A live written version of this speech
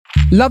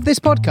Love this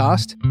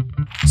podcast?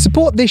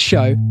 Support this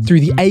show through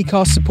the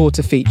Acast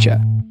supporter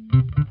feature.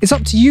 It's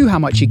up to you how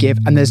much you give,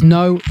 and there's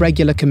no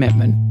regular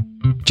commitment.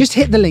 Just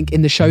hit the link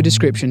in the show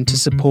description to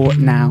support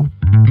now.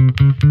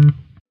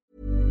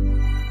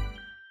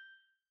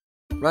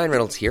 Ryan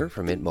Reynolds here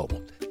from Mint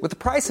Mobile. With the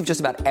price of just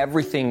about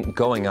everything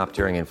going up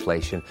during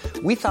inflation,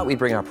 we thought we'd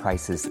bring our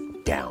prices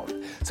down.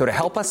 So to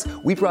help us,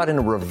 we brought in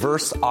a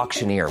reverse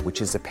auctioneer,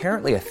 which is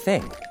apparently a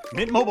thing.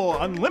 Mint Mobile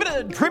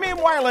Unlimited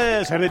Premium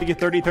Wireless. How to get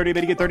 30, 30,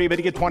 bit to get 30, bit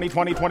to get 20,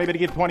 20, 20, bit to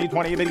get 20,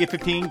 20, bit to get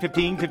 15,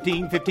 15,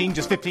 15, 15,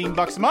 just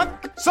 $15 a month?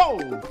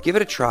 Sold! Give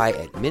it a try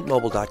at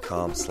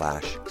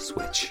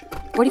mintmobile.com/switch.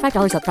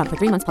 $45 up front for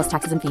 3 months plus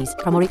taxes and fees.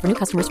 Promo rate for new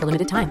customers for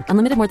limited time.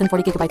 Unlimited more than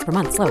 40 gigabytes per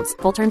month. Slows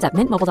full terms at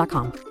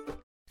mintmobile.com.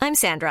 I'm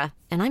Sandra,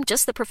 and I'm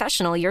just the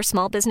professional your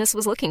small business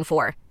was looking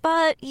for.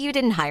 But you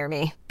didn't hire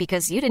me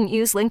because you didn't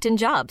use LinkedIn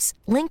Jobs.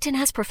 LinkedIn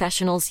has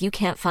professionals you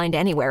can't find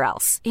anywhere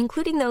else,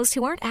 including those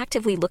who aren't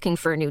actively looking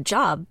for a new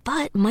job,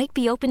 but might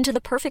be open to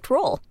the perfect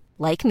role,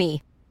 like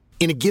me.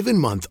 In a given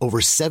month, over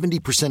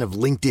 70% of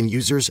LinkedIn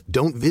users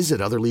don't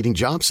visit other leading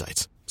job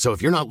sites. So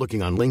if you're not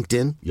looking on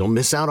LinkedIn, you'll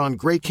miss out on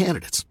great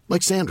candidates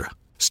like Sandra.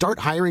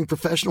 Start hiring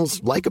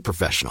professionals like a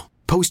professional.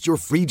 Post your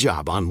free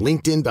job on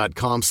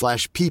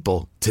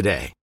linkedin.com/people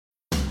today.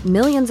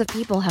 Millions of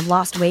people have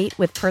lost weight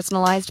with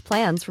personalized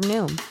plans from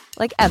Noom.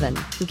 Like Evan,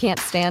 who can't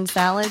stand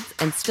salads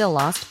and still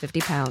lost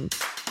 50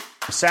 pounds.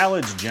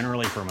 Salads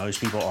generally for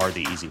most people are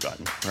the easy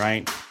button,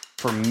 right?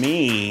 For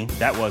me,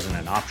 that wasn't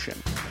an option.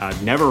 I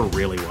never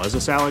really was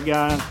a salad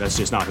guy. That's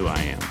just not who I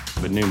am.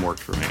 But Noom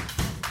worked for me.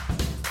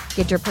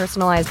 Get your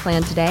personalized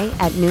plan today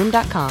at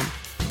Noom.com.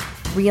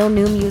 Real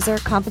Noom user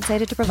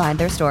compensated to provide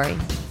their story.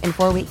 In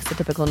 4 weeks, the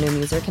typical Noom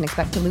user can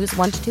expect to lose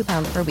 1 to 2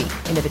 pounds per week.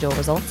 Individual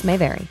results may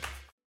vary.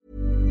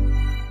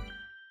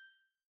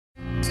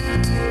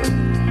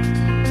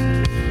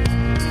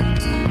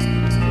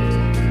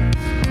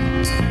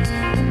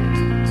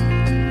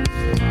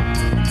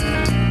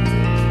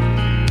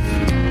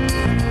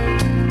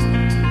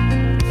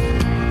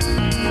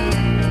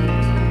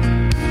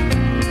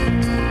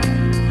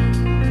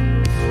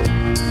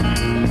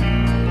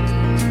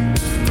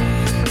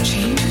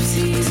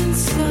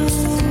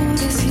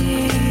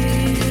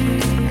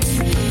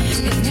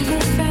 It never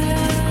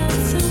felt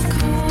so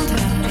cold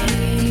out here.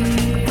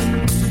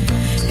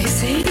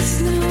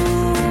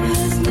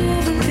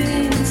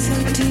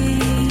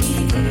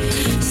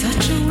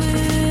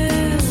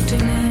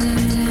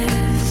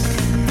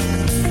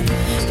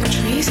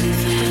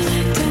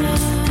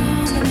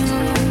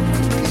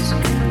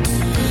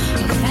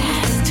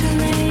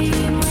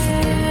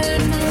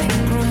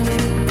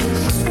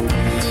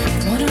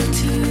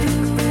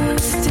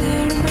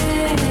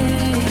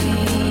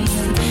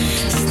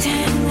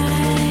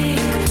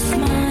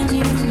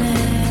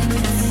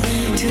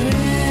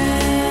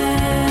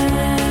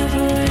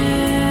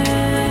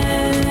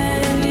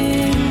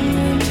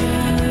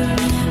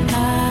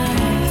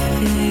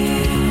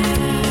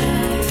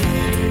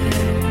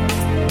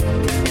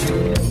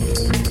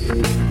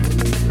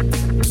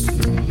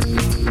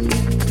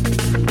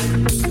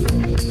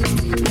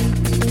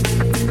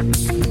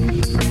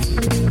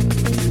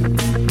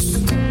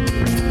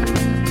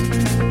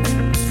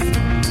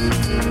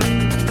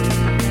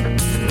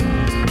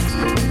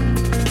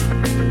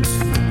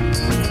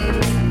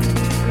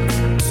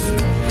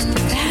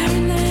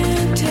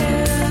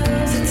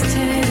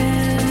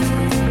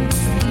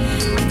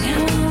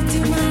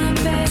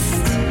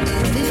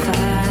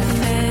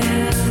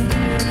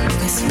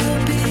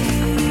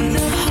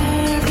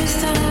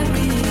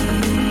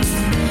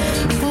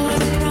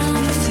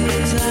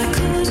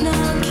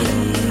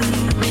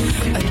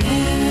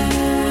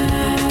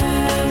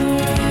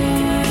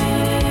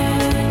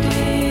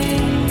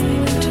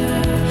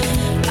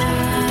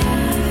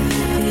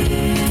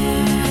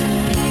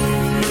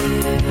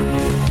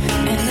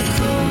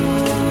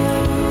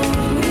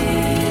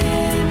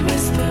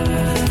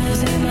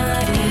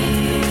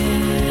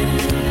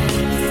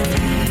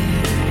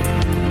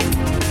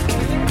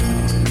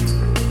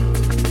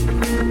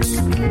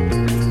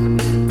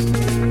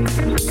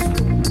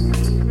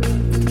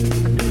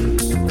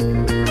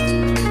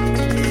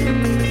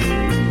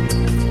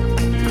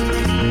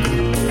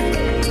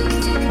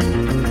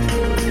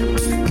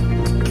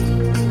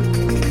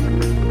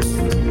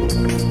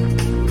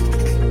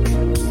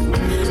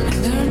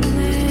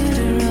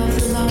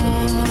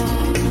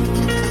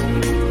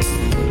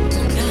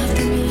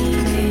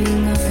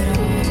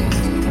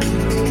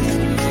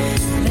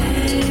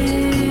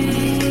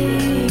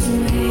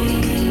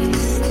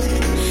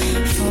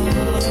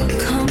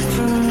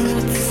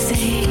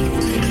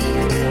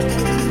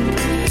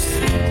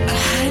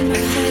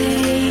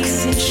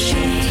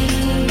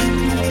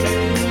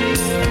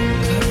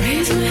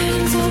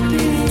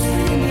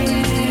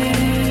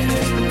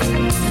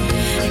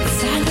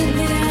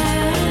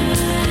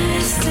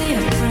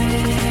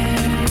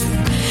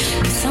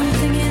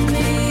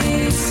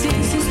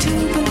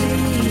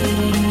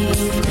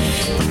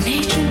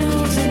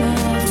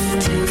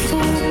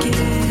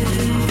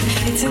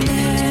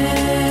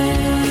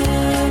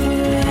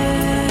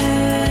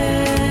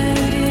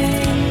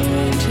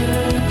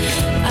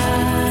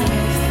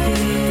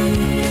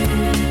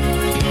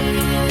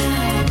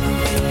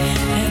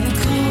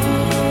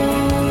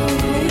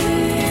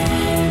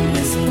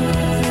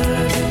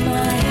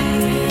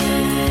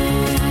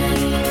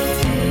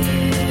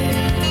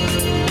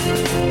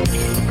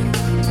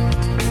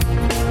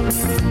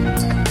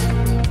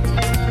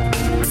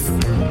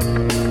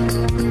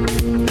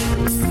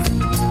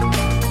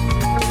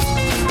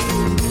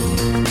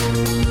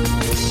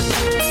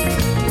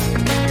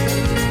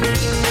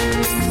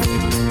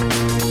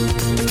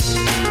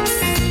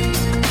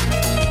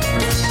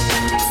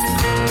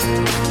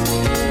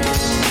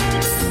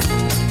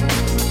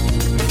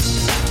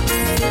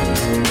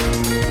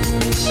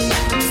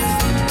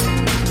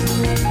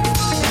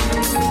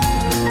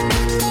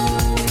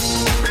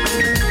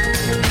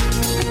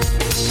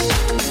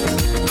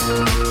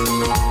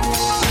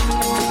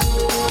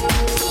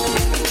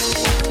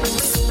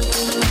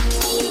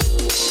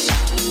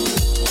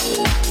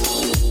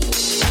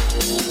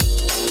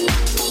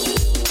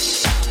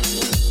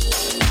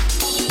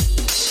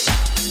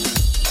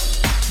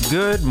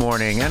 Good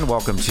morning and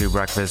welcome to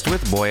Breakfast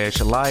with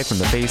Boyyyish, live from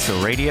the Face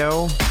of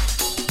Radio.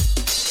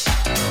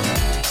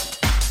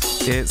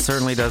 It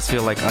certainly does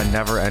feel like a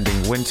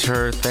never-ending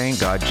winter. Thank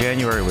God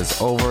January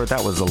was over.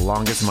 That was the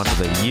longest month of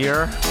the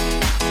year.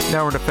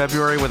 Now we're into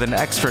February with an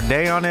extra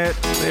day on it.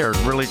 They are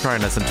really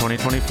trying us in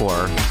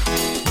 2024.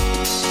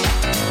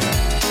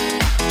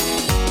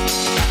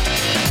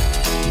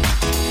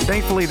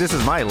 Thankfully, this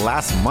is my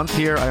last month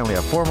here. I only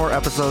have 4 more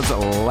episodes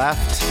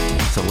left,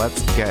 so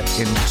let's get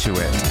into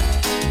it.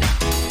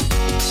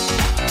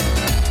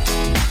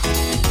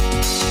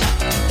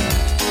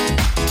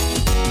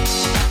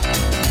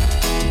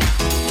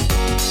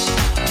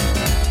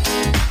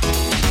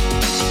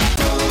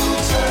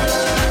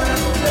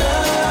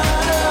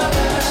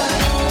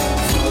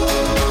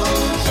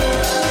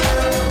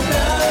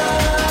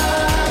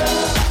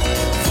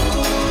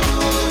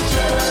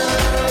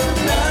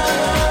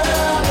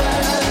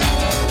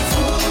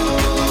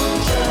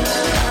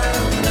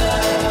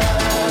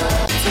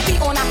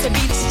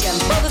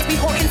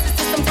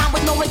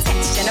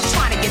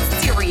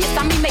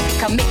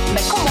 Commitment.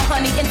 Come on,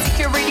 honey,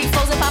 insecurity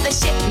flows about the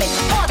shipment.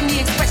 Pardon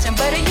the expression,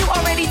 but are you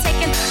already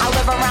taken? I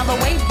live around the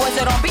way, boys,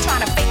 so don't be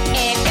trying to fake.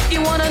 And if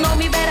you wanna know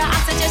me better, I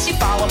suggest you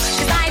follow.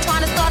 Cause I ain't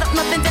trying to start up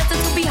nothing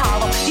destined to be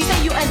hollow. You say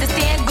you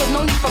understand, good,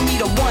 no need for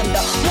me to wonder.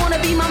 Wanna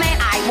be my man?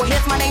 Well,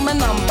 here's my name and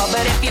number.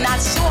 But if you're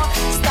not sure,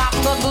 stop,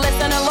 look,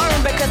 listen, and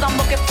learn. Because I'm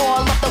looking for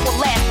a love that will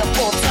last the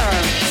full term.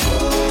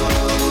 Full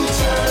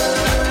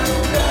term love.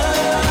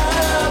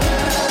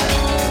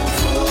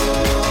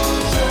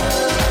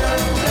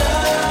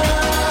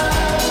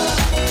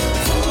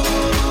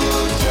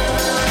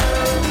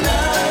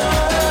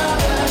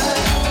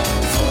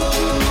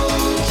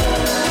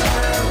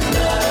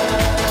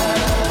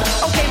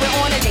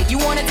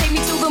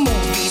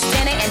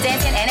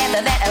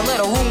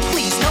 Room,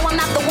 please. No, I'm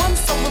not the one,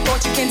 so the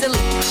thought you can delete.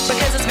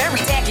 Because it's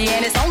very tacky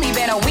and it's only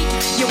been a week.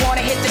 You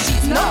wanna hit the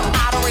sheets? No,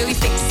 I don't really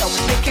think so.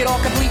 Make it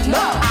all complete? No,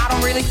 I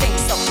don't really think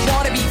so.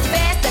 Wanna be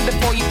fast and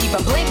before you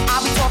even blink,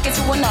 I'll be talking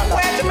to another.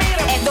 Where'd you meet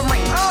him? At the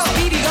ring.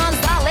 Speedy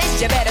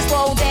Gonzalez, you better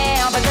slow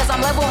down. Because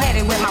I'm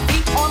level-headed with my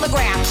feet on the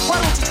ground. Why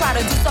don't you try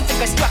to do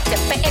something constructive?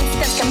 For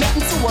instance,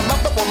 committing to a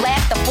love that will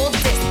last the full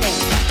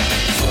distance.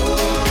 Full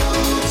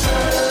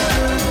term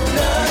love.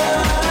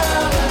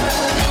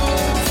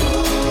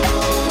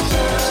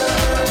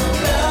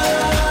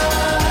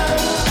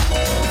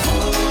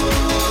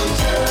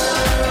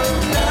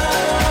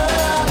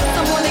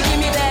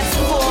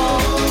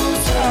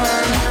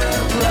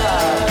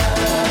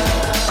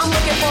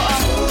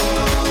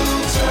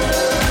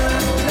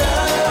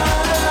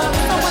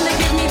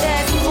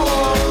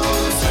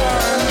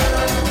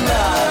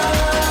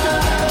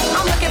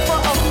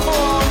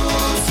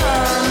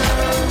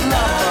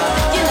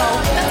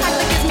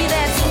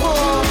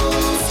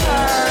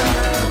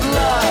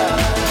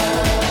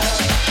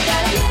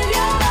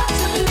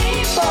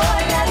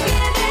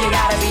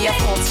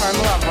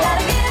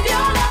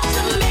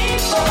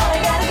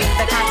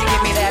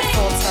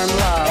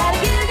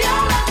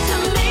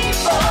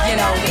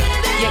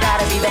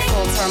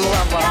 Full-term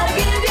lover. Gotta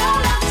give your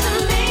love to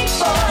me,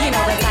 boy. You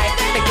know the type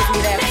that gives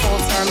me that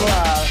full-term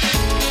love.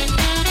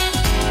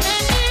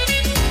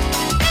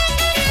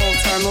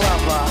 Full-term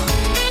lover.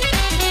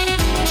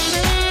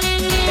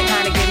 They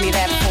kind of give me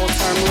that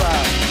full-term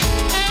love.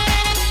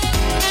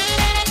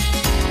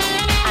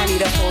 I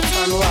need a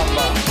full-term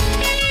lover.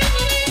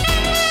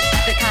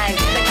 The kind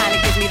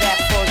of gives me that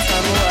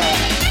full-term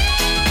love.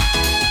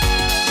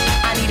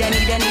 I need a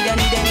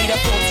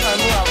full-term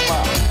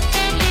lover.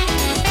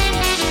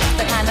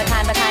 The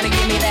kind of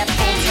give me that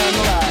full-term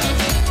love.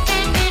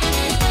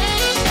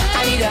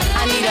 I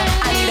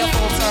need a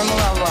full-term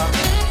lover.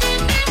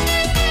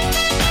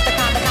 The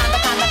kind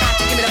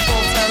to give me the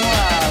full-term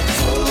love.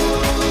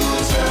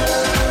 Full-term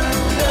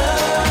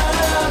love.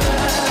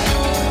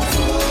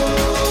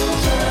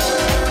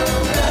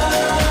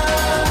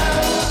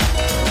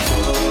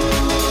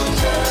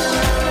 Full-term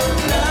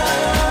love.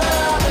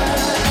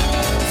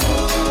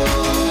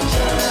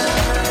 Full-term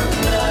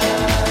love.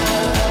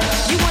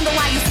 You wonder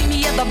why you see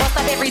me at the bus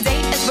stop every day?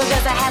 It's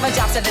because I have a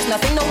job, so there's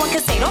nothing no one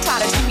can say. Don't try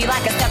to treat me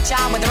like a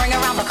stepchild with a ring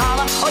around the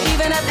collar, or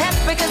even a pet,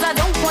 because I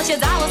don't want your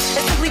dollars.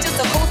 It's simply just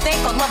a cool thing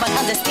called love and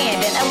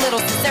understanding. A little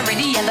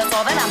sincerity, and that's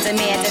all that I'm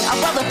demanding. A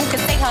brother who can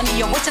say, honey,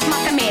 your wish is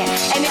my command.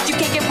 And if you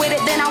can't get with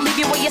it, then I'll leave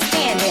you where you're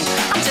standing.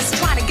 I'm just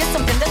trying to get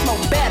something that's more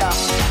better.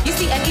 You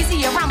see, an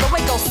easy around the way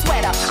goes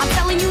sweater. I'm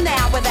telling you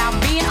now, without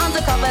being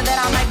undercover, that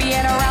I might be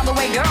an around the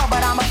way girl,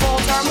 but I'm a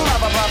full-term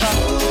lover, brother.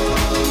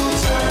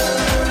 Full-term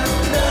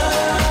love.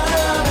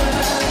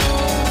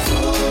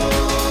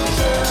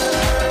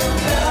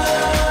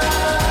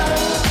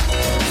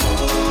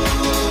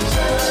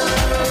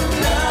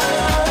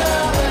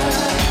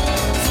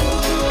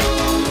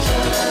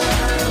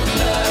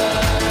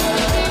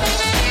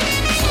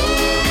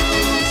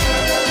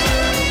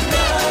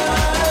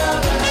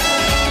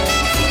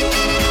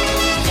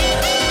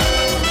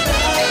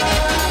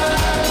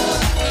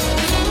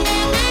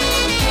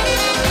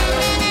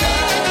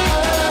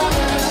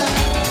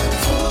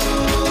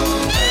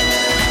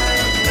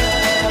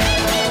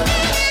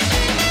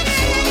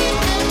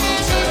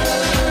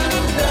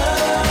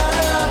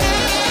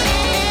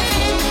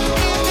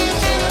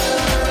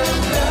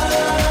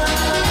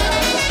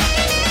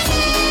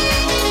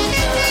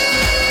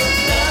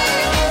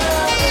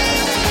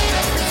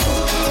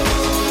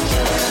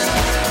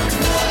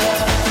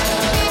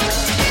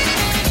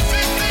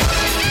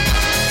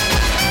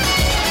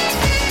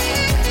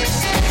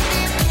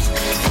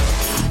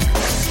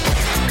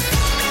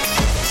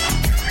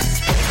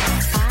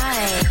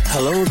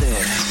 Hello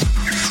there.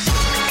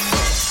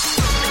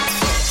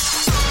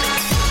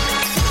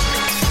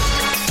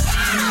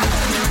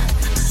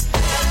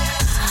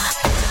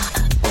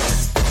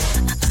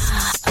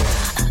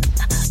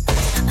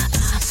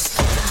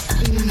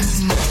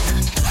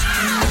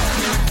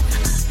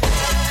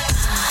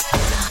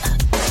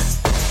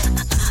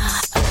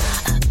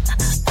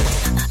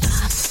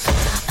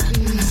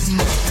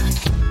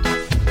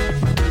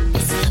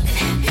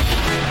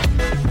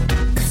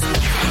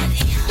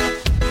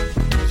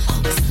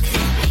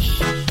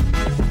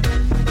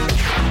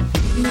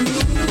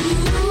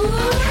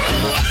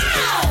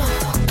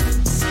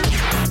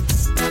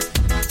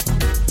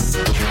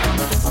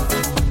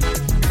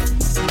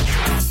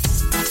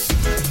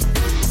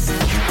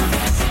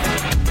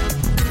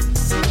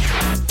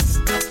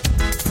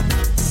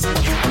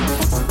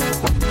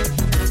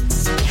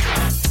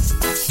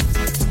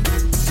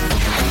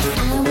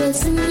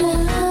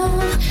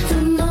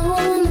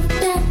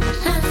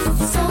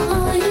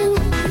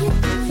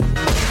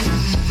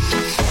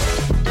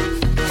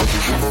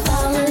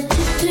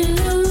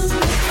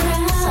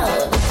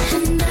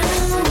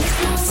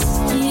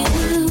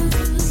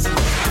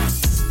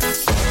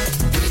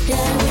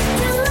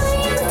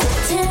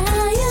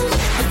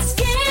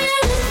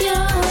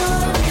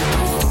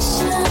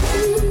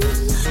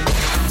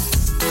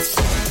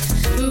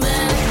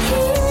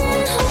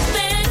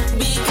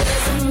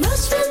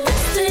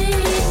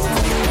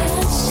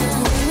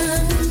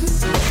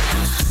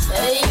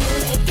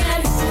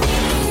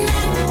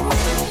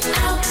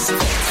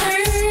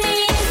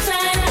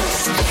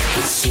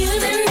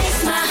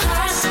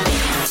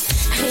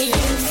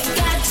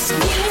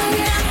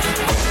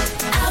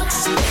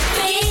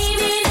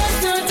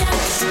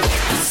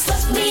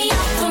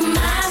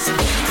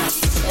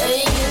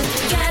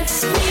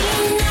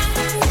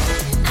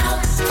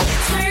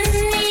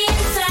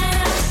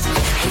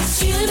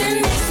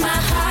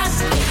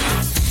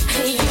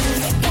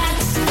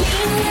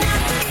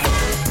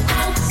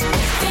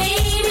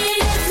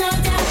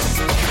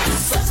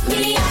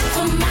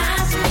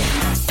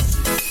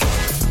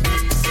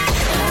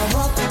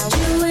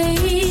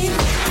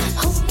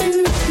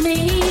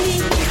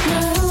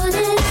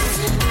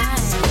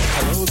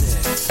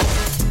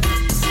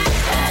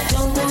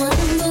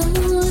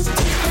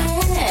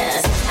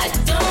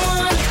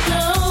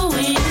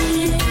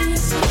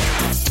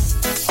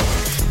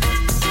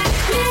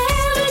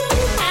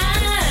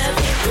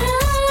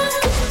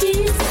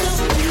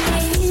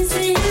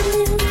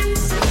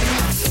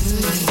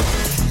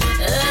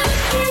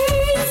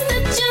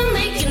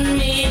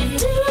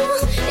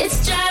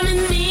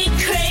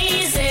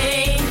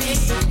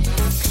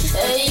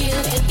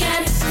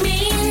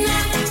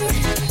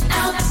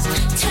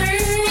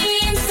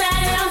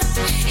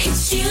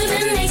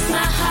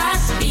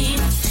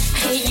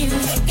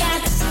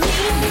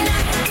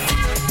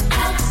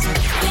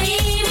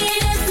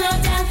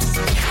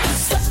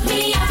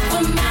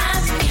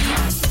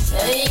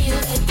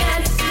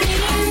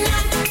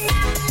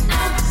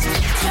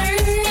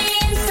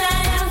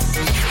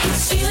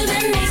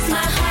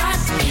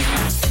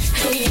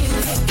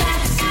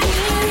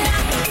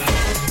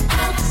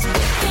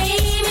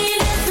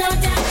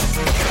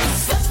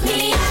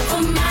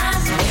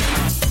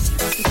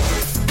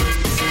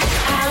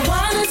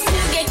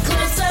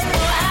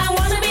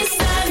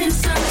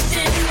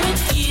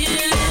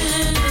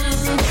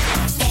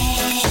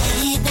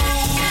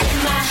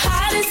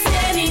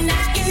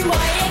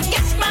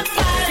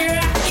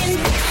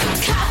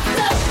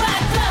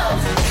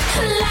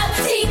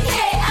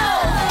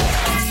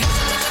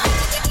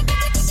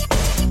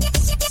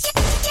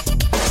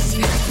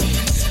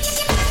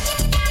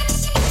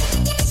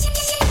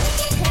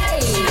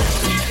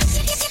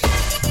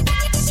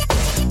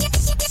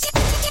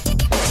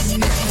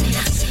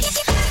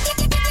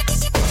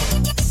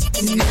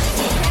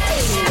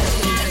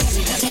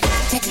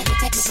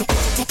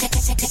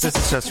 This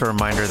is just a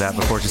reminder that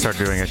before she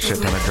started doing a shit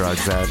ton of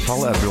drugs, that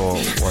Paula Abdul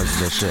was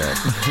the shit.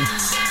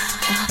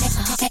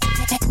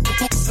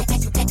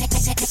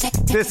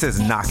 This is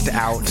Knocked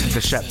Out,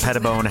 the Shep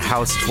Pettibone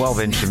House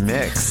 12-inch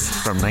mix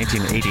from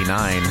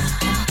 1989.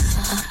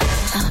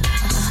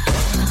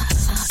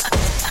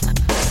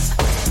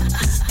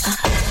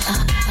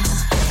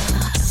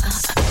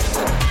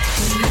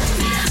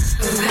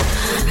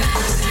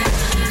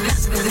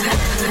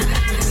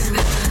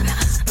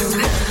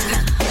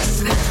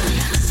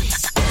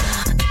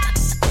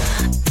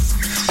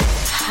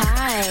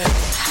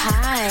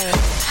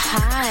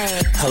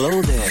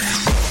 Hello there.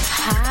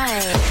 Hi.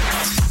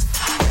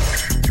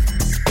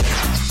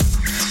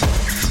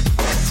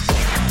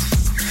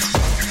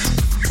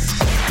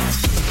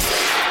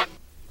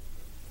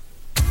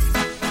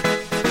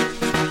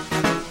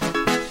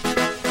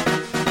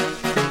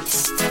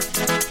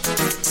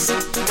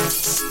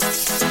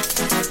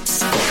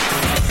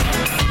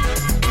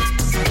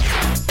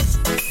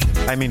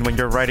 I mean, when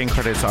your writing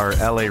credits are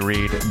L.A.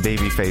 Reid,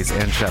 Babyface,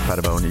 and Shep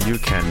Pettibone, you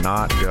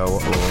cannot go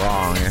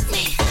wrong.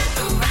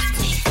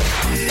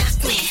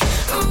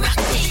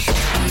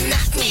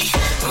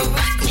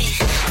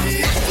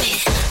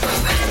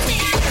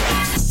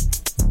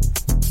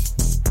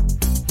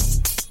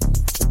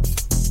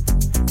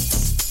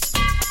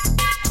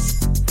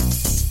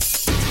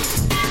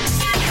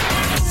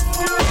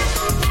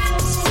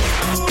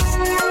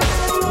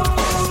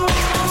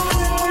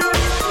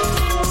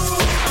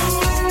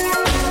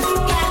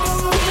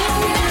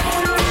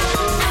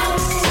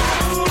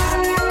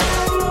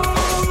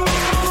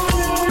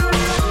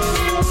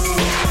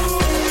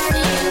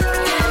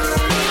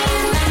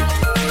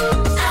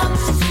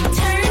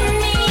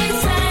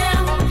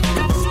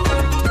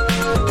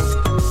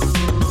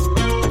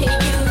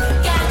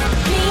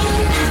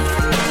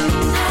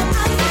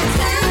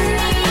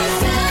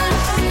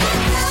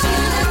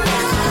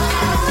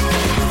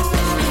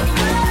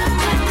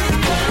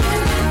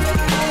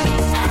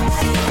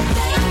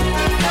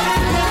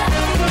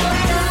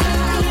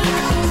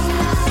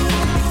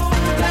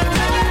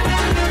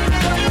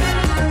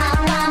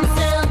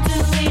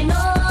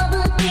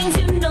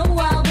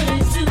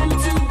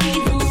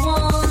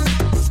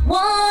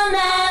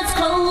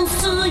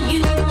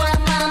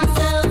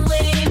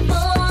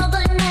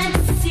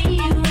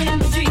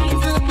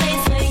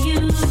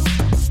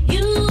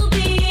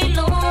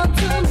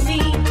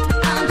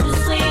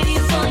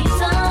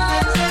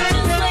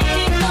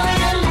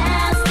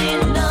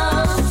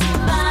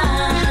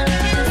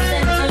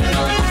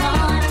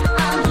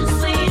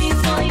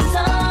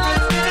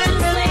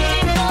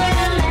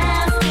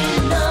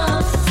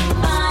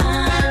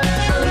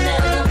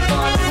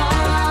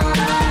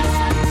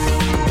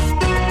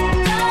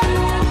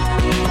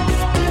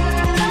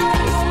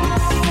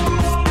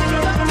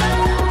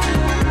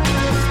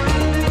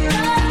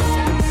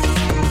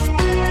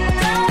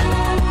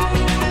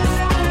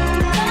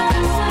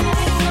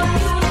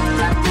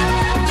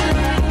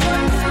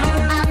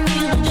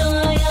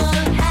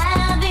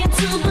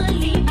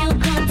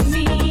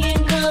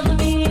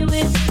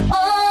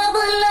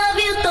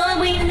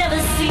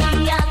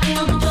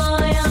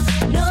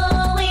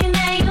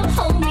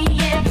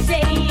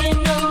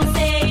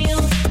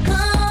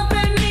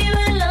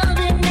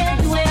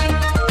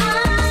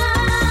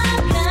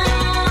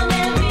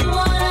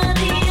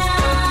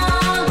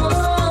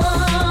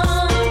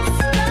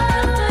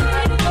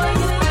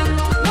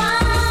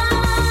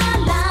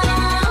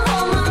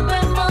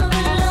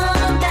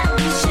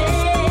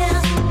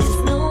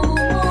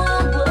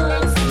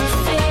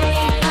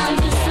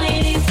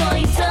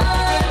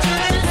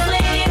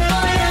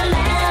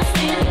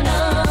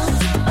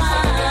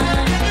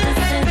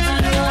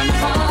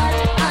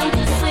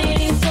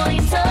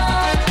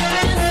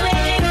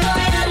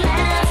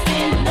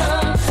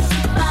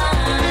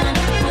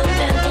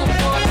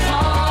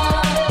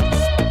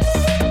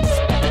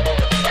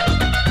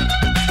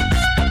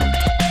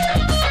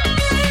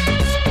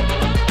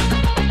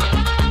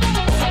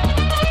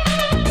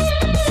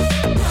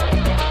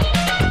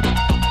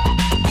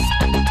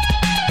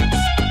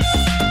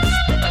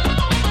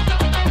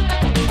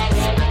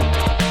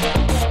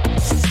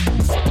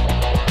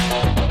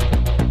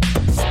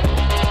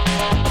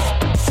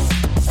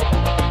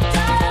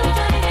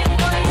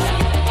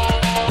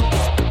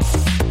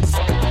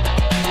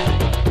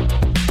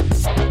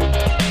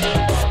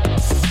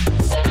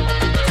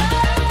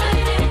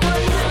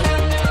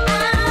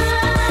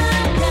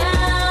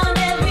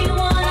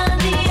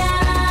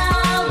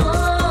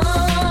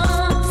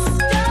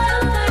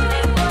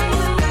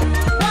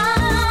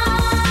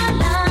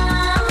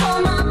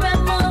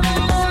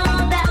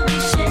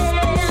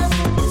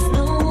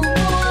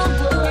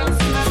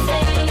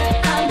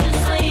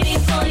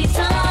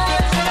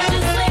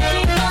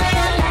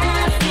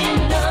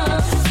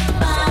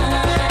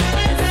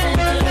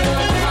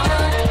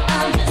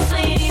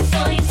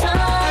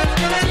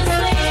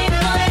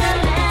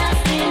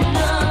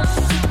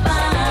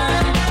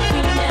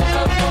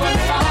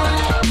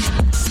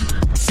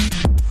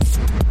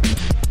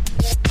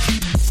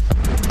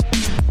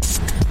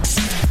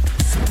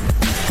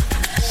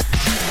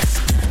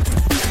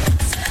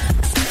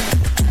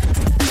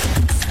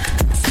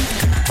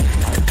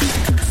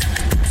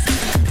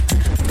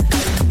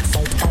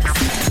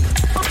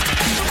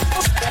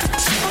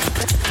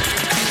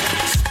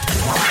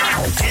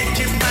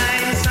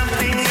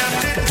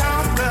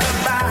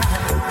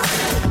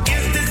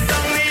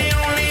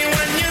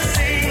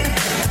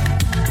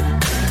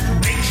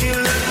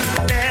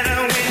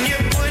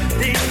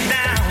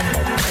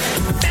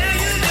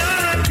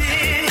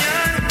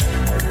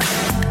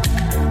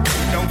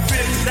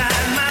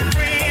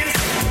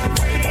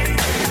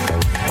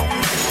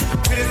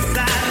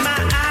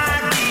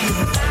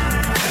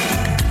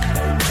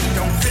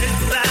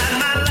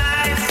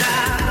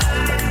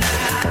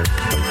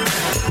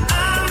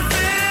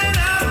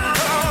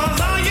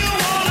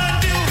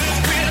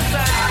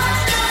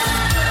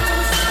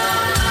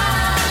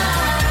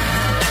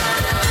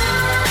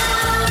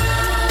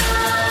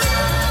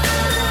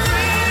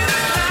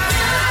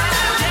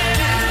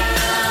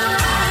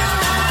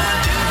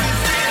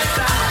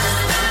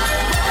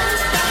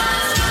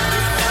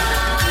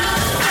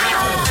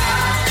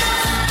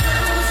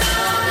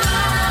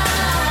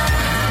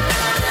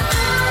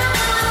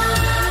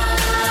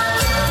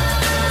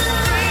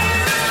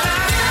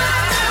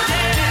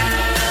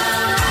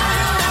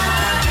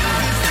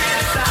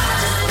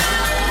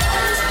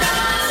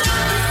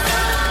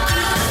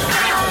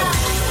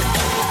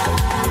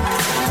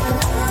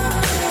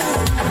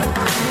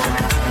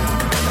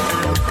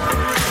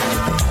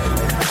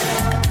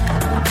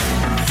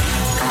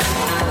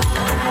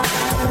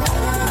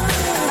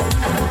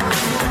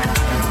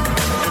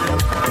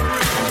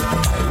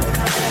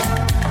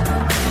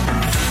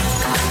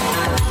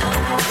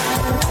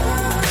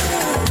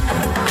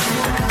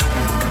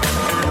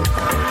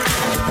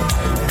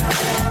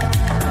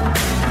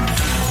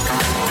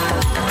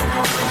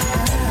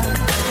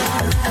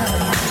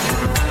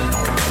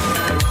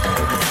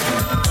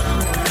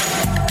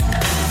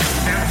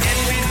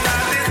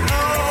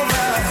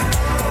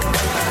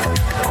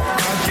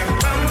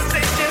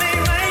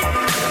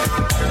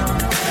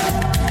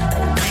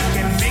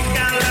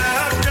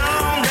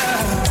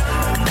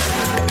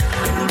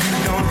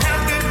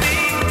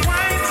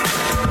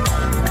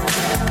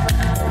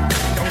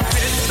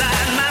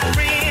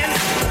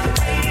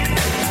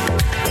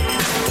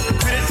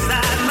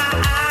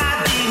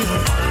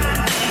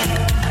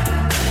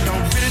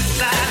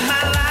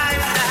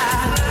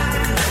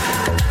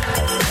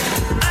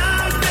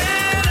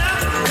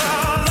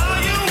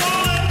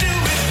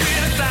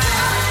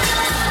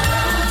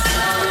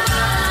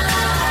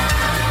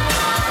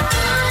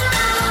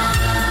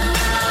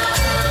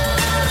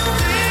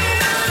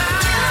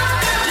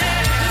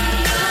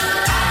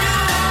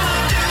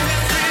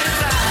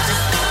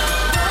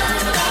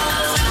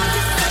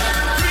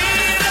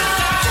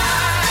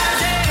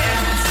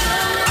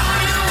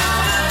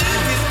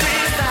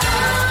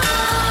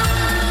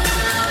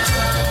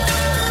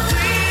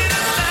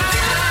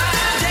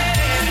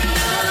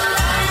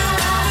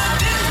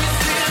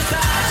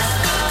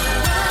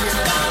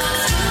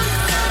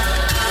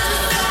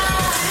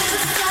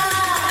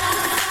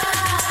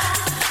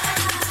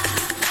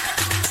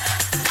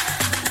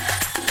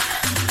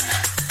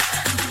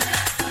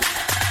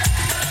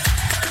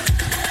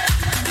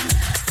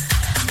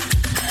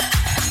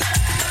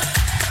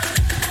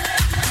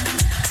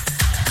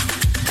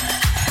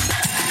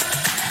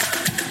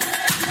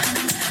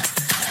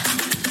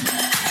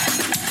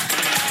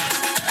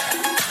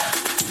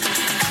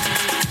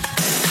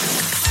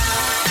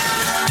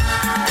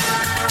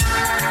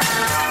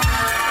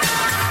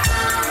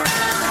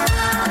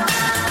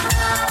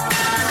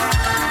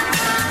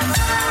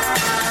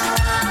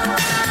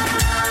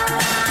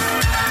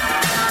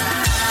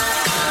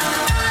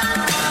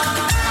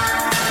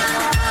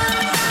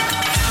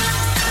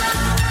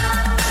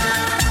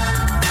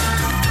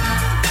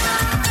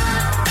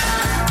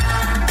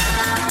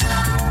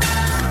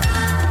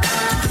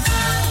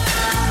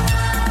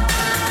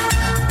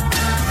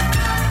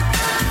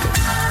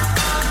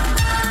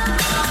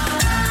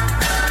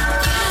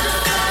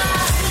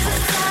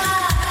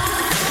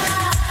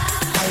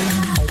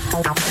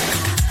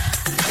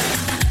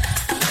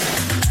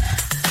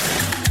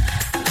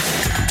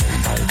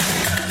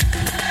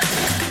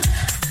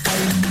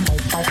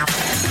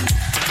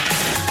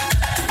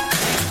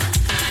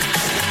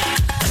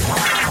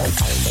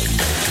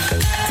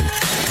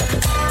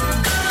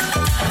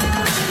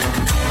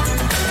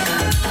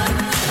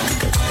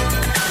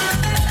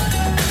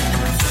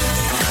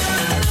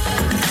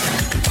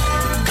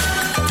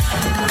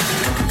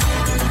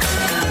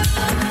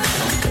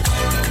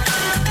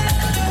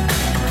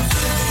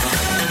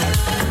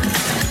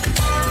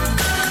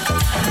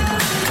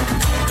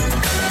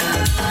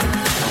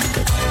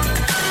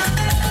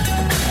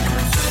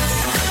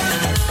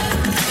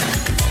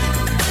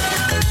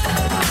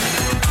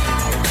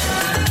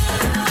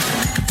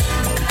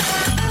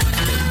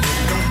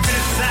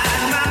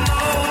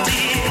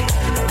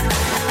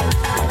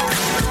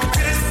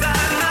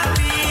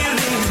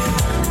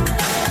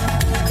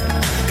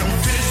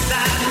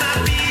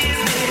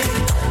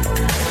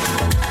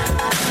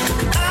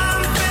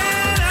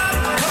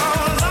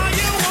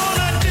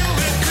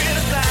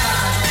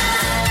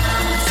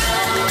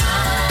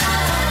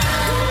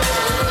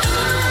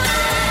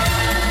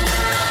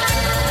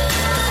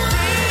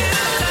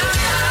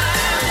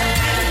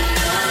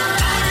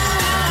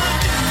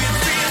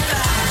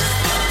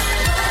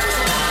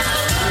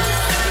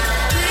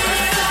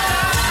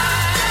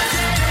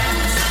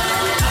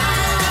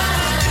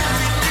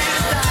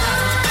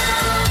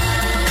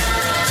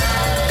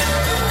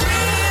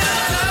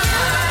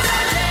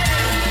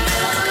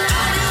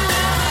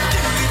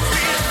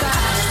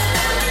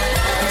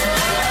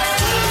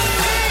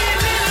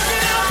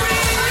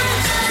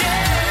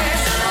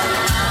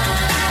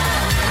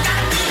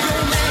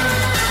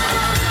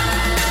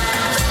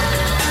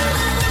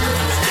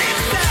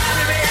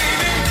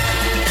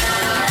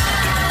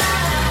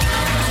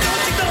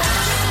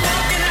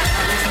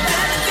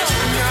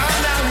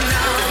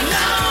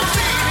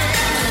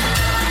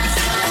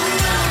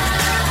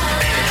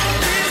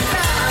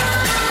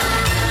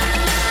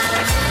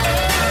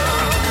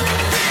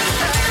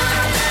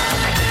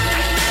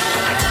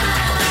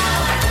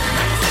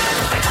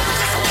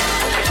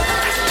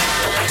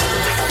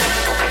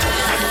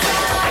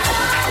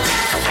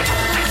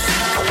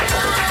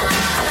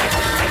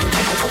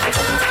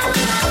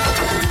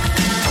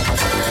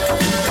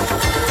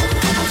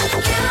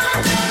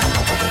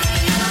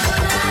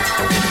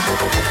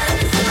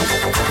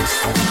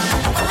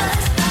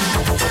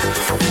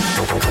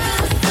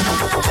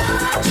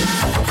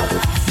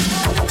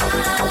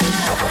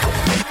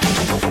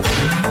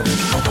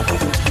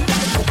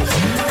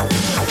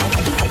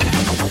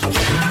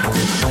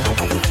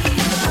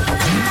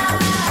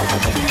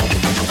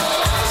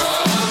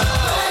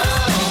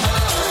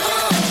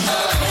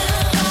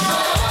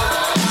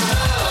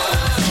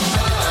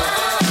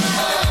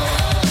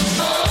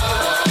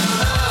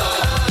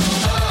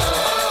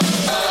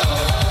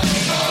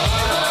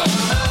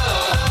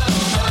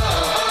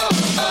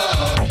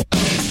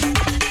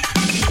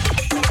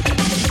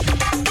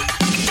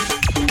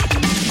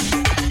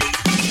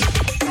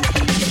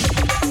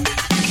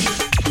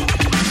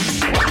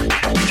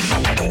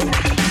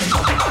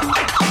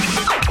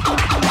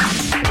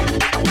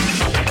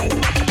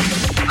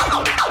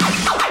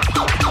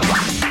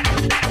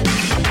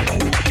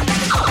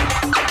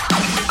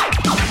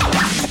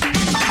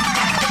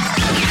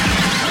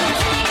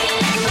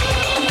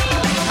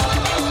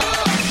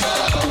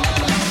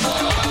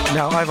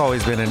 I've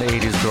always been an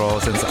 80s girl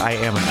since I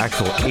am an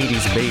actual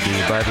 80s baby,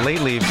 but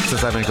lately,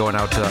 since I've been going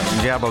out to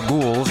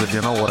gabagools, if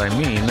you know what I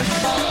mean,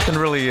 been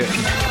really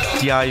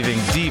diving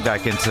deep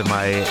back into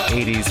my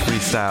 80s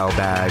freestyle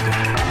bag.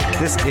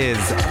 This is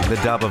the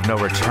dub of No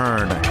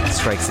Return,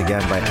 Strikes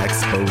Again by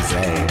Expose.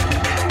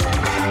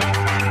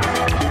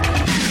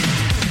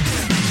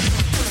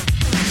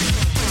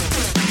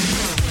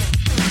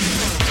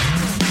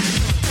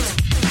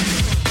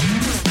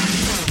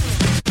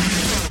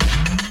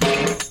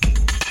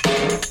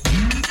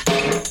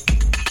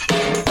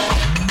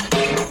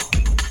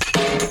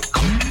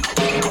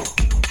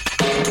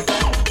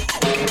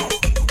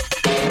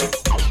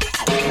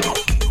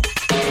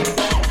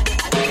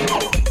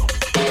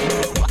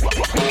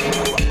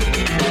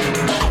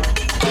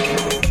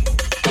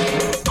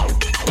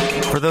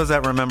 For those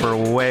that remember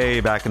way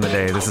back in the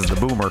day, this is the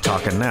boomer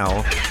talking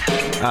now.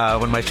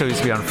 When my show used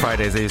to be on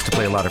Fridays, I used to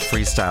play a lot of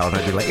freestyle, and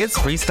I'd be like, it's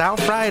Freestyle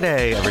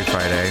Friday every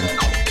Friday.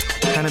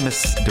 Kind of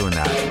miss doing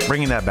that.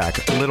 Bringing that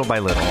back little by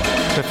little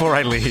before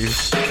I leave.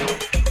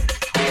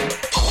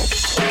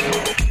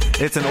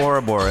 It's an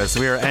Ouroboros.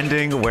 We are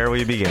ending where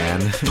we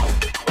began.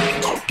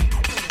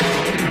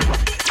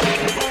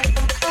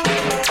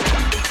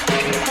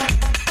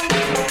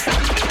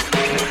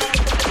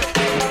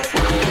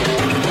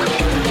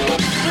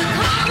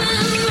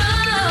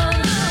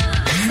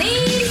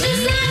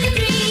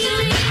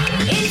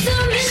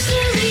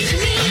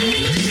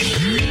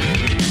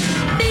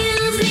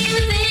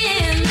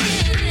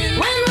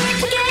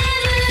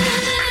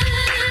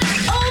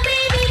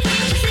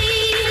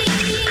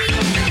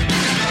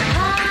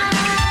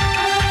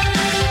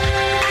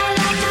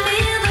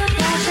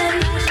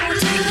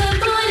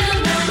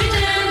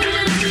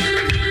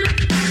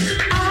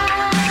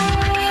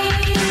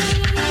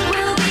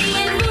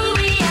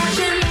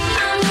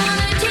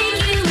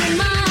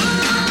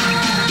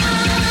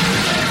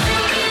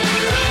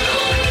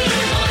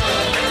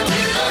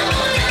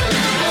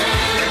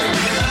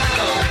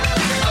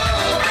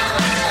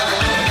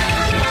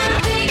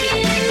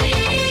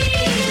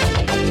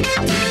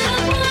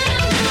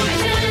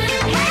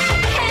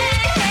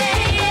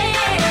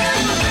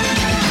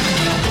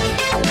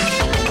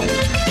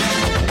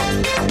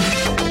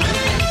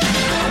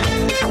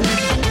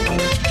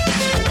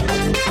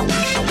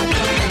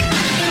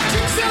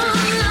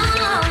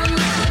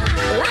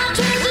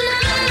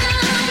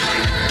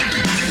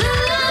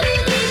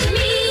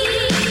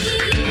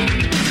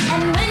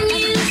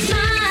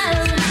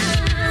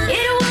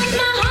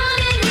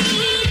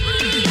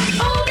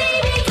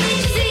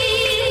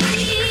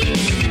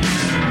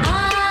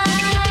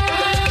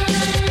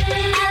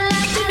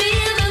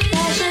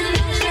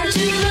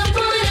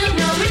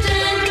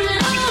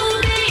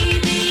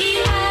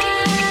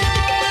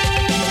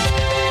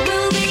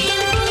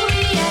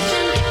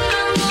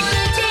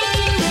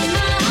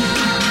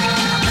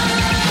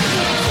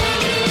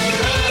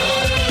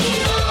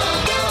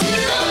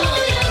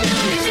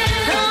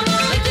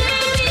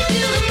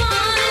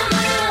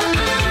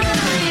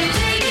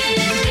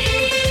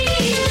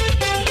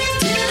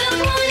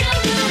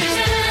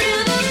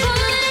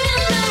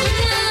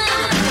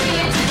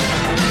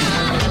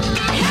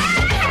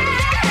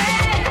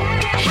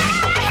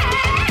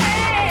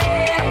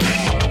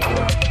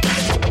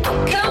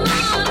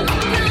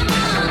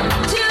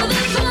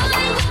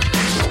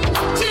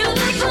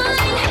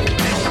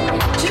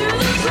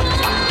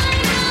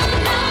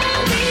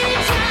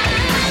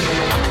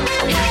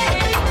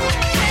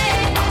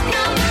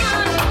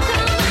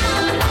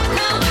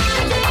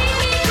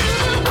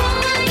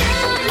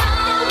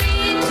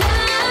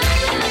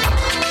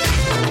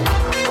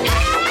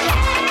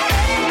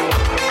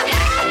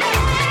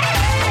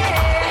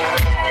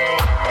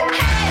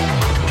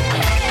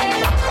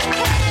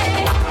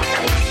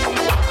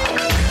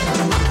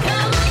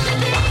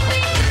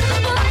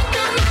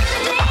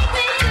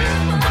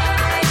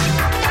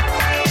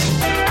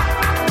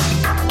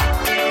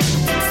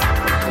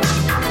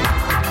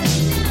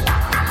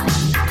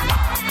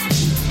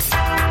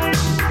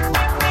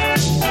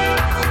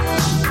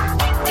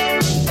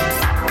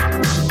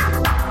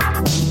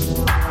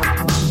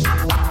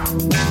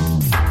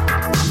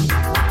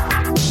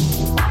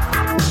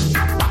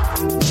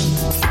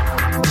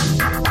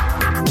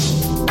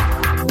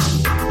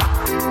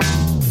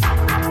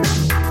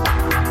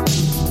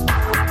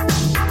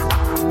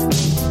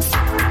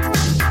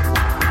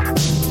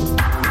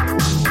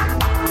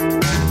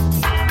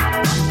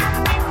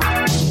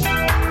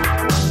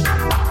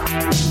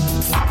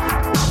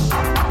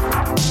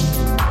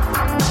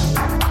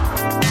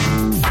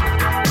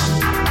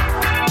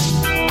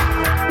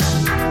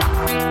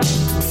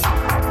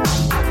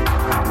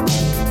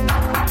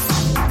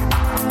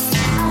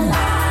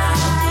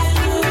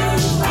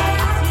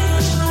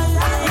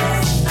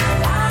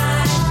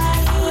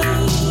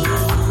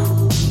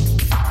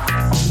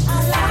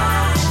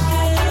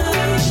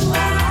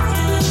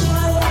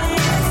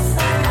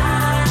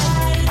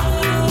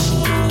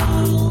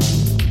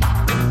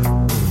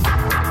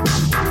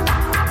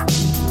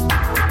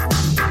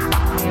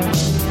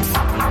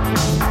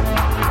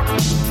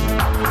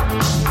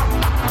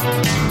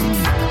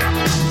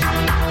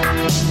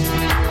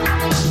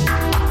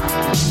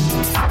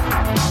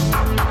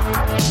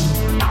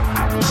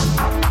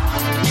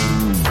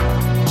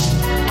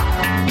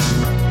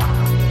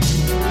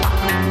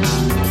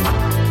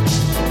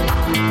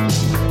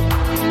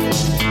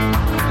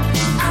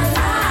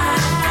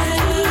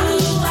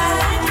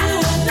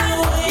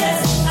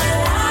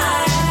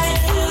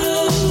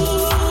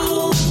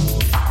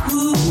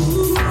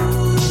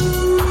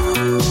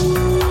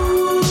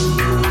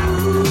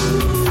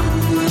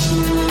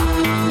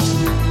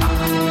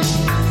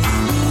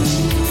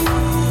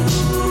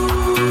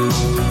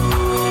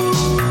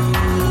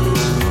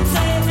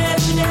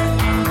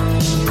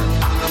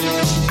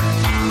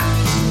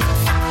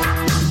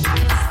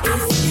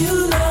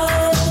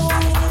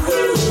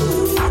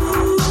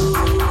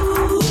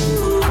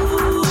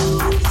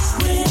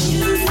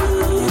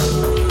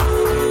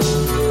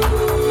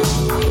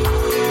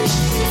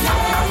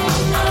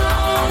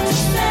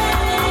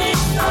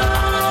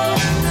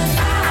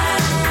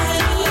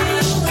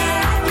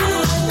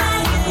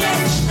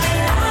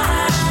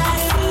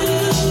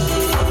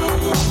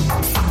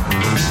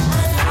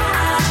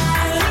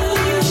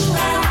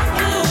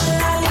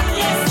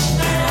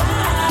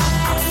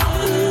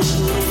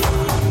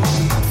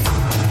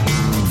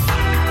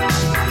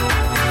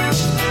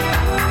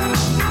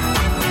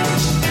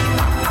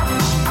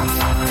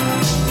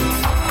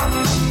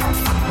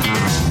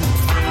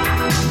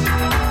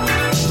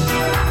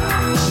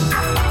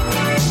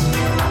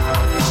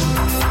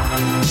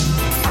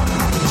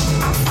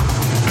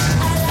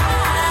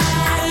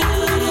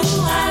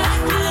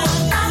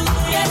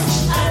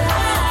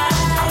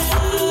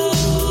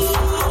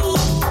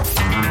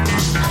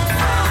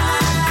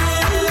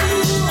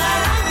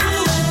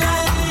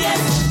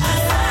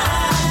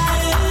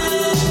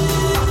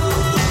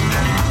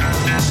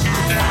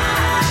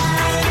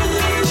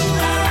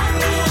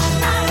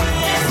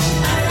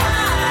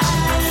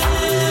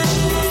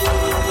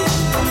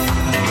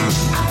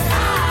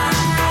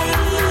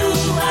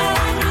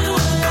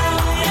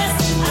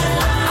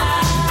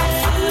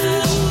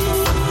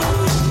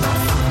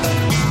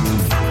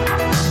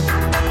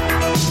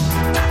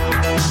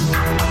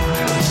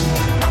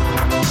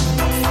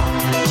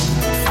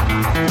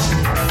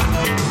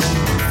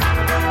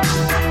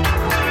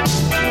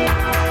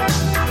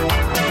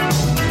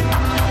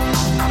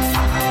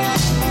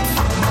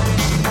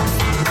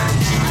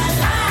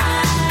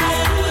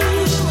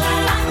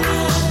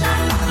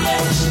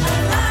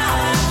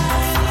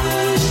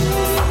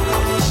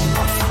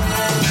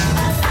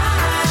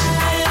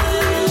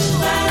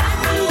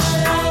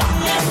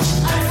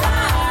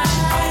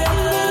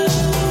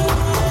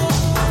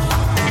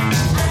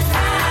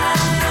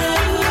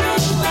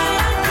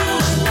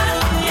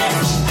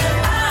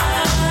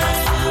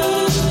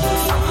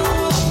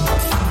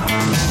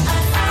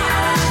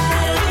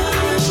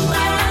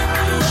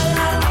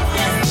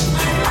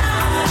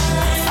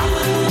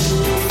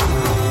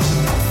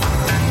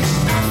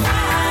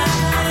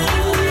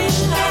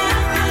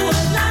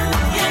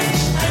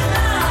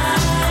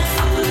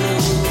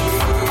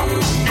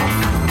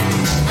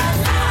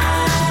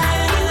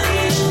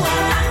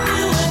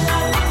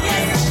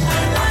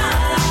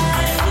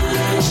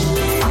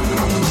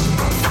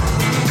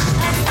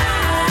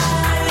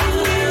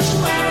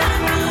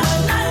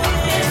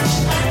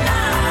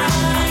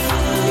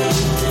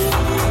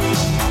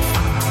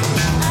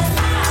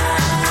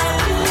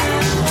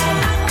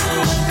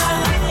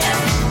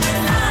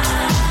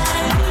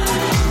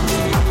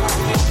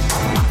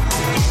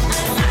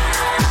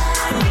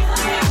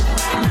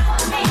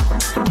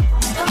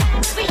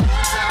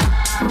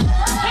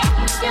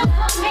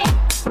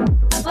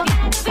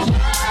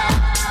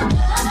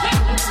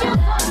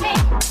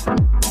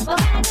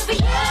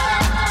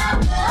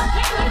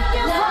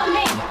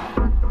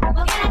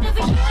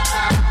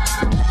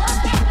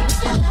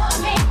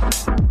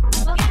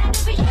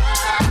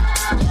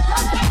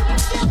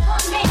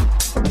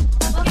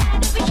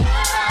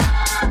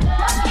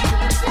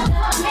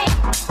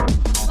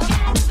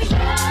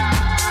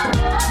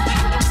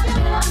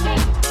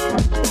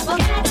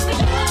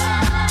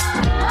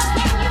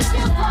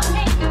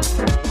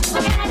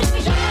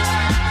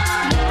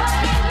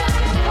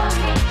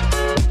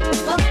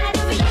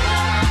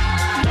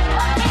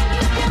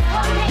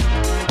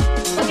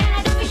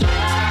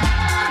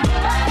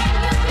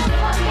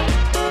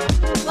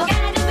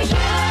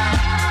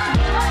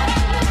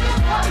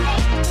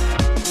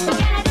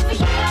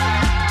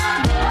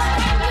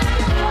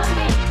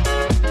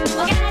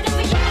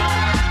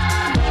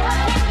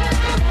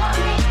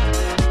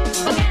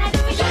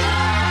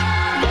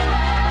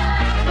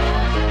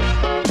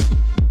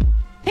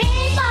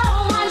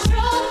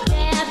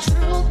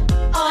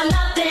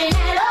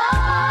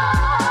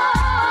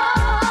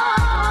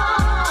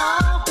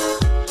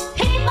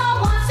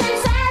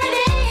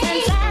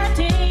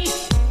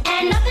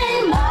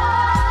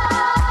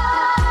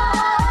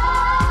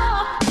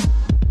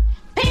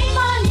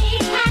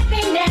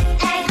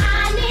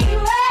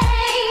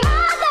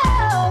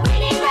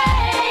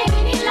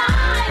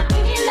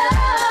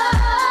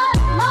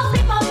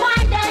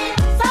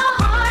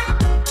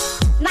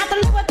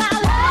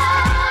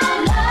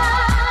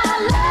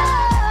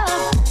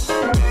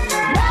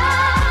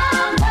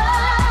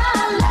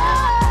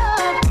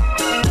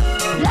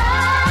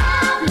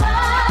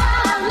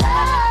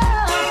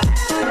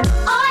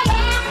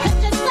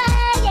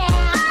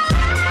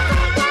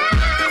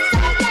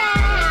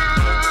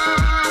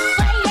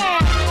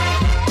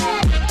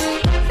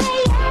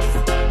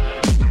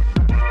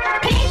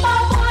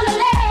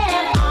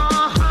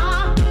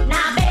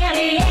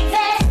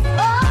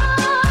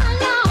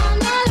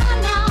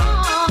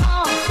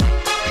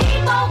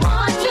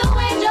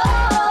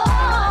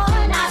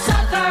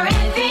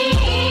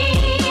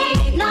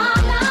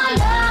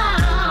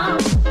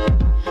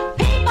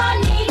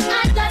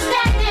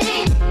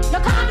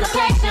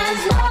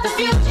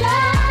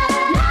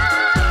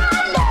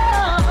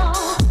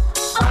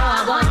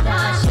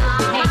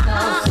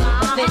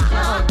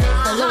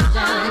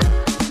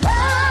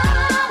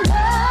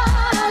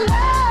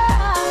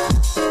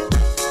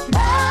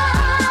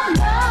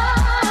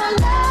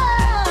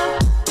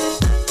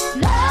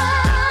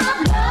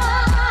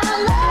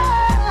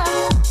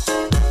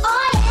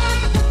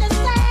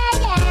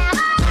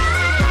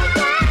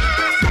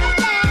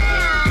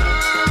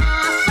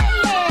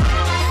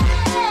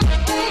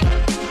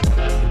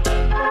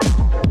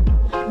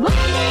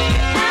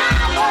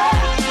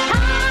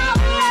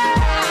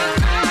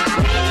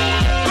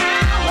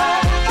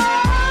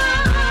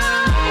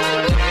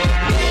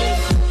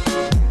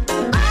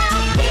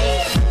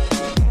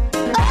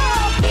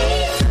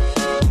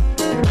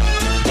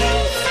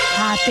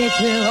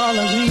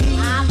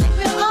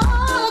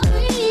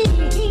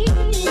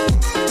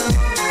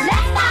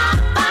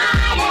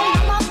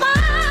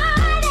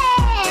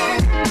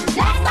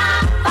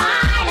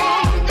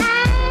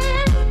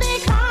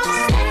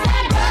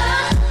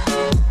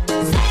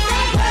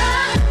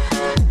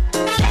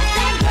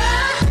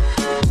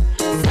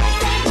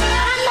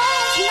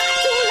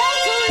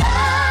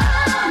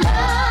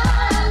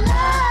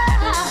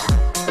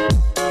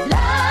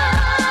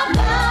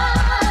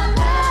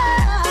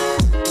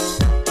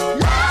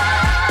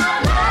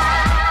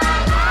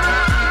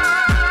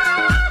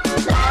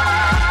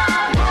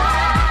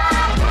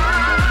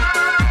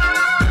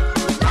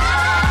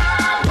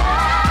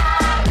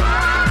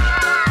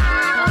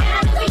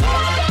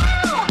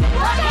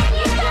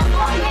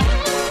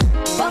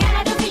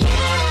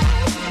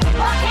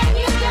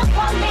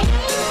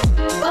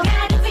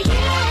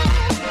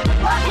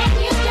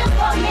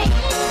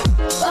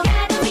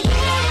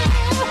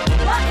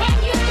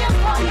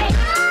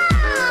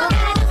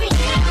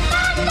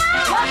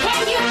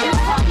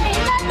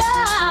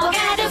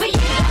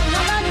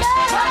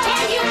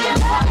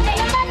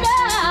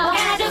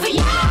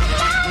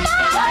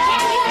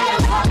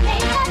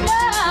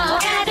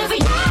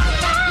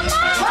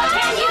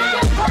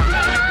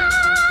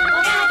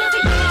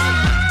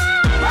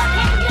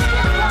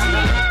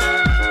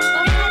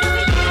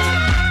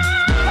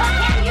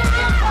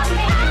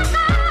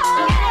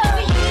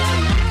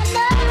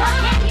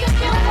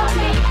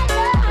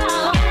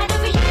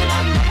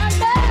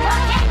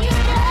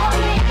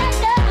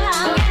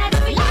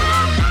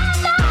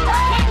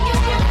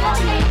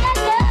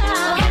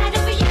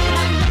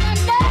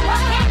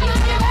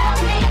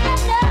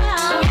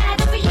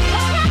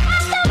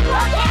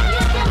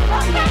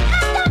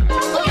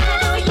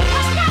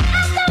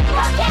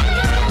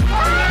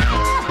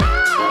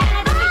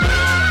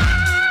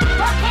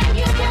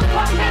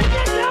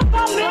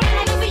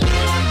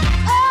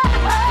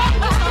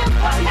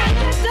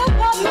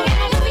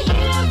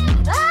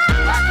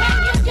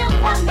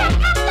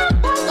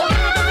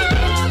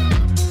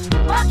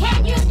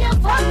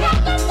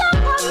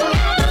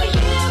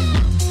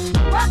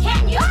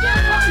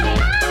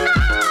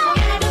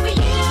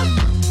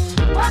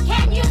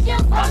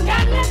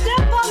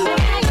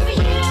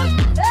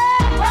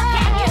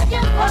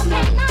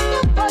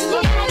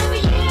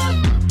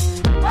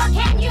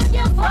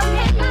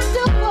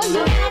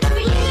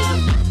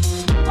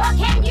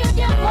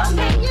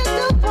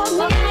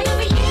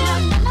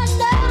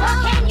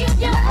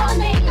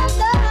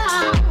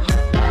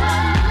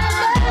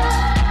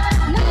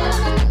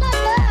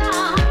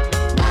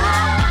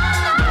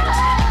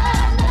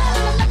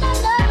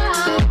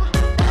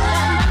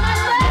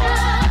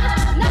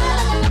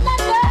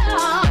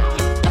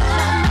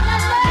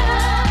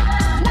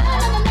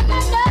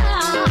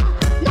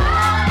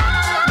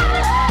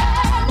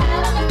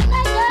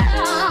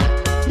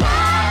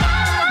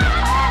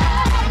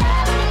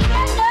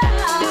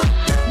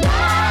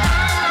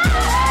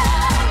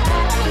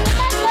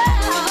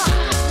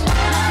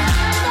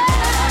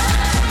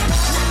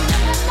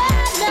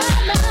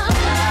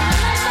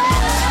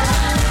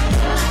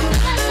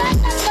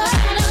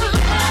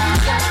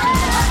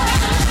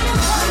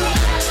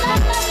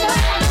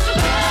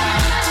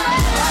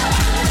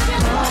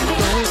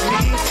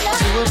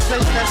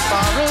 place that's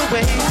far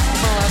away,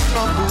 for our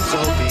troubles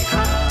all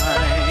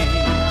behind.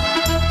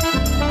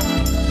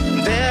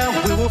 There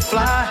we will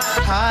fly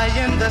high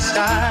in the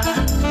sky,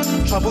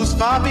 troubles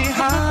far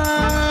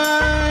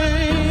behind.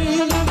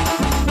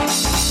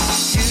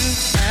 You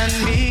and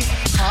me,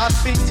 heart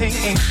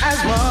beating as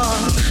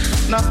one,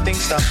 nothing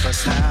stops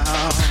us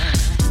now.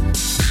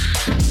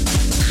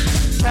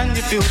 Can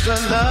you feel the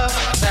love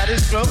that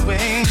is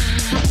growing,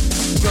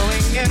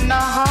 growing in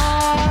our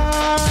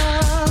hearts?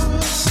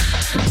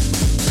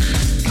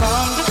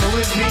 Come go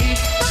with me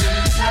to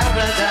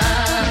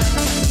paradise.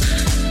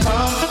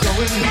 Come go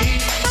with me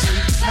to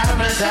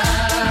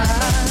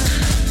paradise.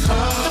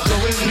 Come go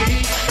with me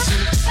to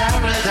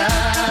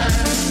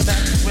paradise.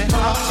 That's where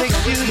I'll take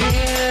you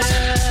here.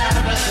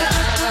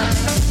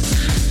 Paradise.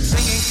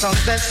 Singing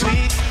songs that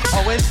sweet,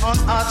 always on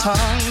our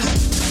tongues.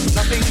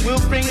 Nothing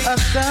will bring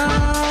us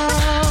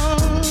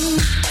down.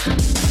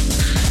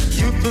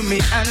 You for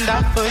me and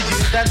I for you,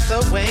 that's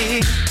the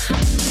way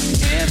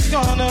it's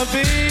gonna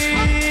be.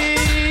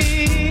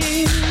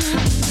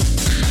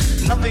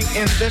 Nothing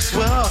in this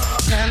world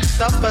can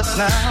stop us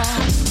now.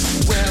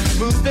 We're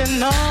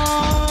moving on.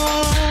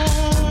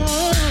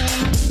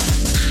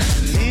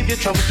 Leave your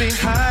troubles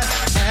behind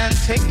and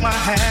take my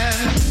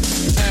hand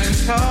and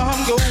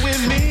come go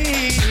with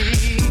me.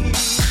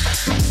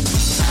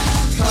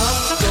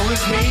 Come go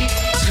with me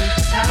to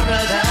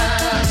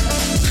paradise.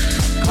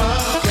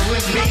 Come go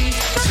with me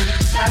to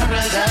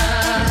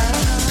paradise.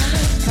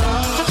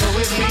 Come go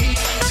with me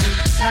to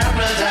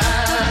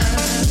paradise.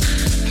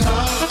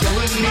 Come go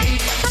with me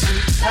to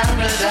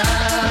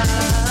paradise.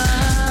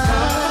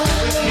 Come go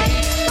with me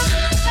to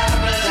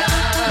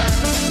paradise.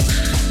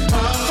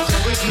 Come go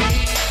with me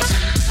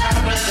to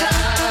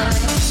paradise.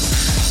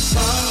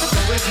 Come go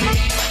with me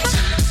to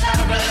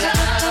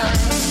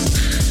paradise.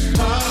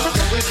 Come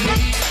go with me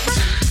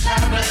to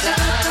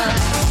paradise.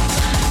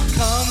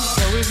 Come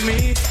go with me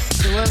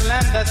to a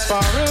land that's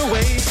far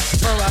away,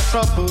 for our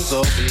troubles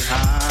all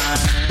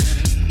behind.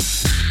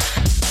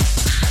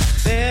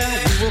 There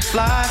we will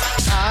fly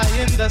high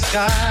in the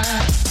sky,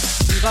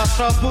 leave our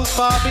troubles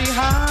far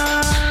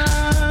behind.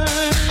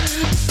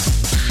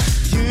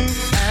 You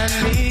and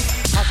me,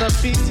 hearts are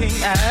beating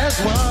as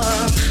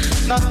one,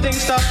 nothing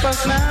stops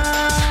us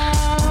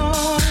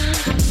now.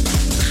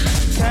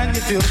 Can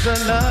you feel the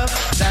love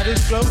that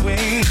is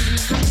growing,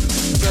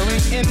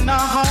 growing in our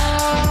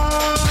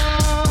hearts?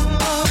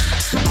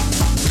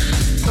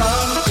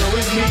 Come go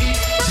with me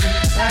to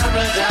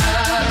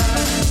paradise.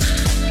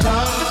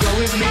 Come go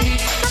with me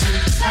to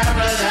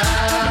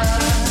paradise.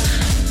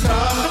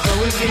 Come go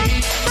with me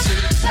to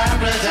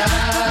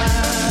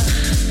paradise.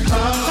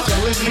 Come go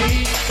with me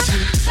to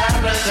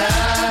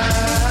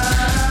paradise.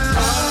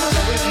 Come go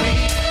with me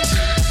to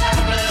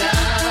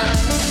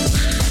paradise.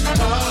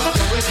 Come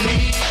go with me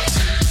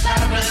to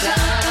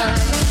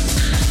paradise.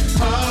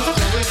 Come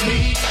go with me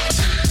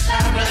to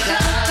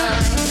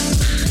paradise.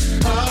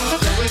 Come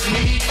go with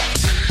me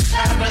to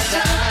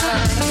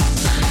paradise.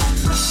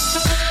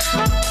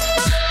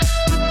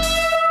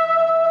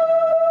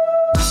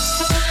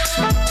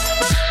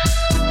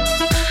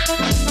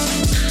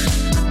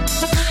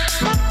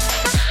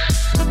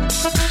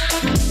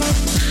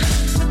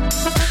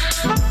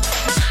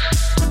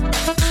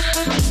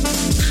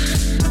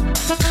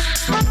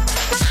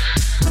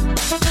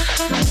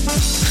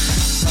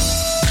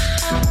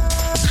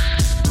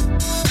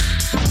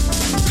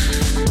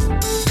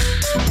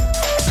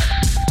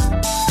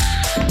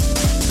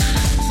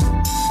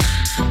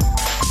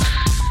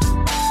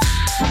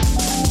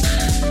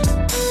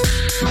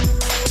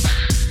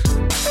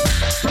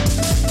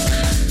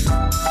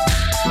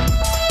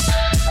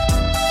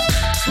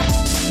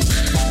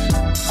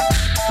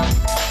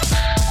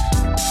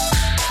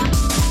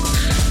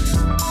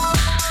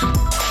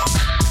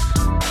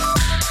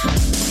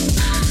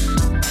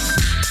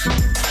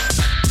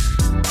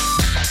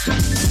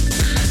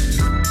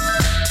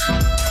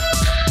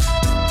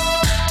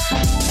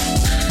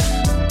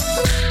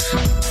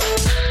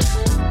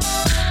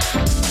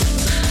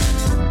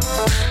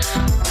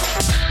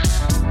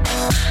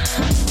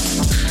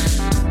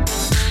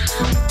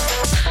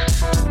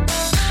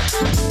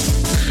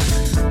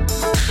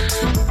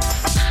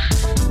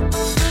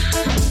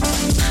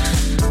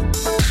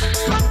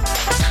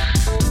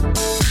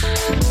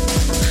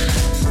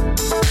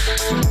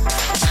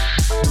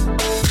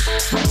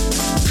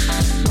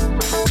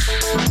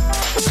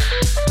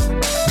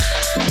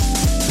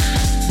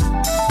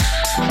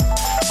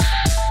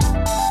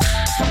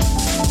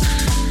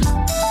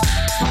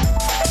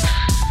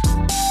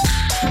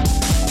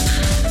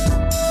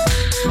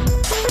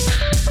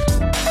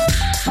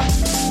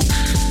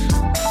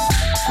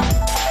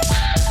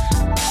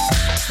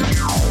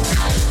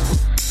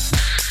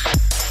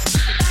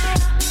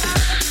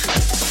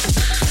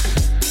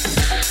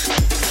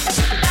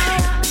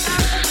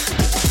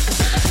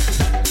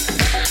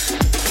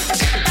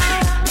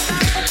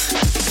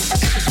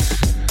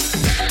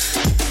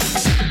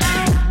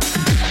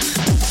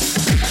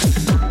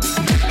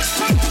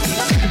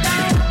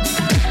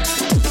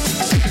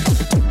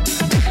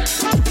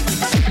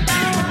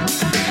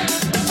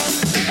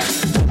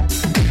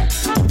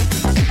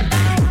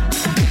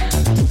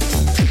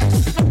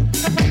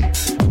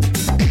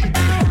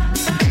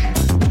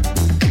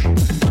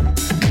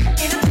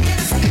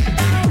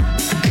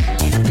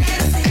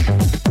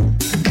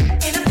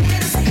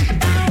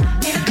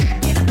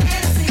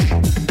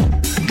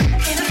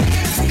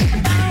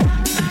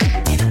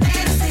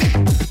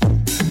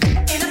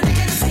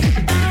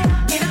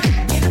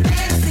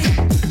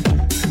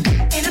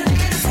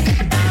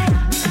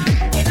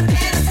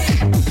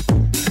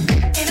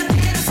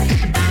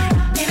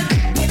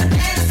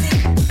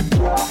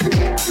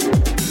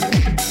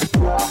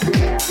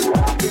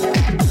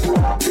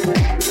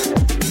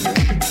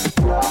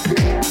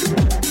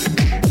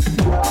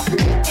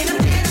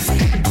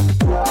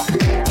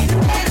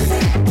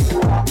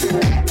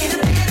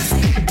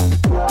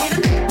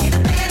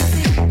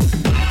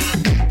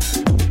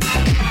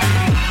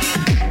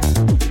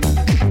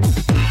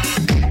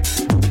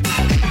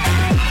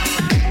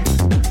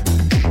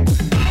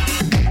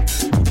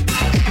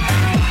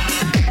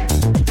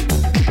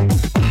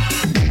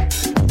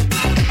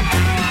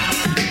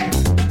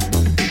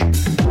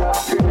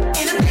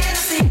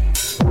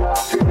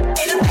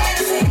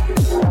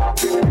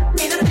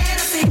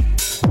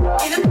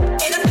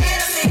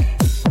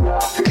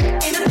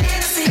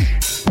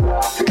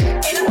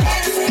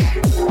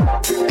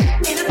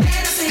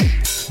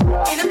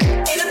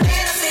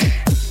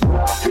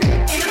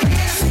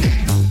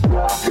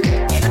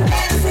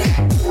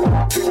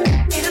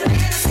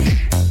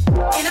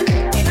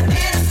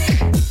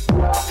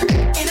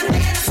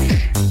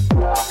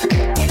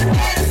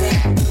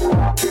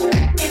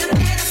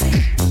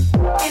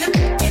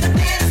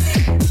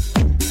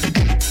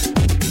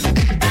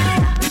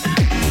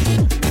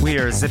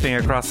 Zipping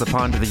across the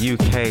pond to the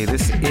UK,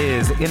 this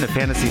is In a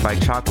Fantasy by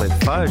Chocolate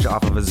Fudge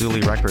off of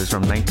Azuli Records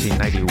from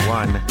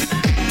 1991.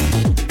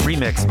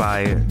 Remixed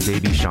by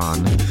Baby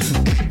Sean.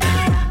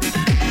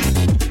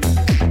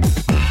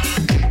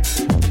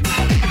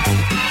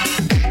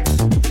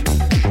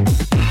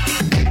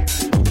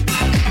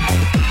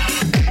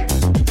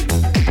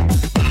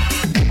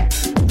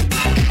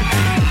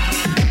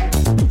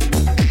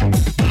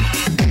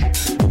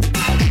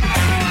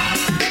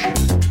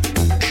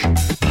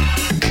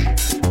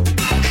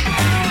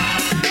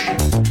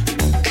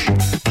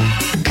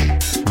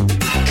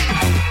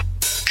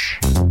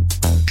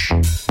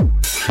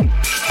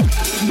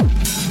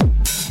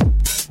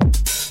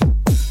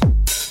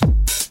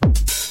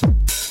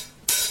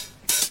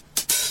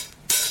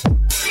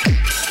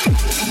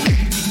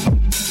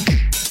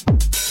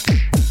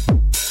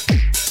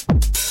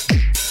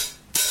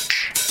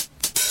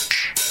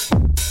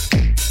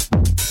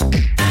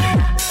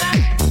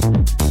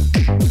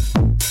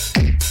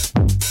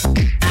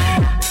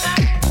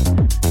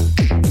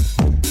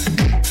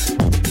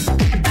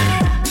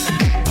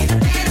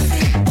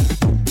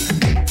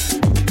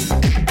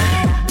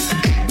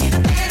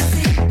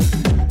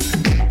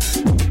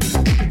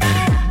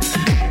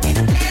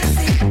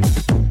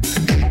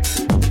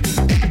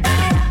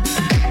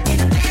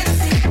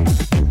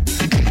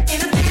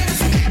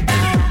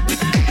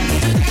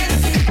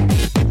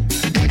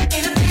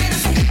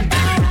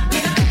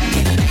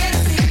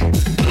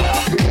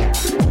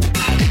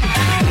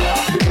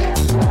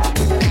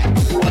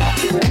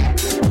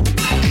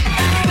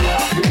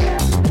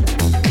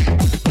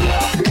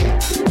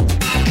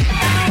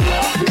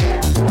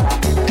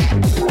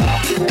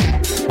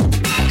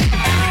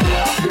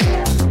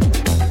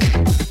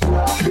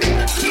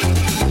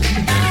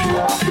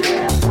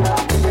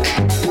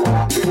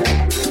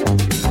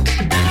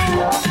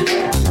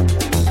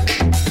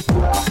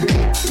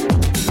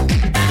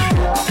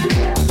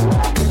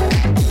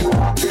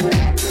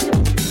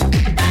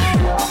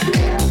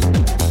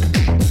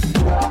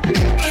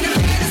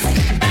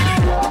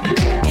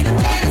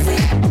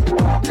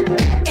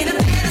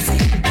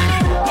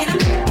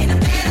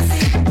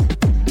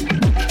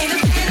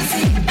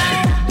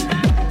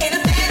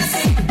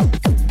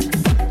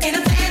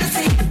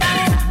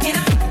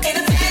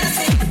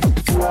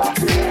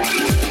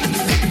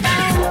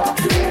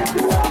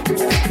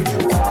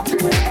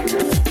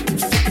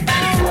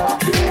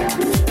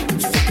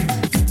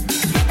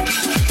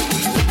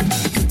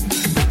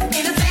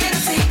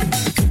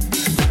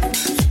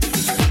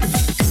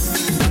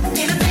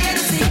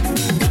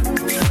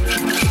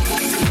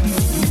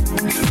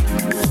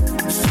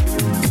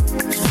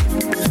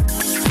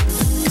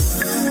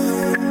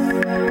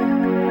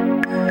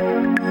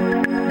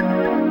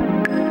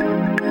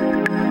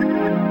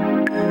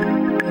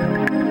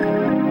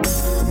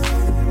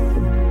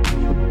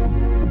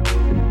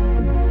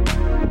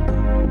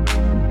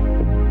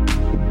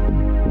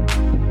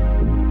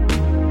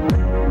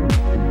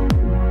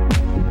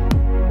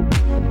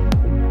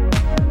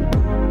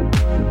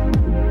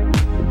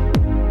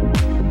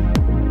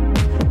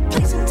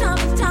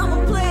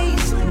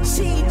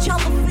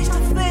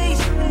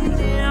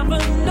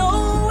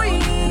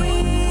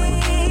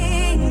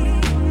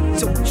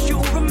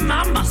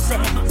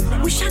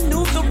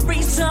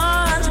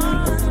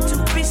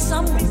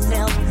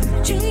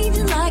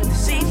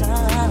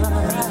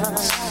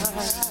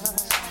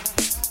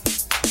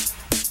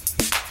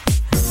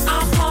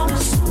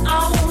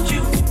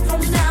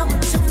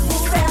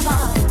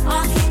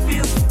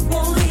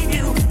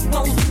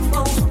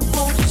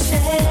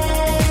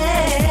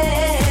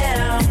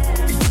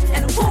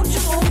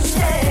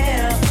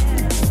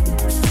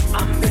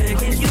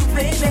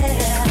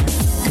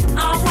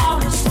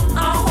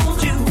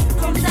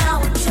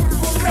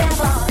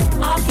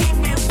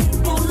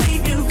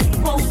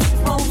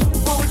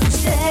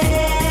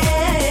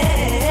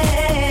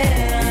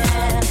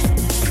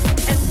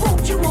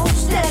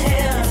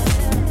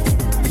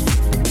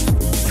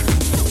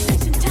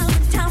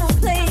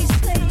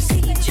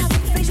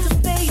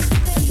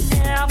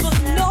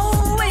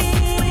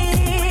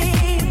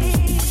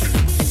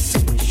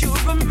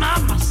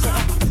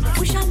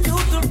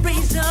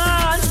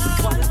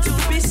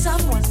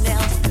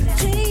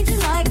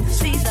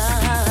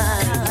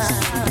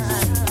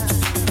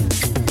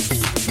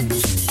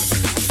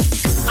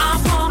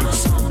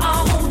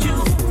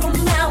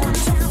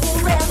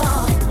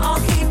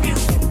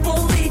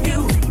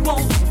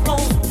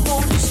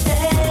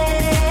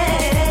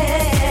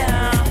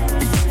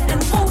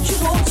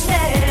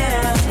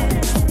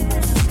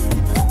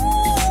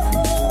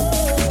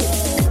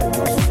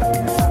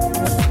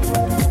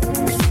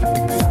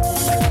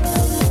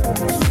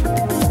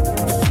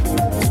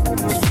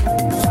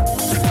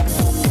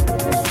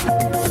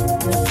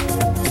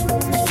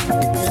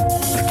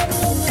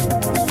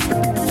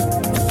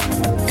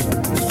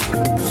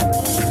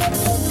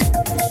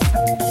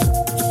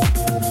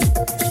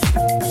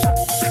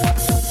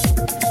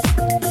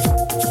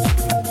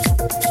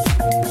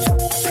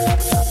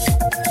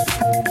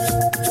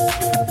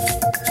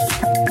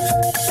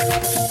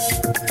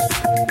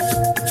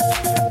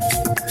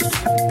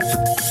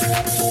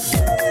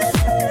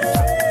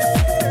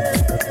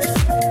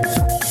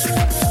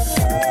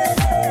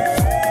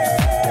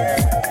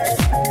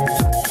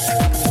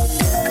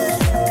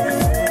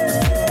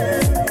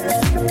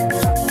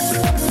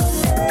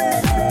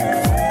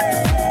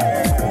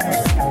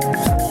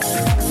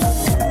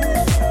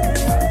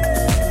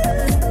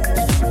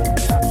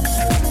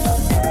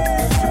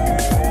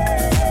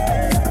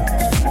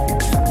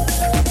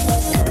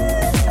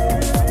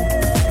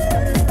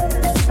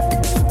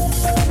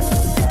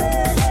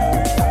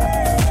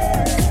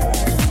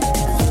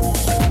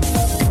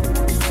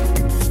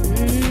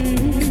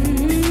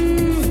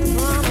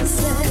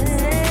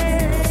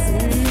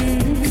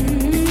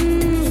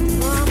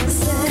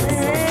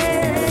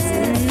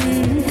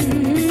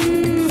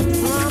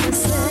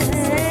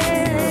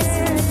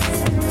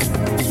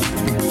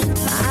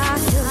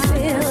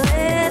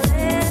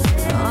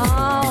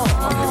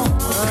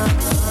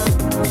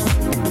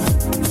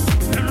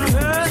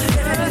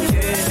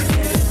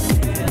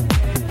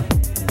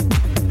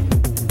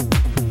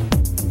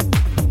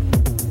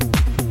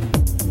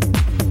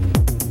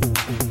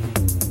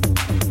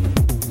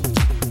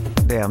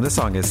 Damn, this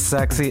song is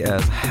sexy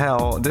as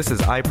hell. This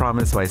is I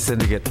Promise by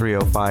Syndicate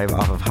 305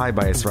 off of High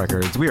Bias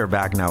Records. We are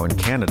back now in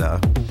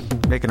Canada,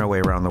 making our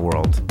way around the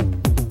world.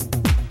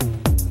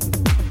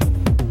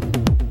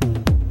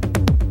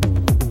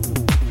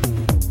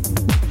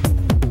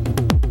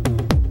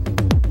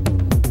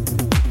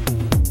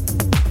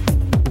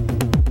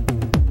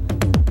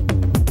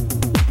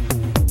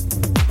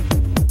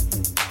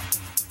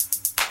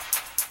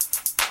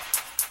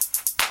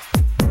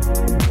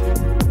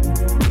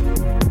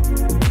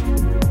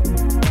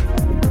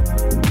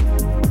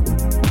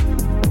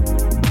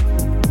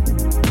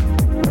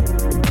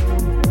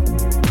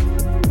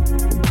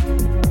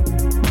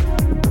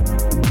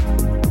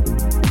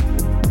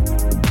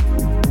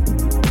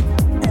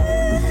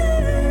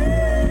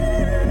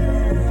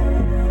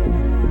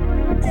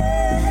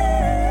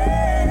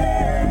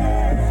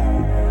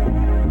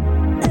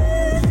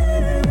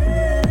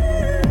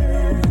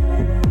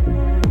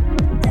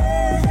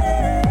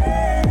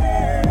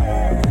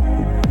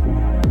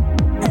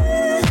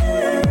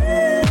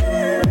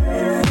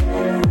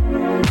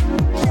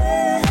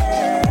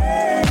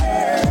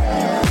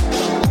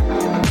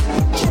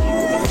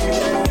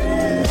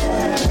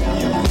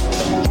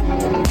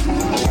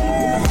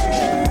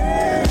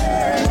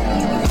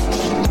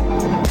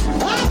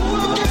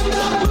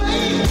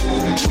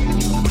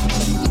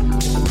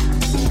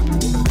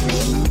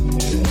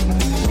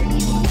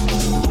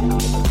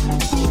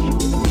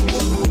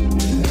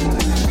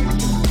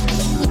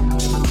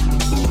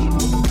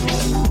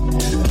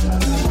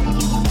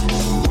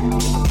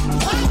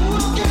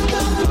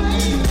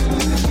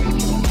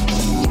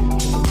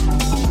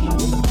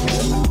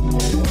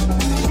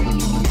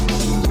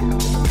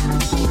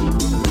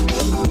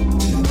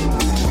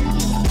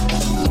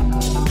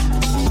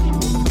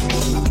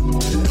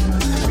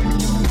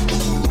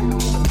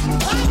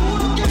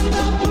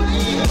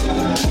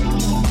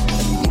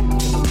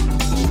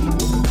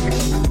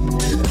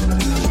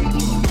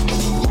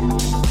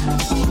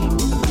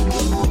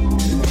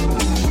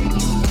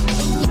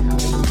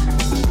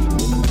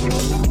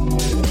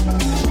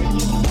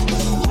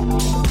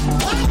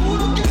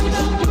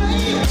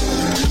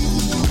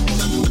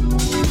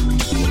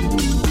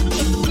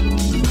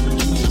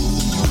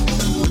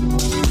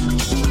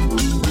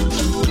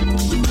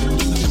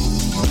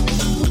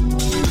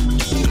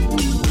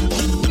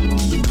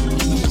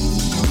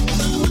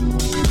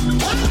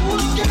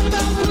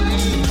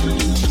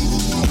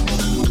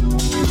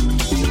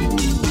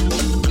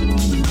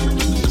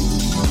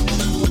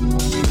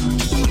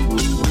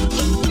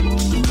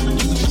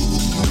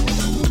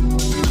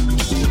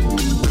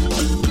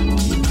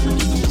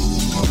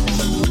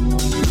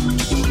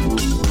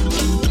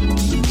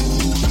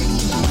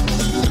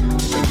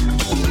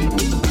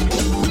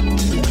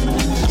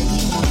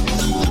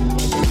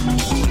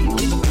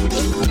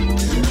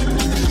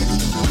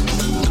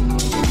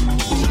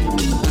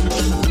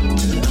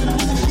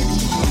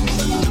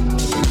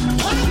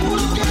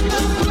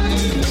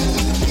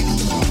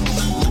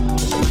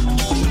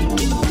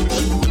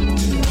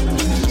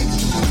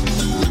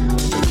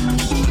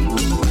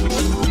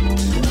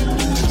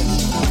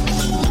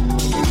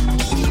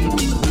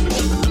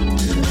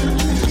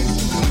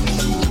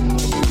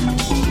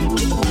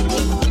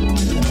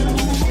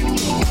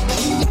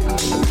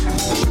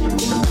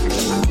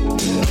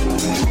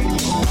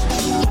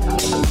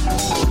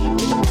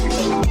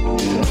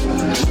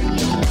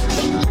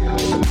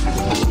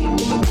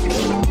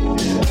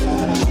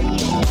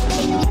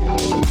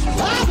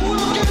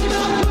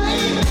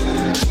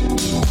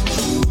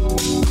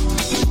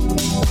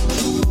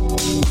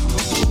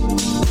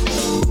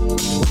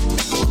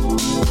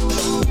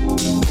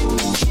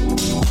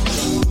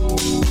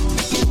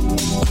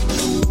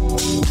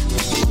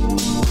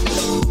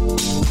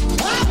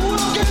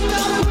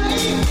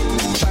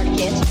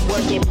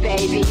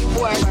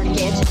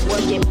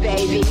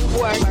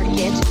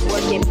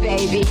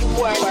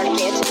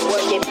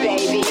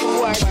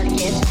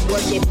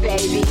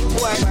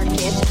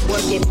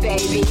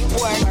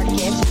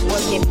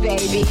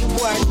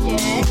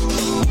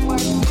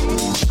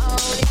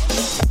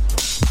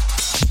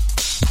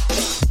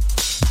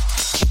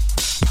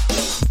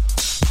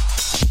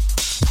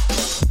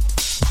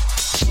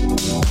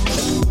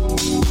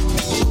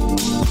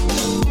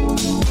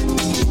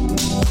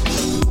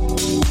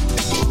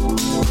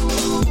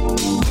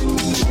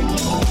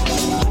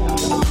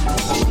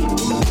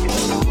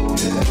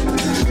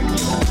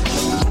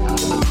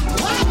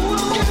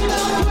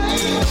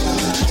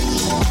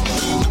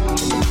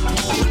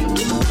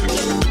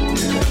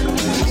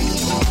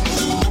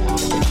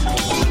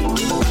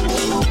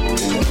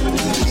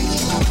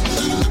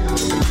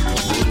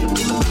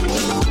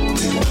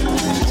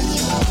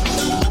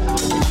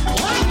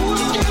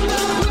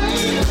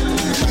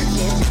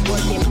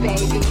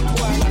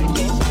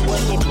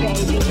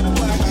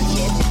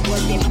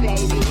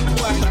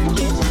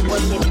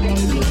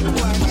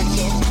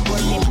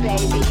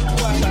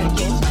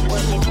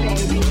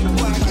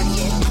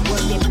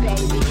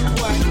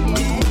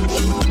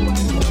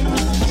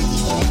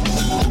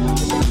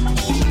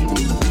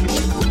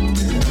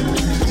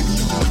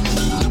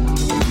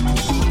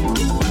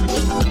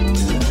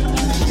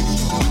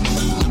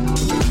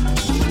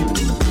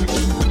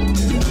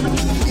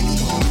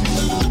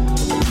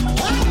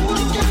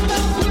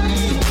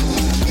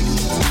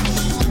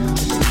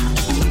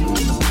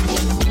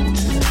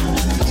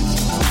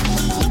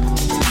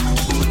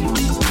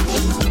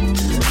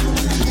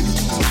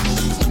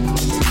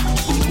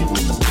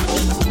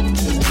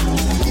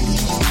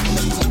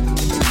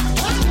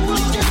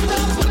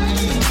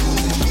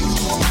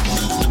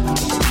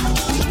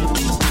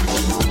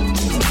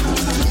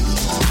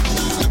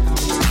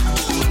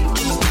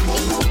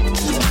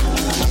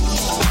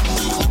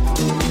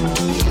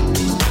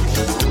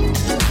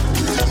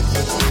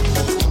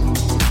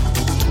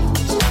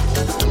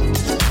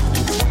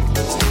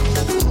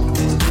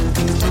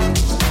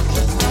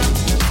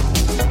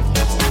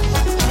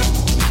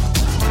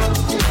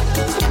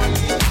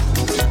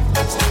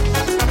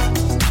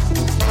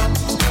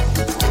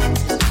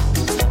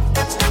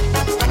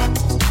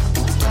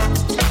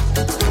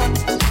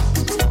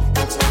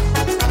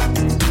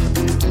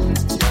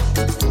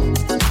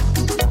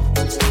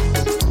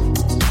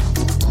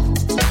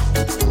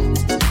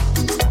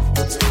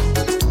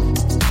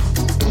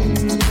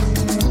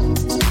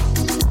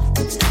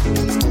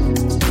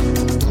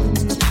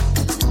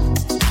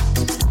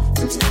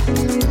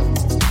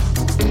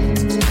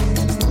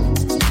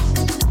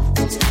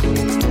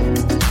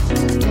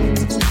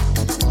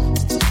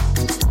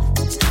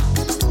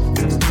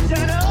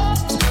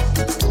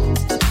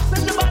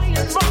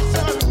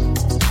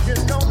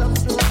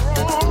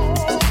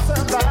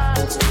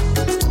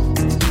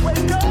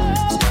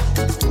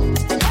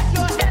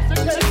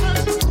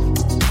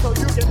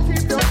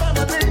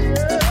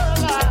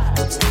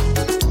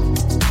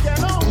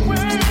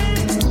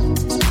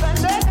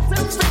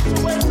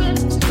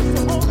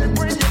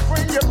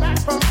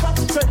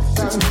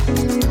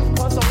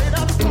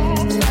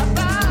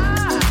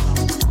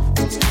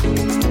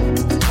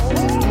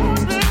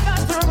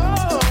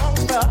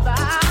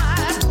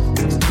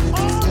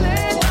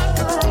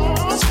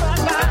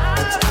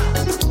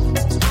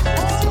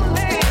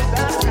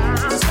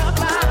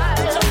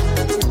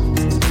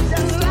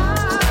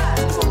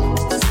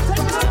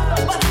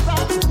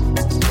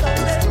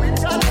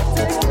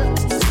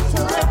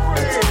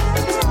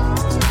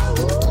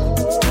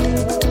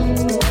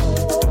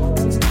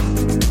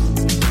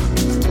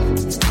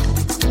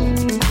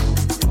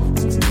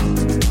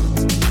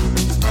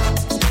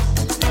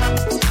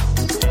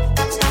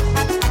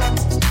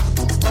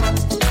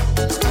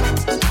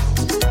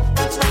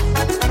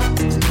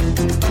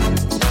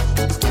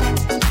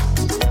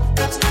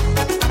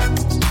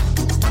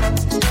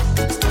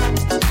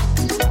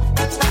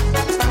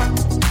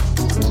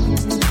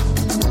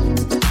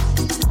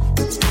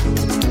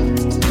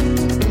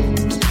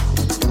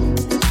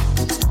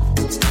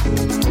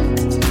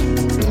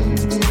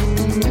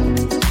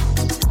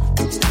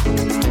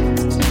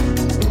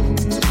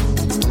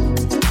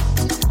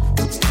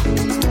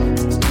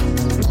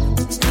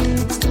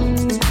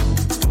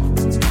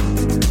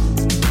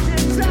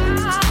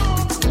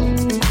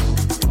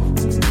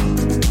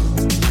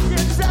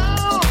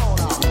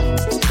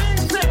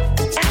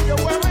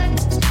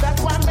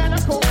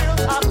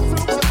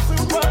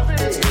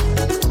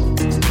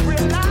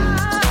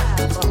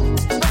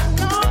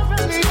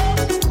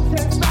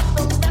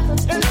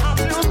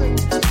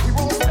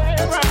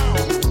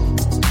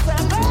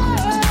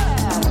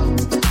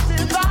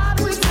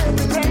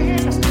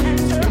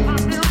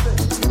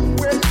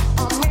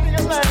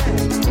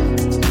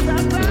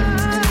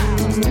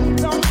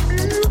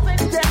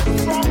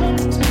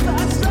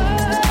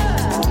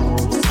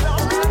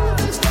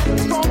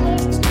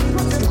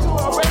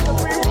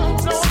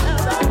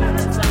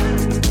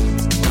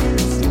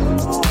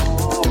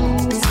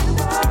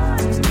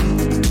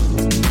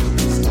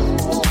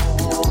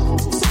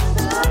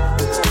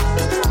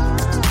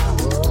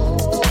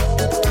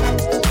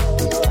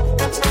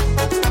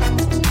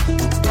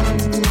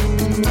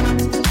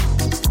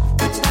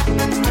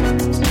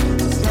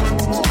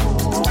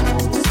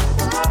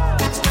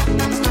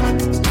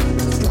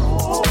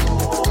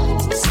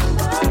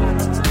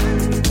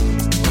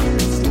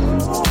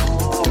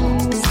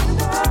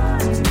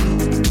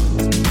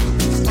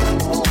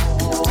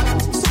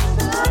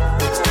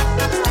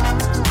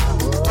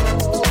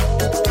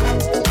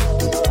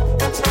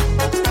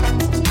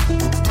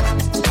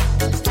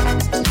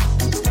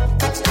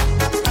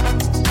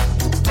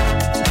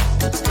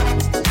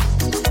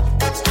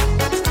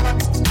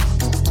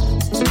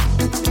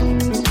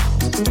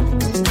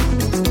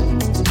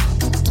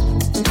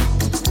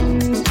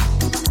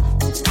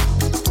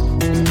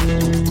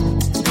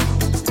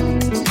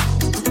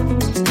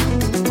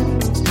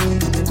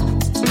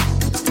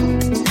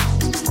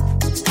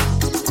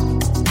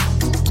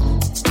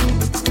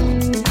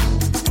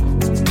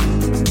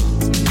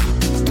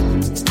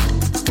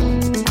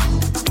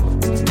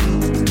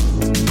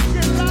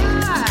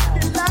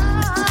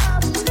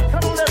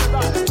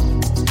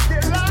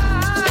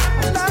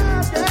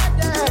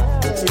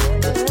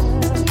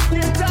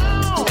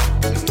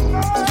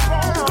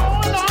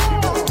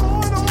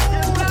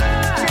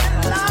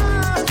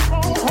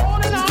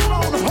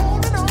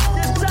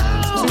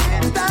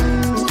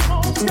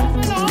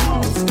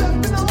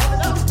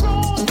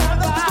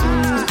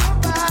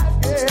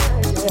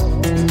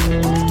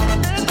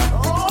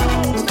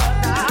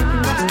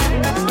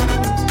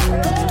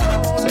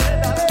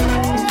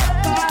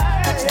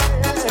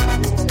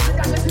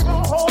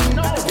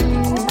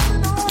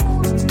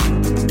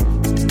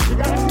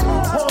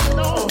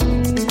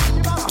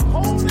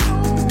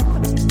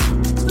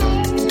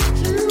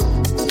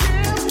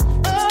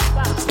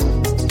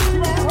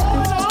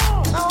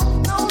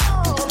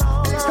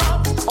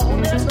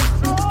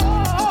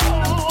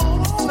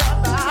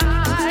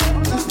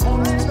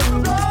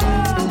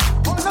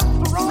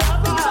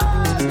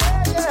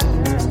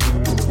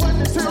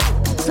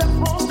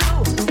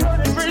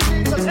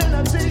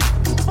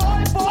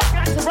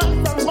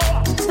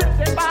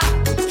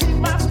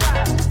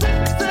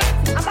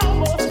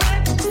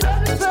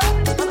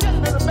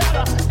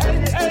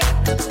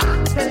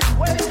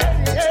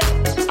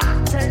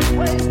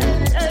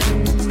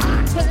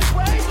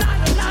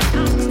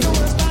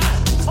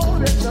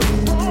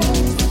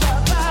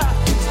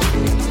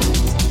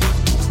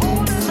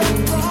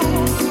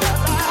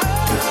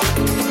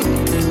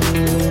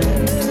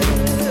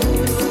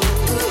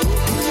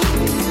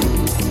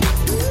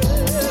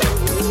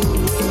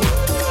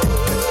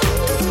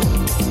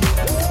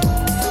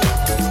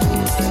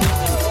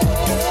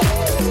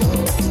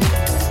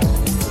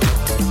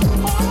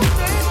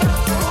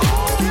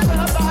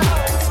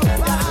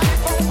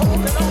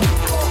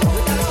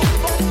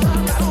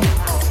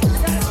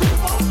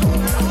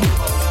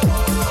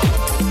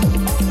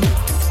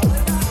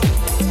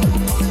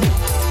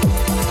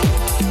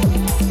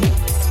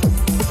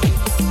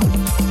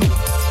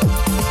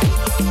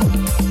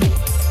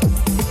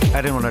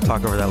 I didn't want to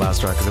talk over that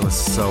last track because it was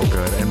so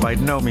good. And by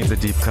no means a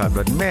deep cut,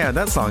 but man,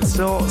 that song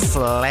still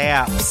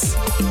slaps.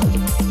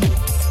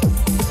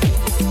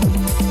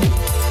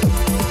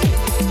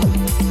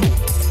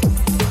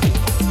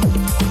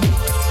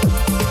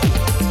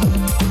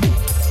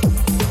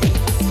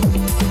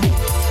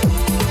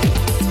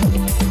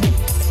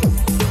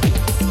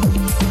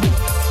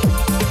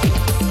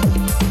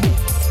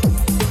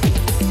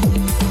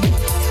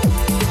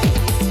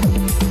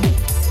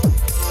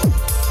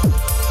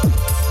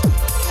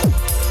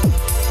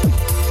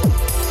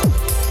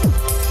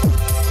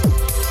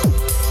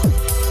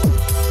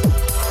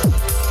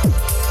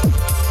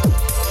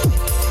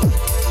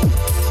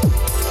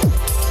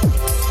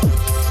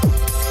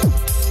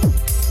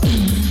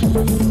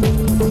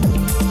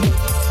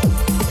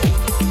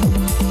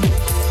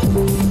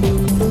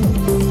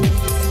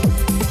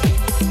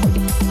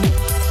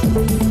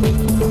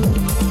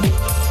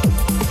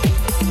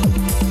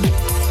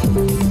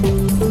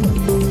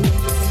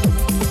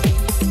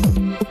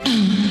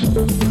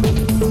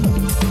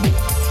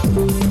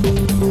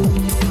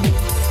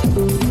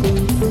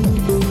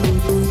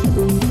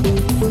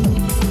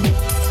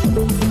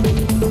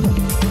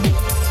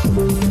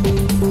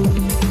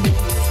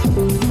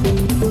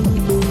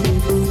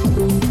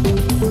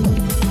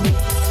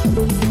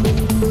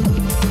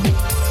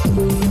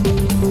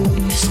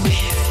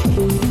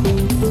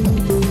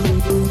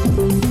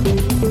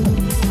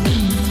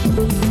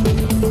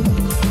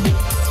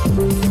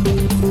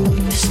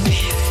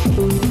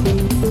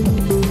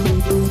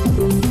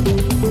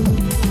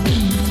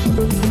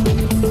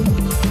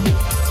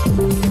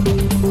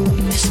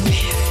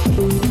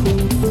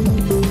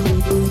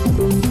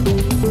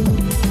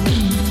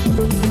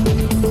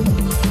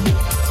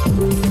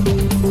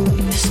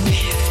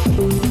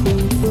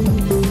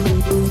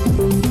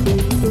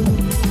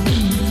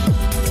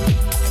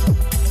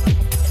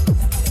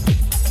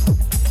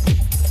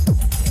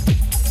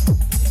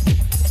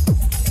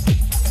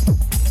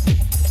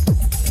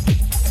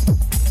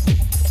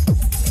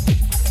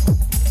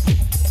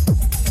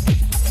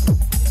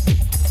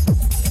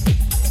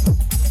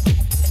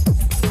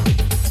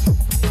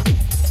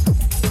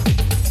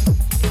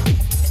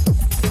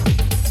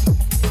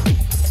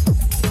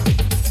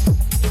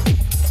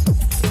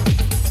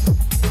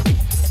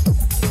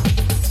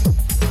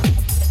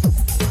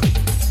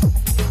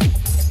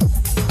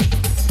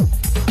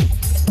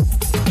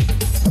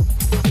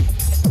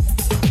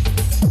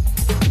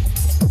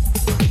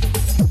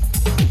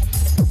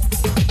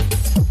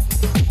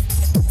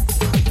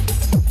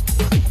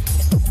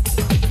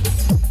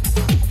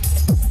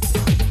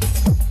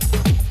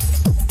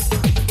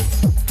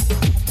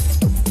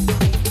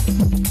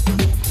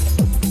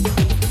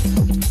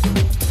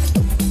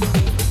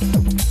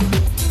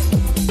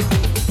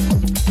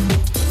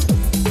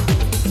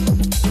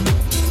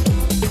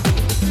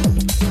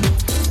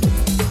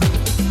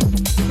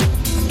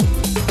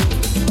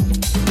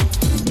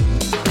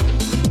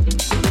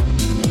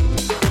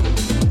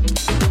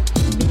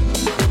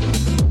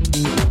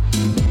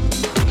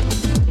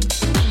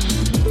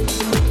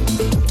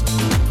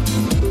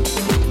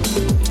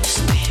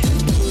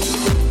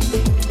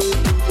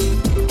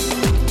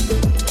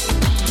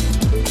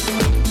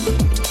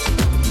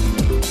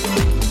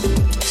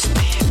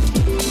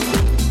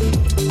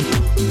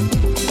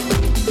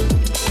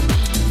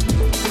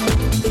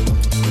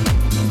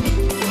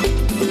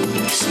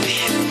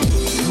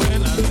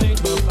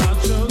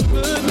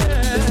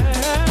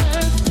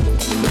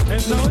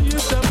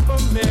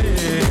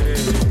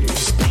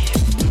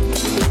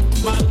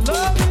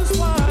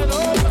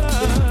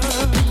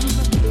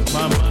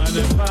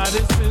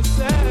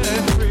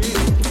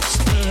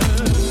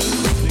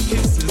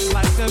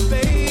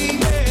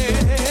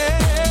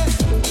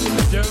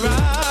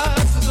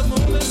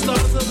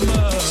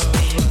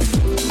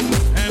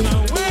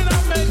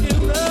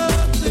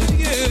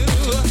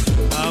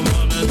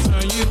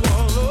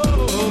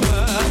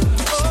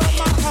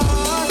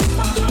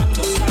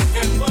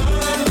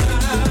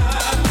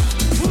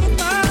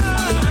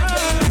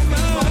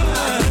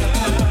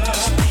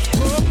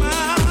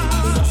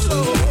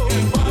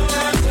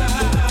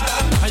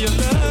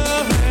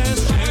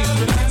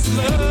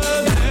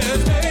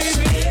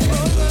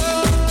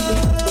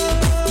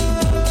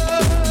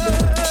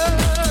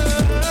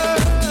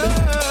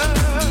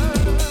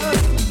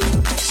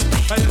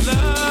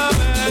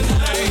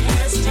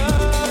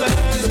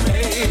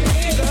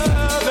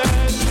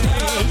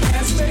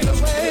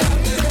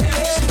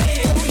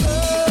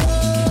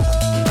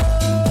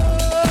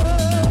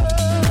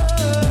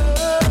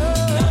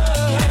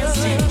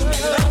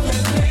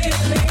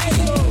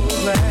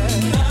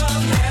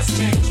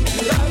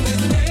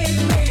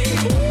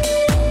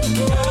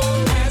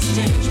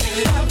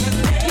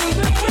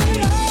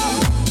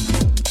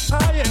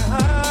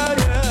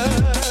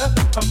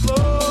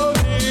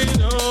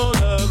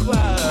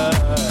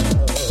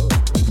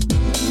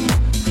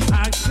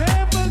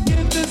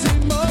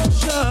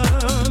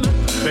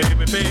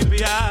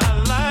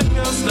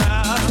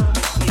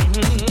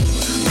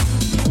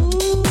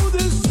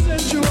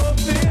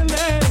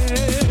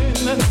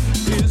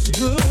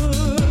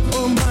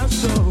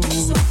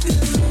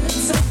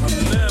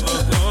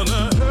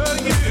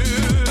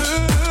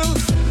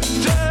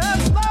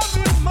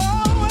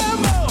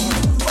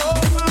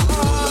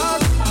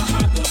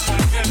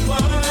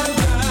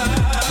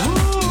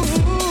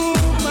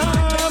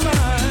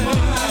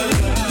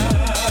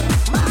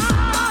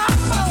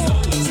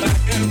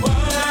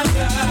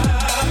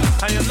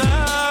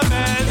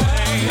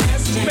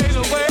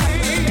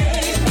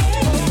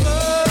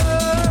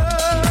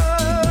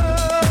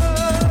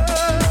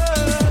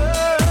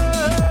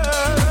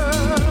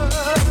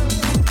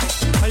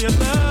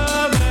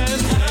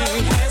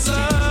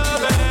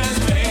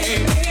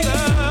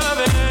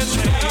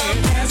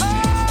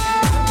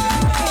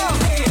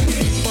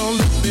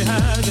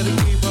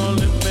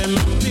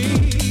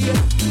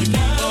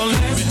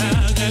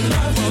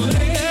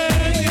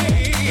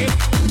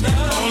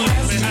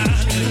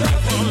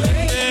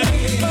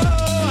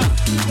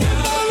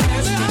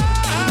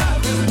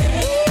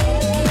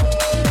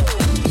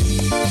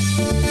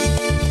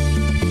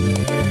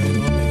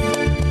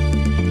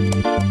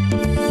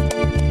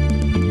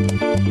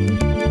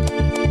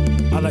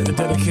 to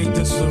dedicate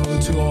this one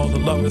to all the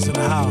lovers in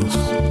the house.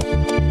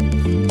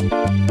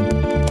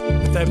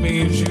 If that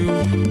means you,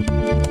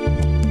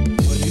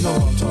 well, you know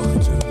who I'm talking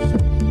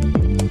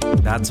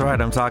to. That's right,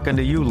 I'm talking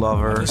to you,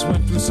 lover. I just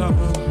went through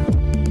something.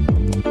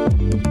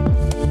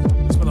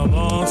 It's been a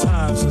long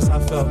time since I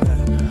felt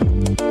that.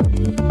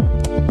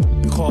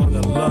 Call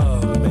it a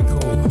love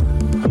makeover.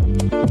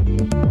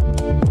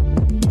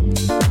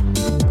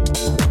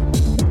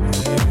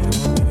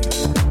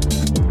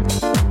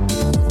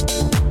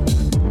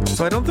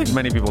 So I don't think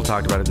many people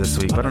talked about it this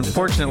week, but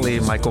unfortunately,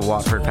 Michael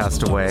Watford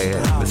passed away,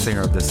 the singer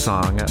of this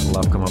song,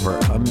 Love Come Over.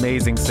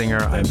 Amazing singer.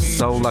 I'm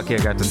so lucky I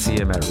got to see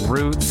him at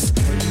Roots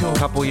a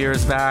couple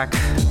years back.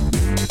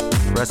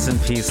 Rest in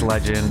peace,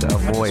 legend, a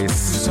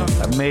voice,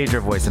 a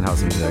major voice in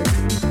house music.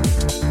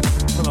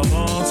 It's been a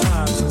long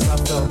time since I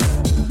felt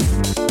that.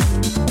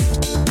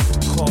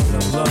 Call it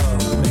a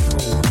love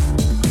makeover.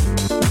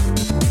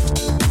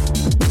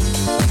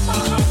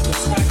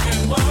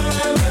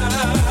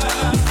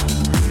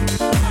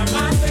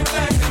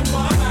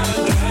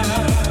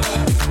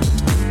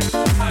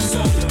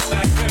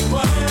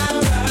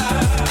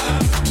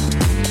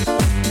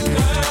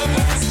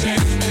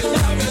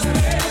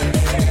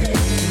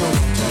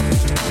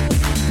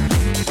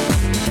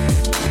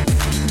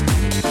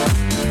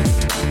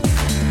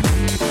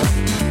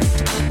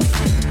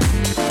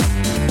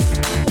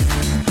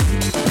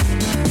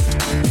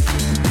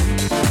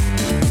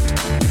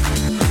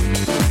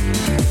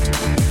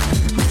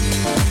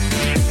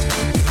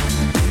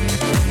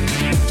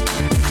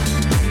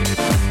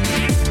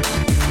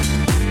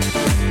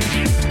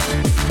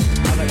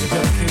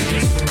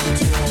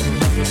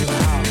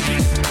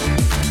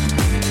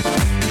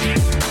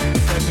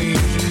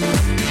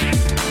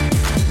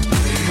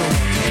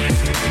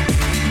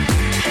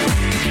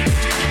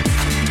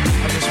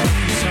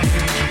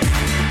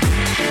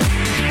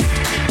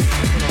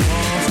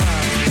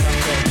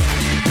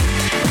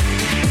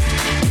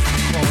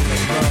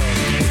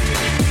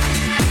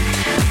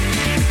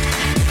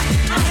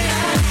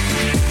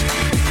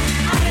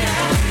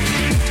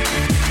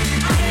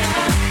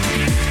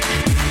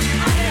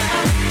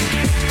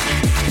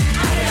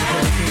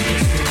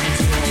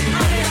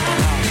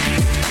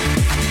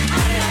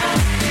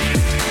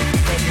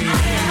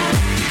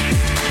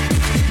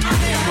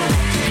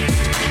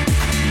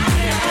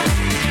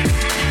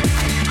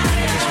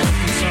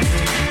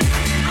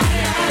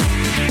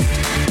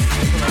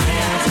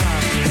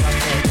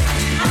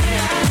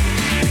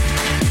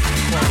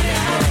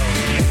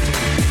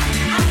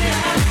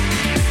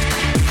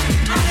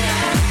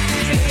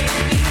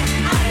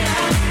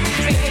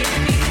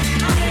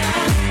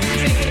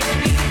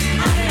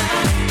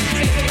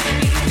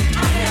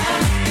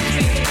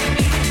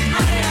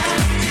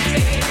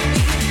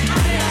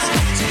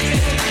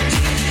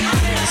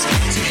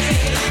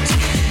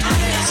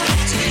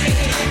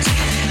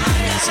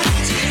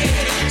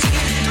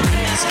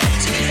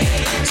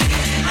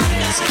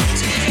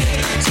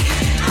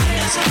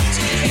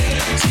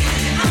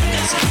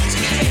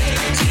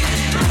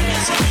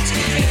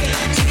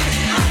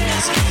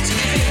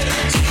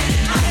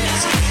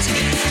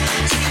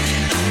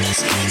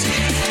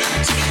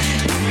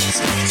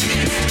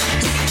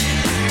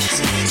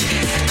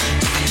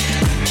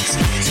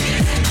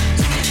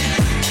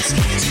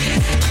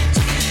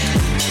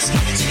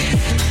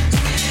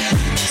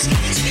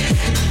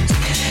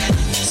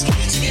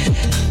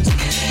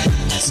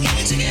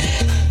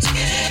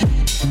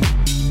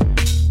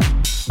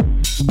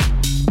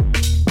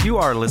 You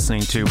are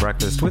listening to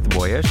Breakfast with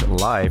Boyyyish,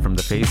 live from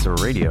the Face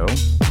Radio.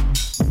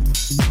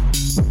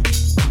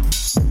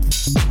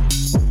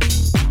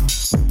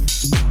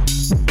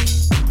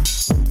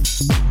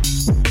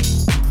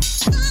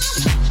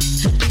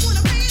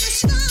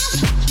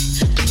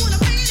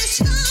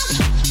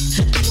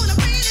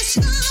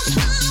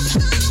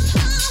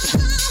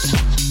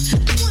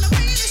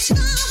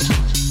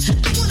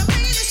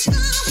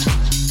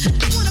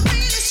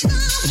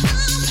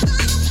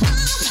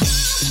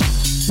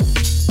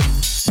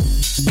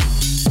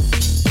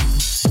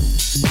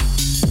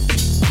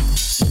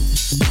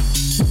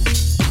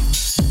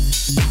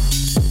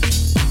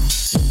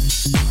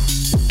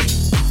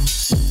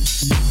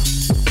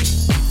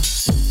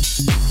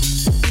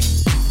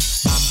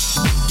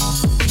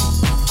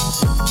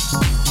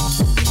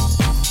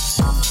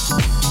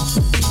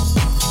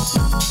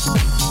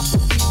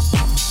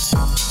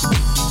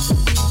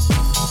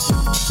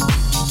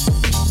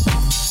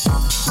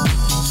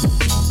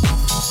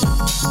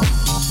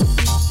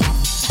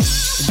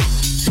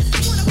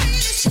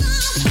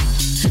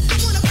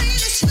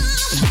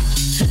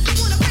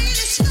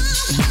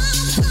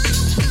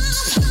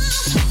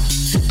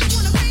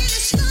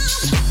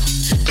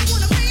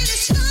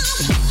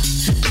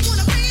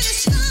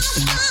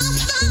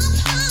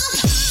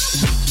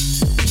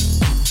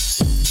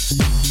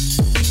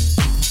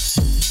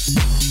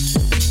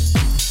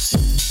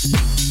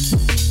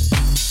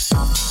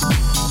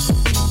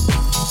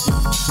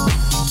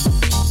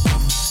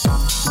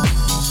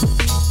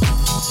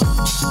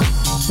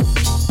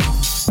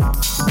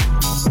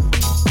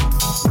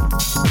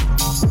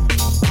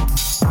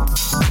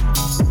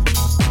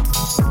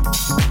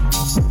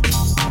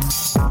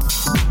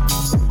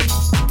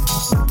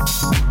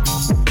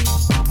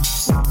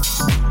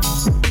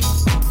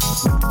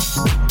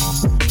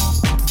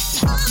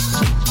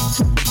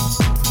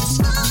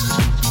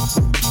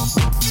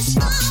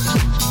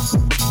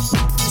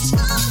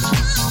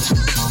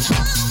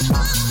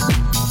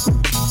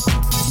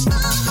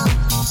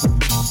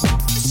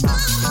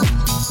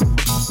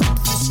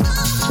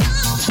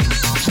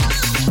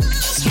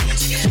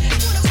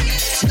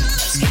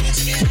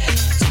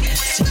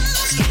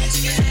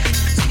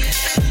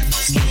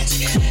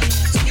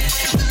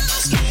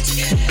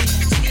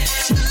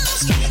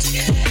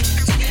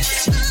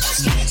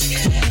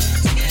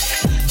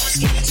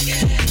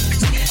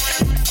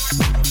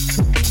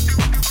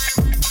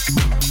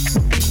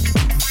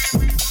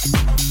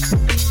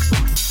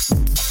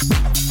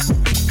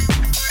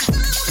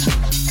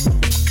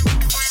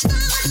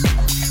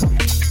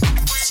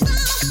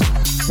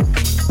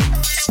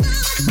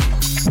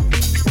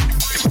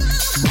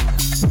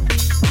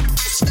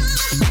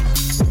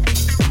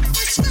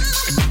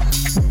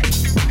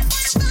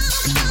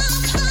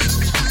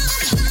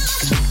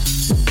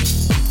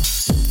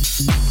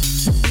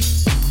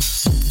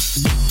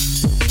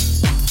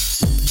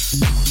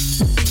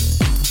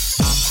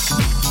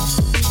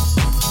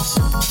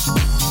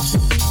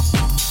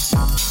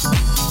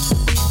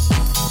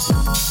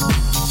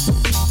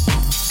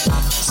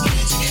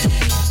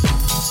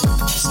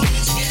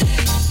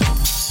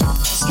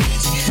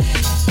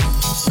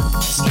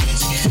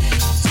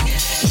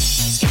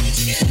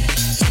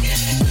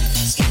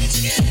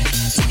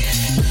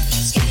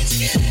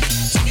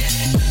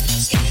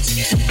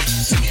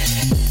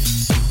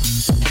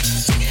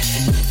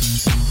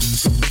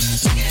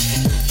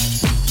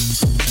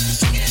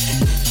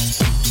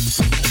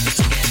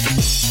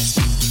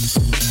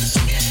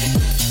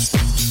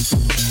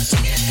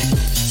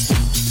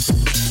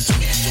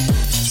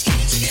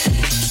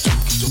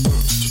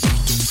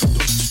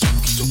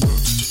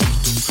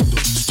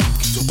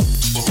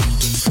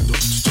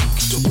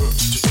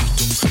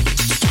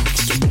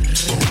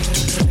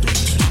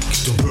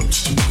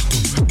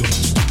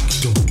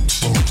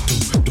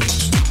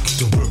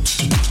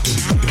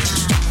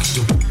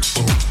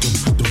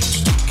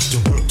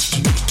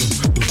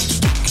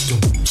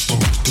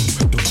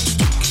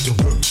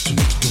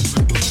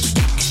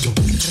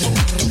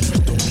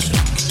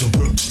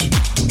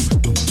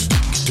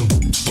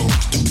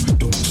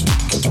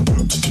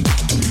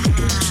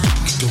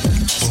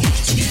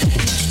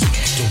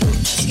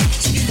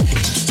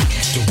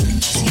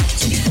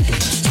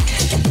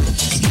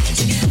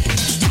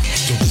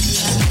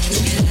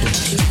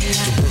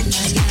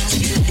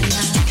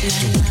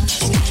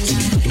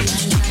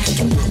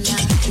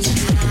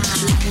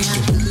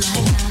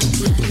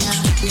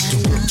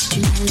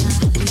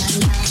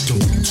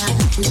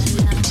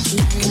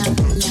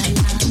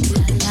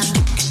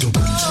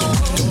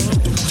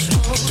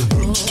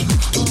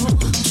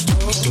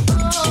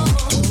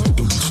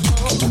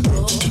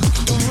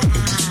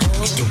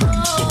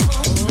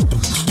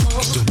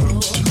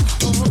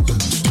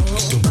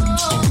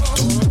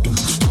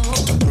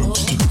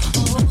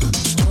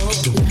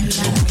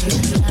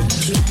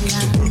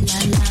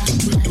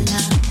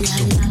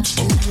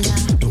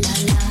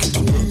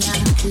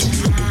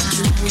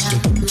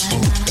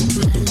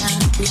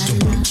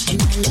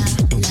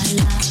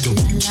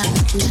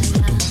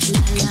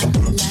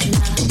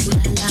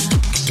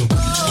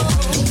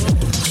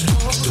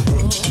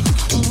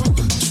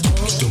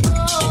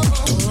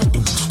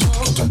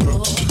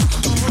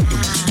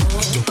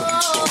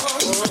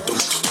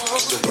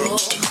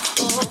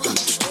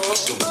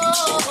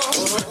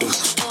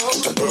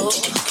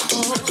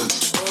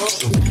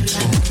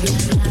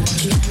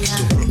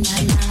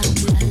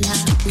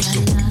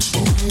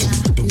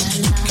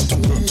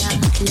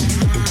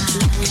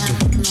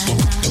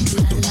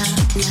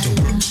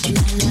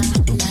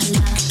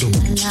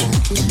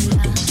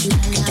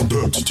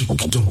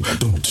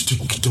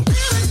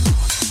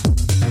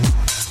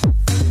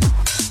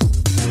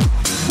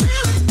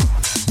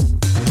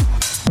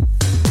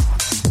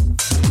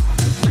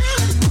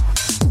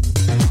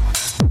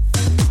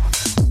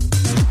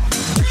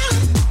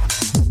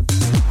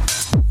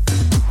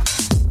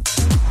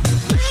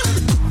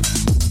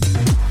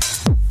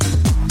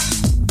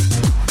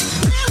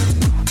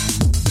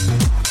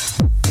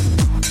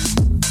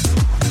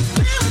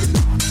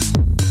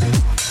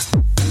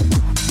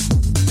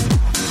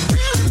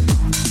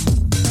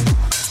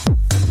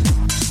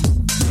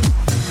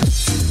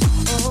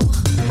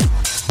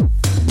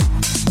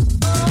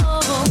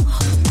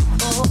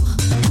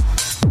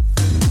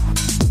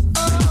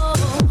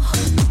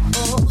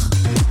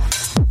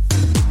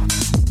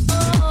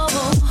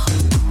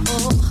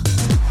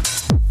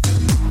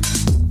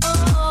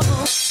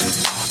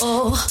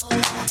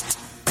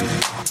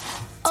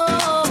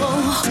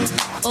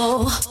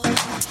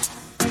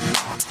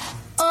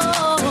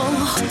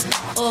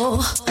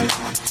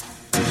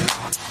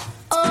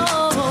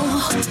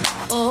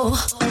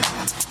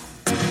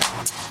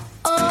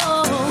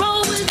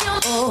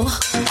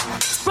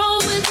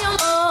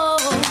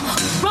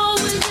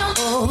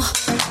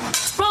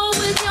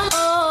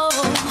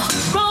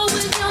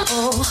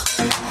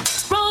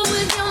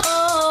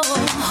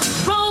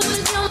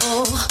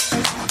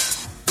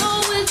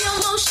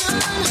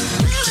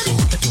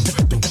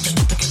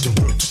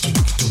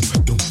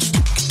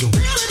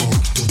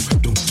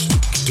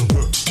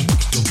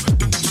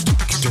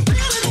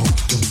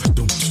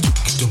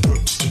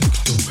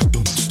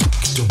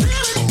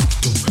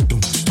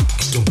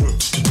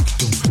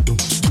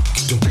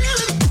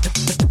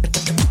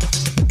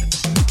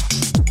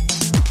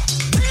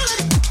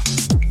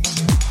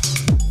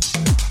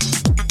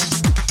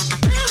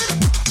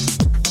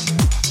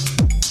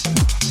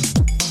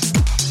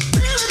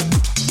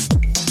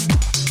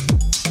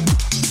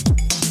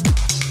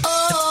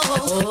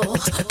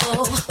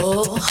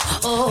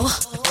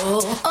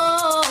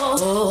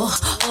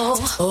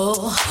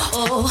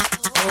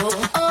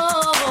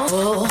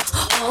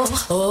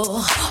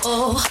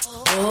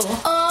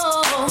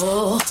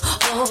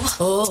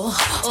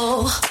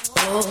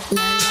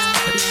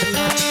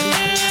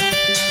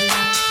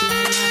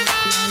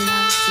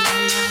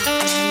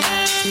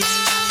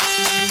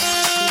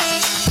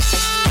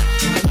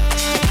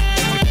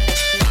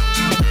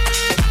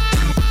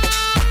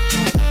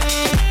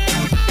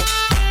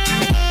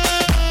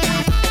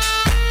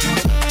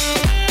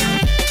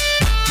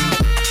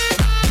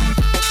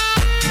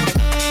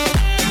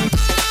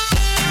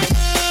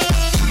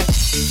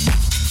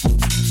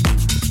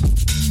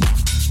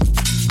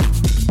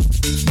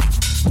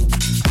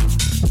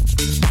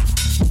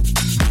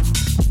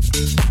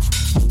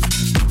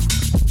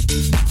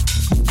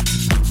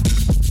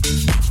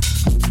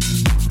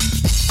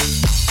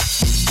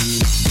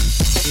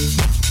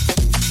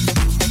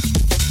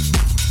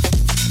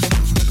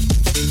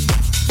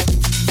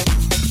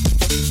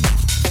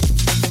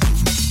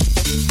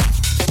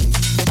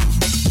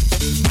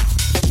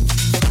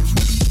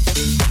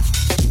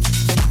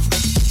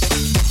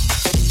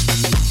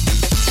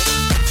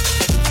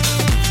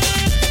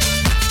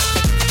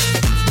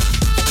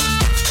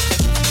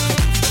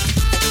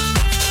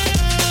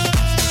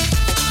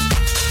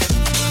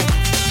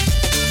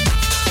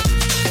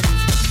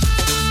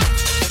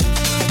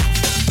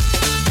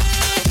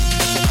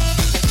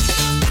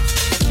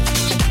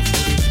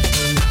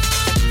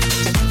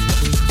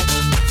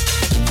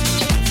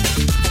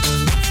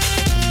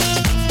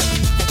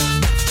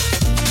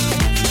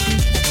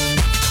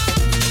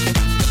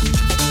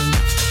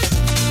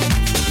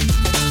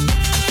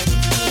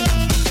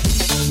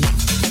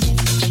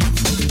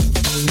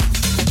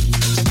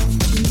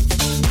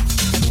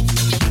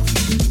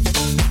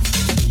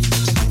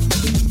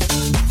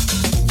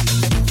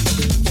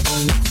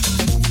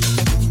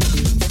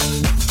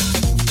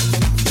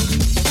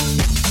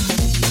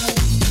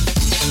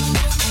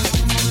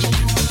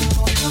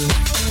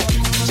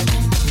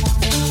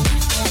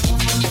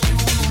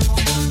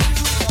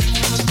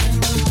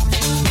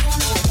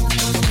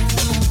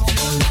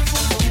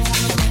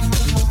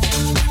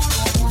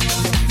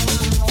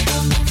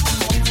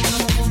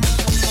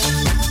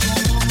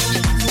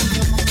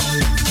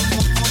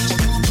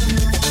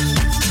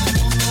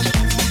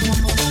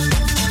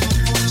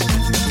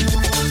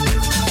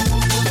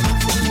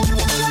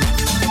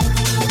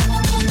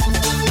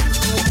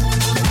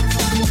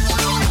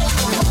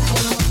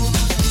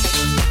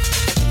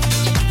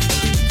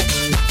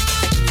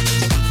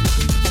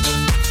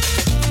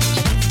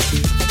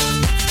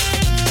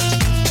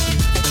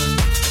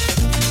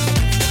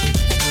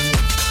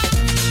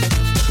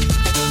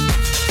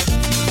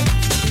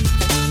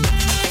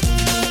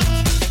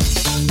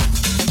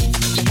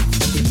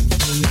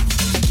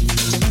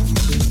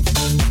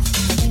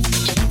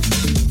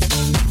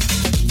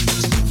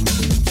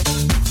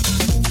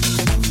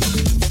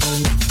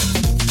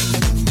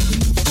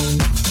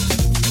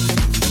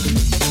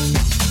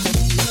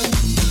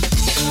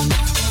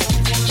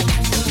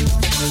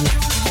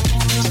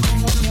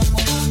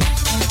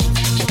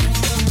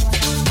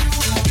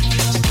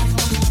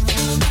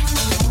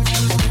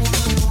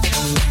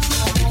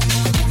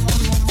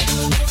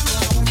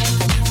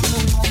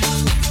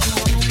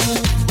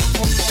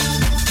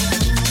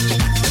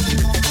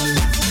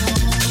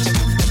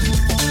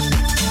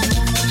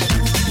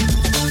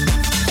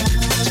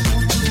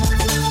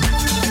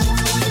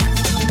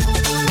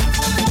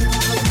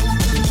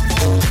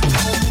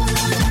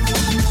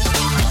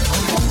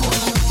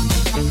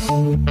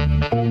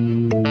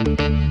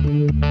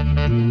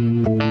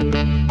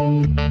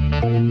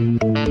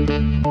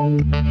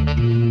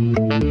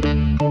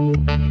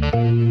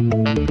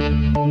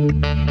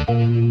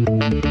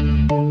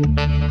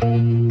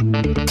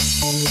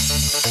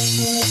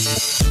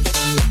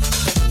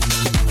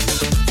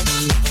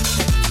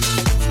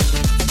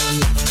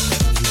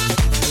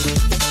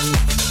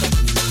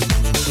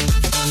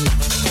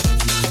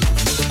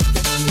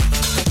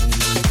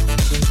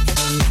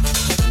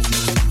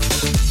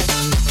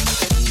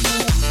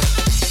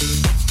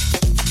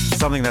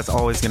 Something that's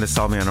always going to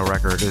sell me on a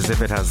record is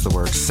if it has the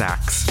word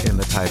sax in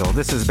the title.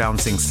 This is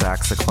Bouncing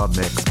Sax, a club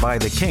mix by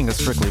the king of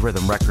Strictly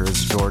Rhythm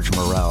Records, George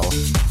Morel.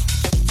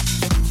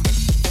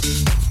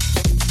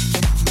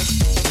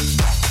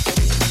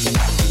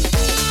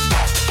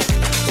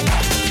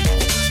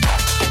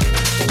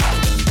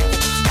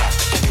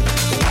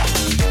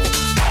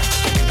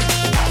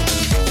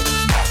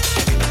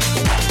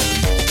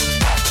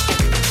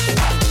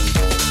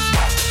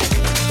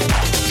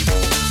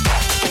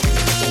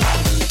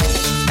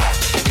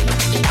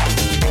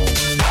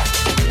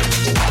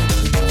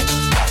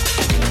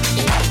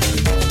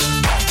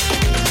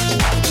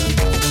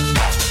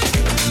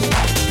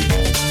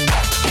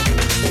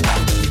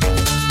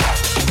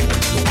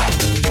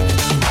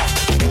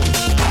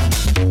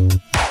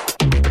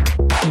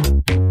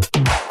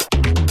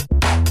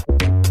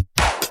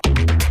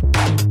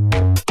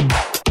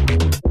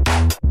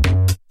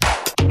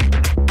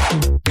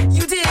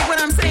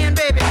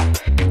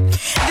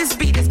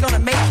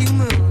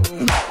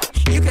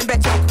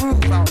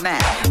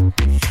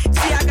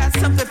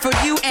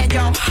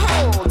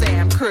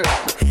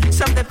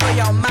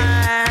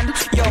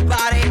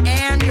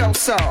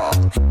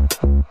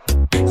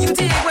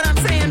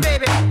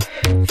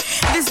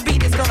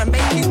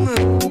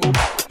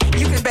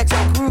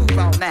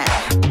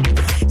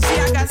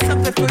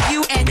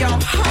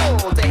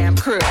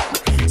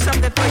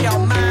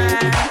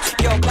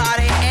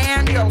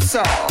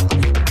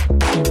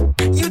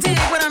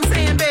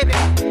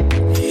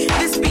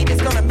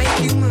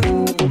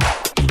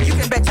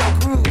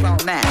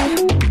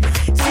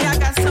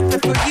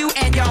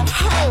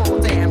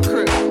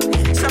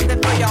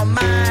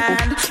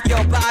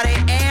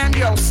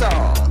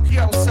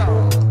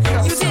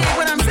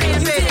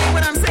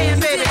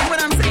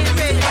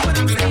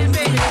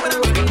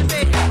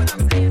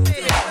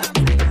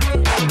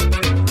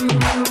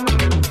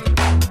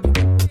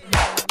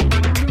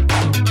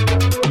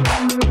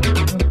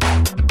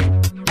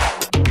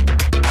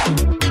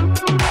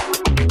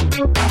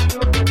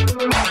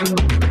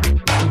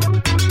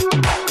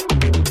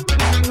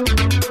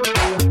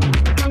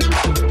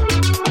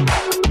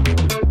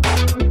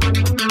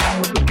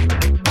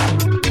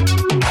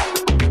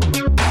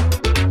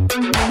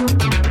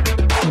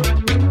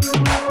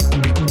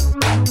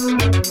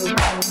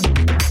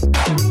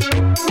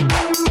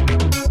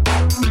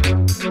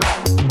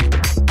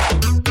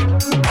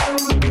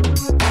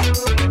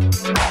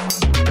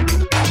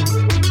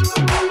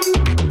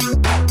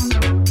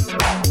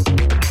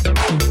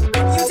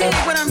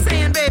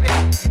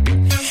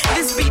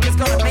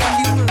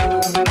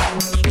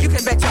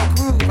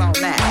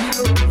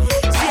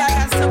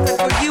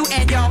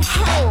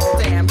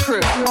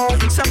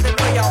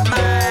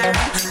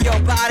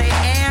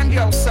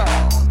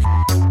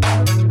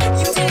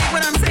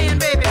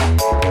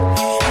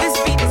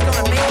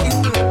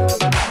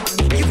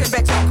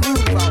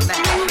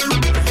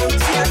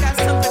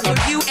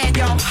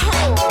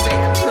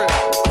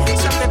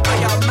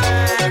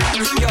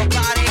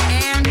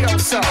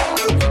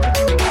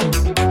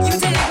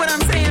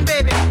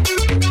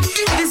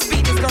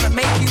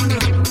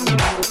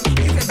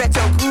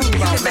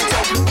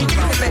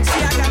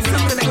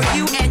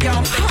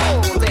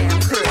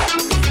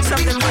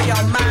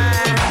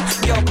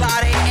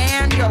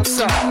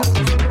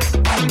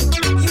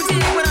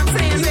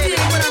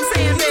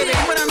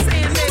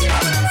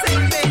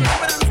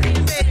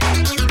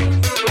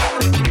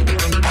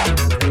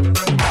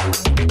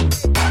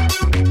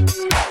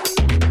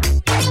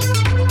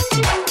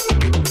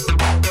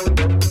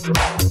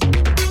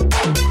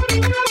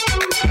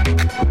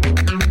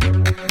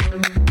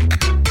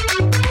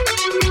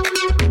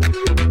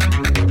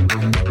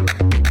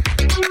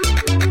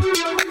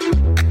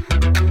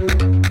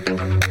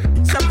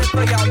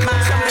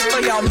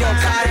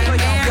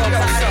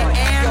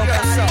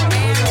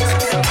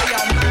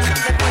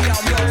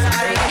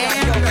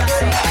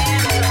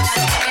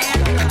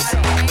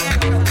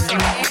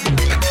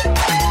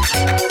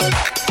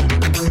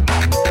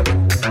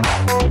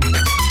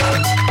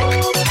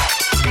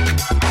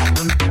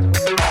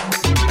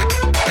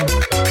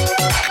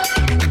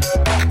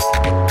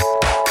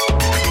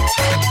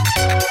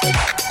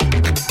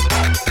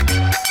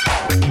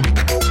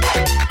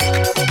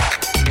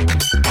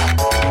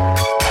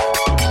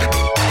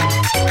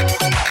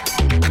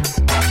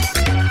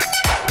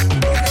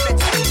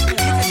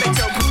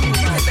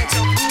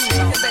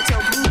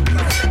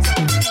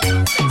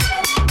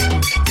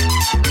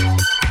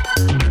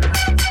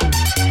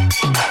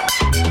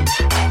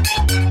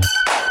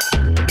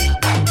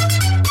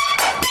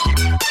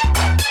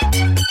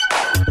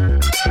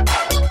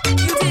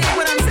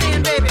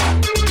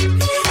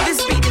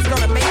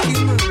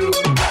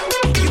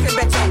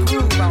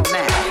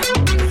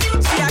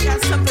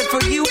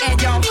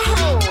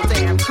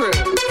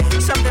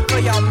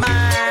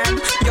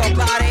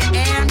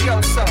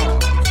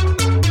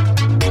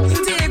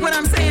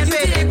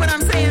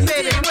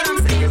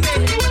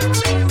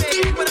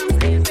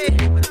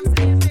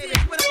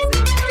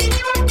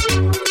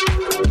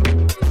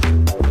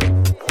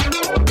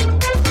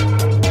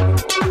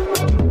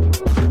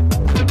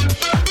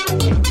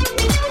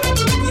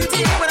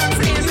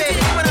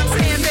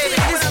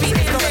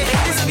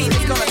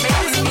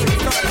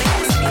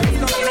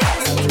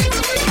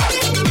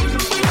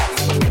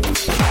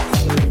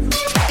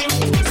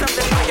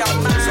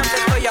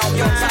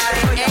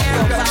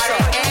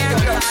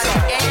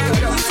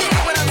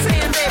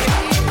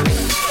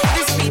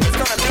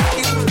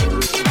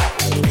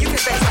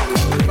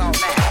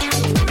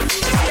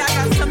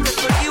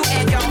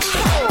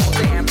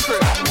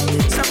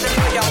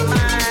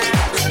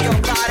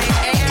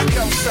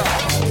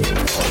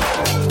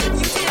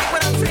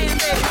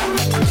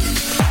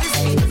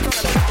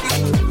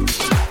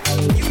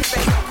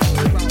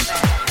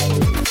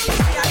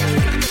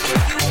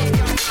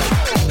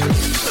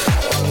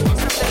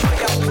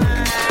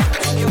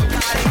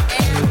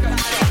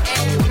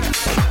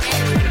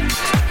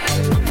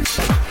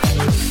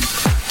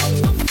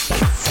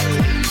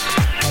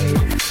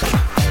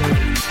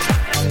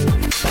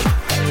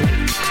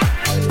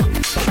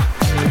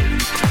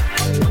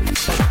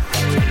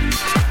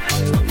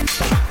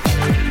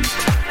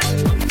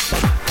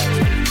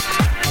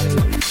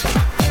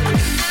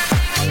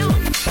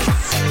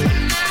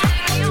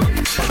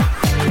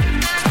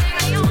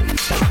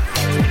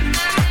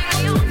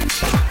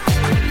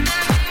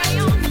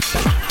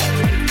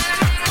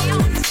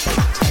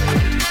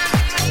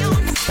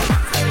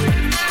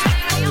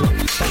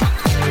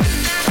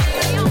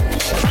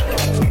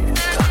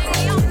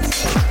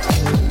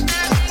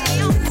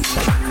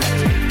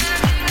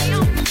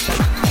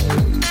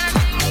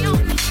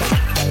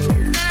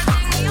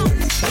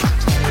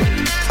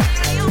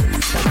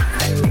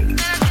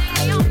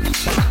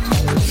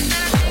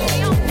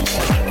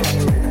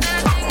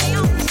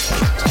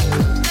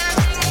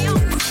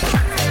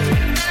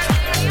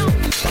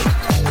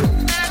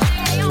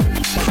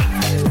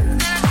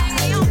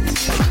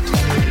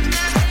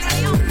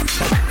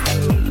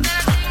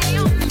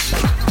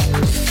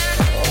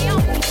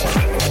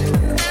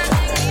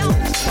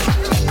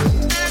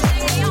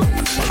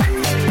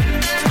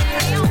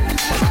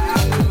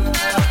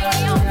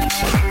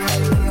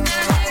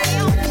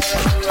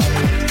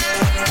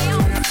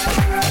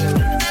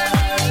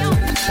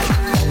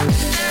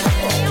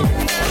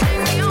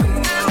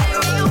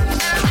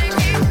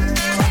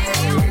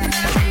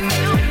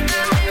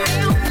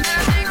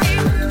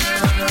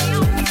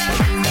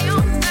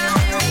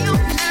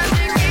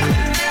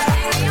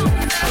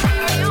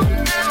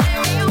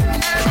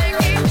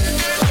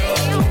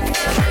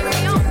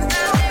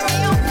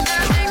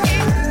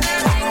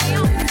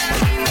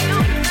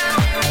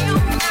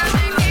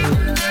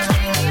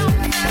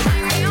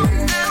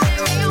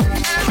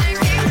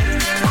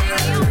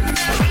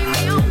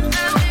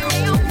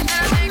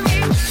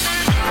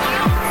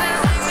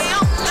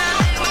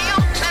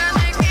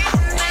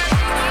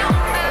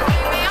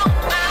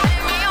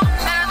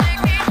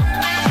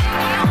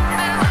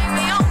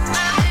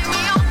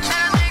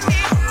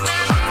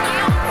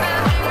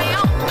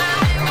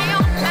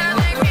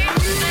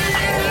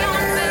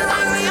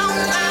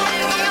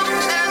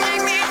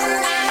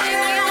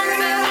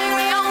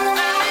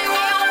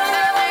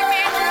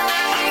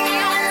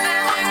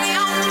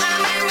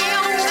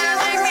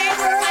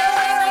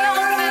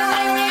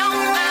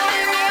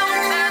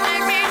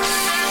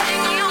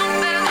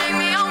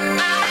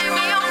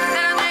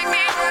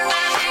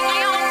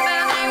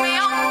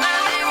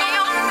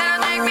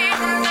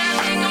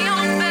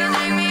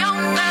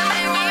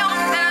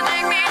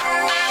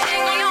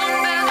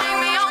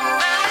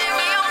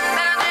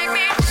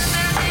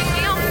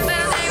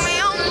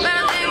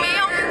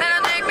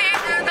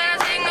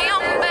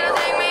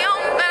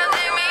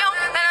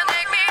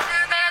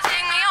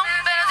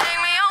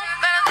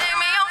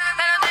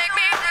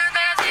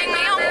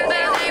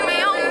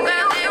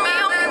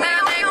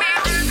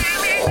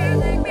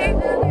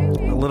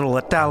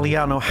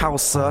 Italiano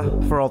Hausa.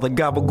 For all the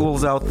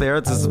gabagools out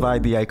there, this is by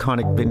the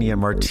iconic Vinny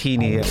and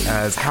Martini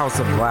as House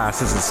of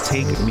Glass. This is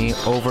Take Me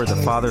Over, the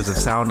Fathers of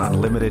Sound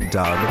Unlimited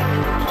dub.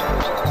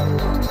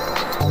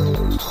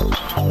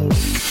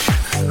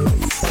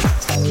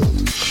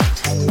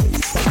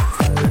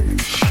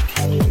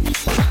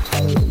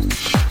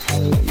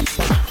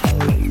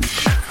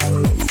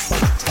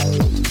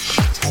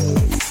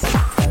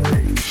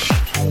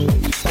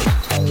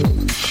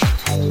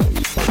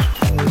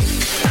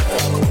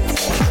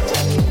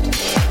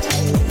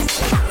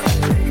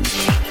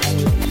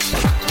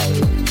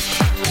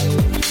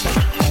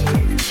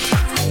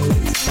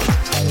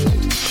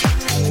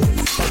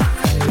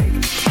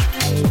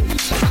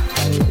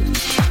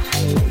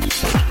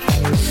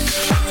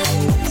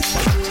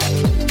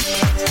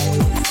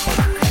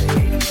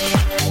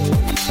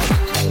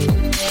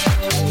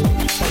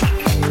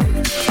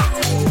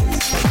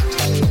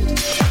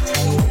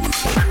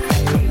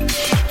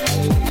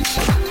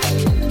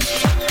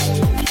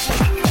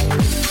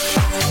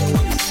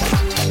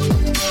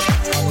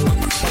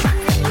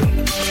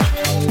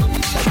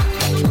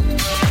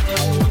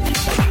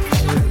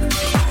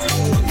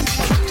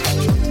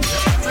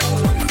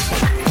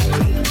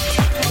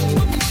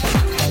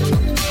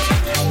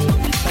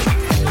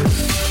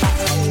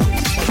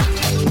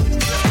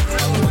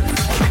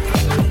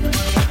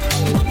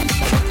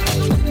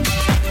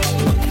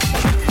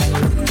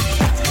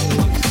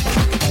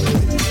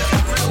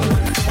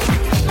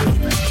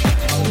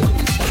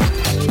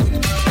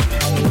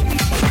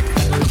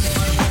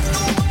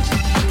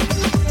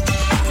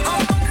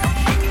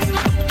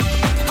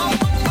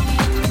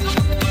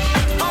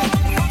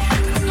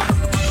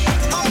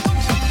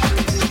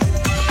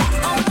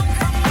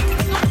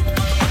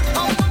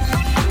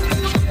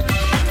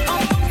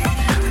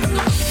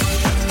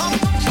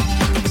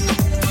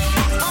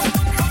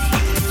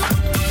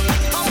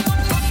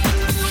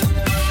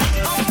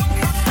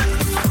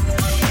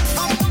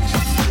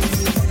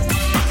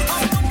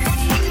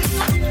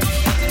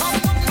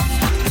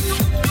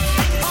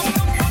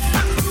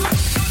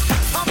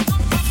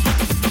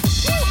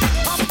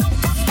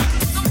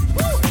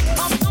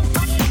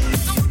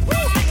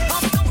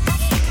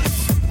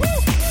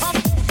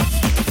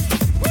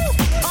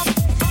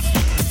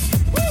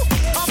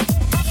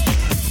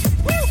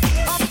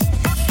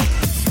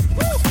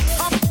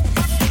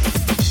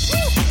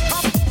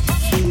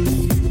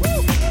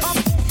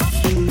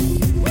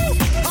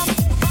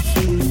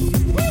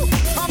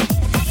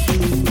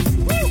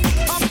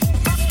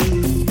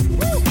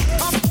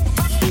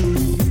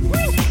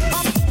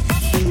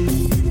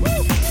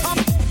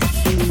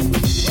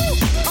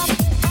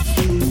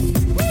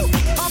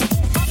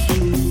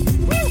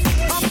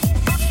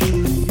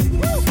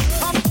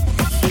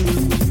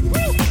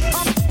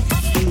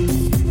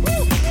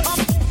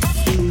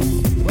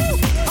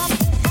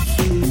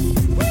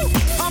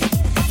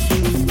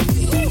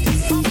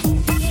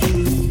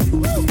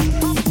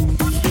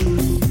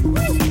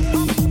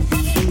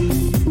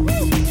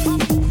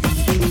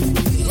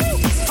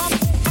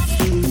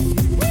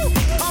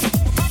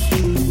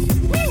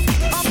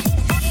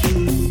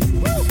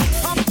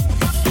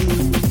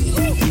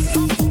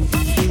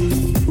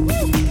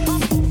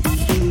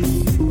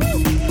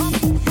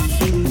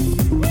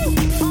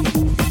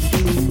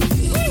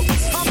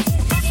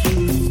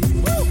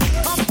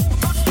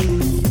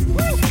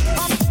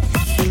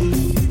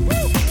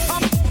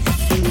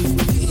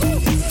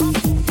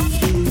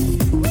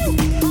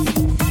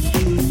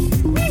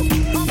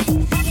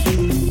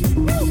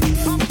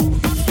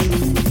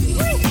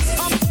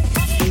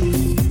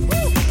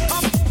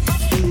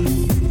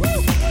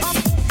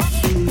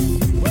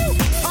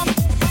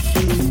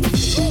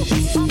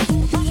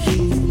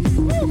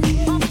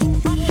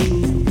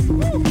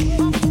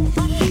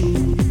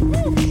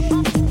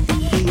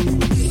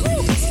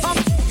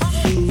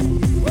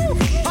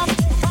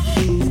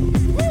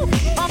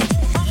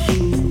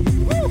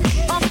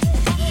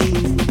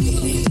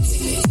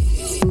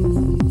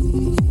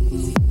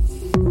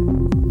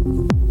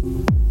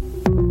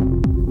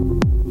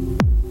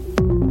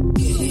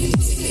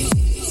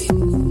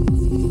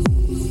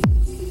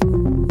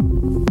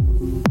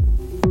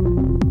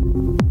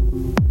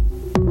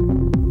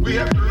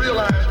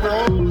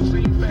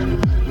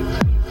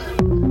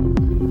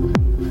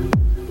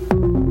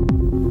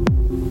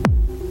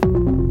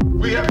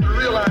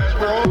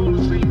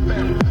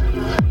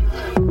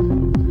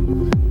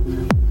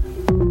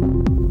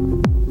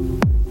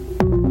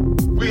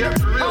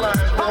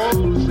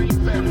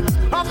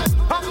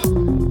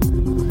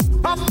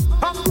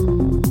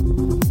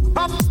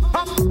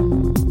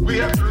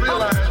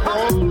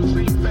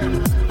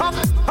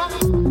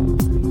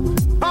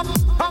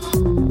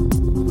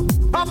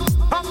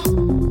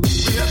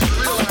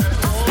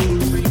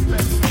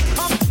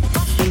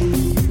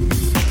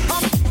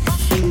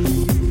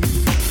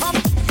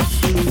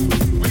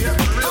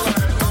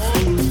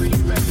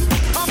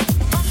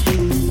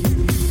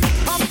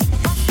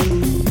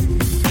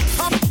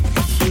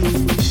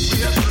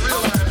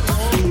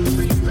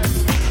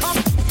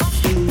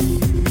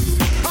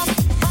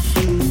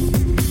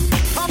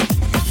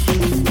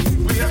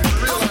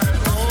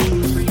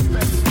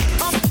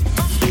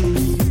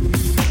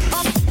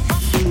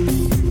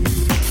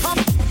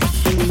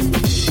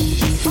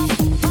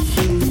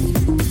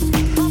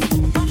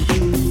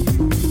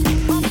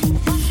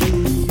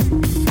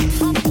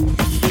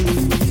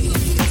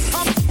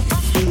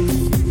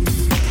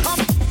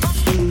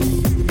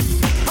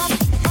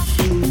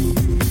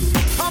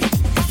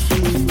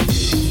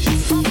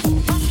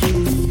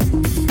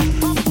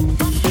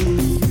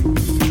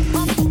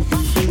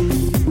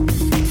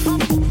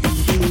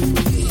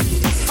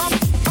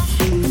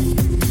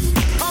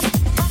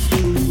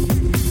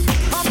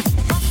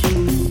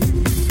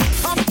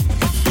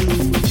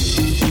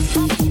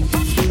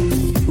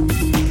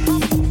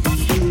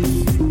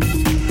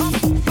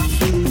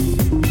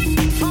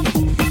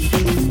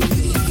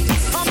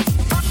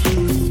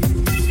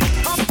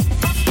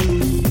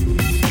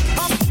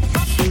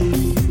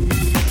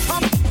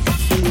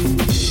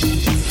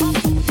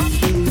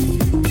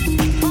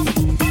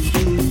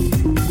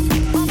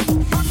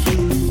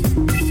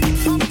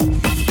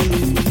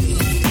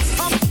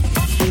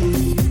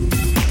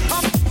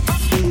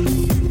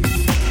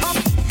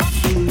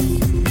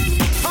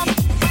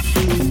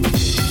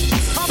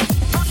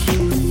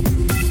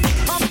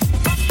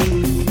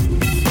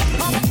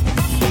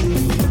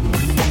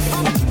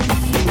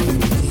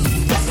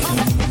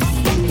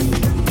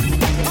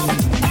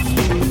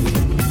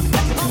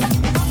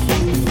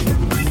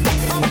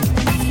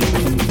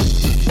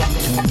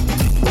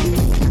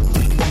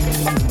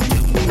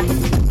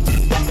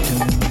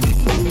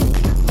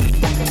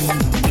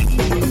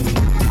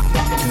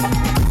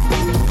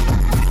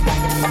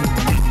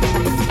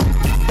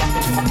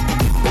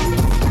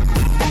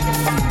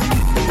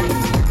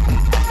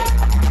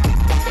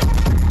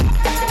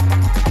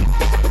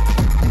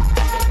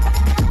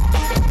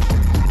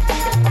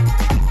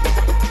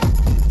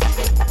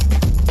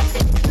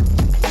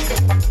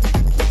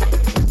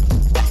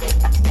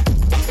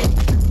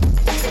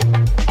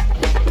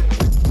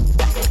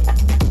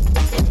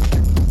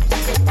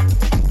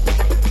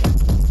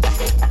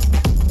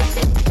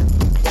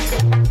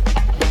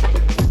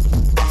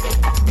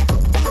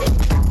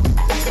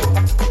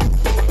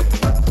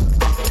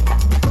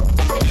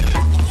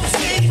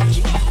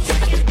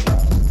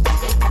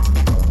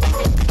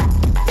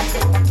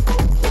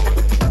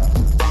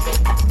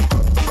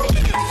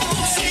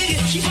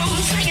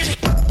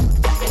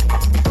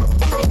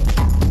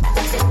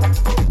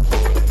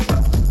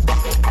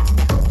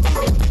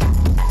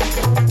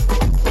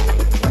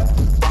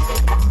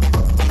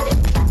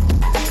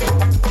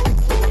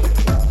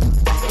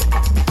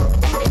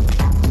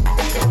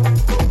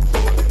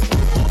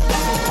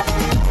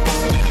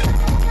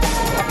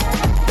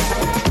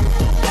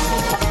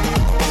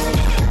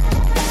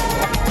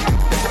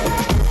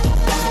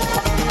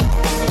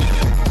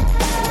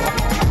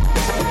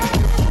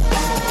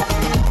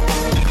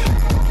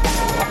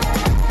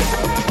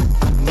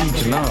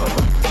 your love.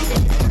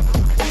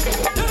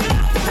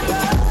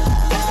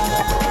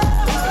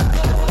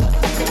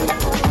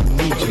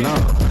 Need your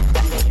love.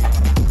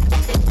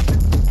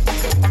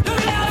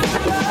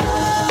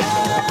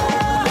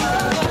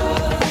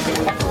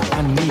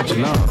 I need your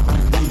love. I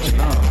need your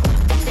love.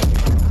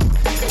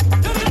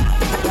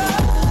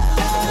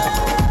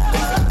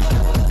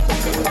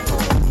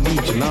 I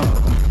need your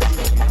love.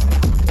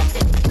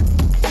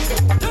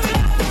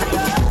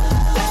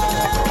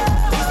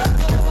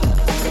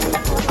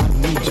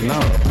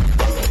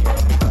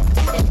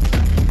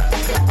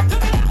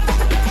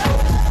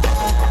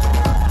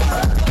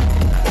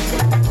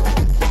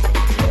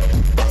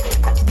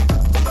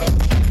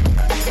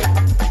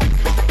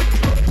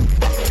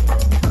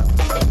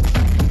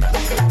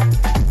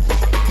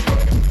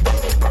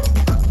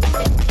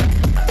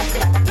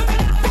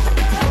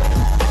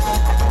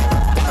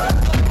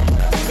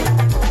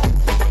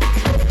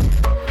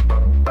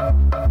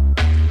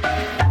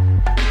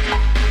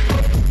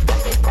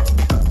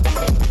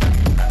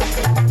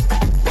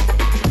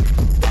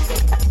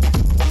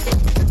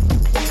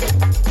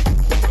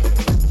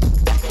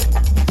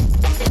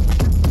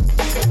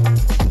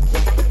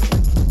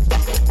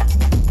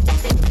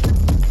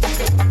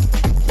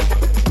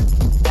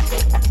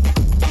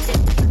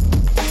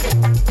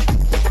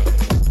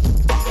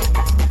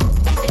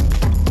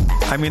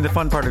 I mean, the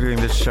fun part of doing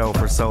this show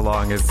for so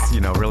long is,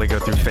 really go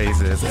through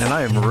phases. And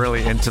I am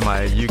really into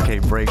my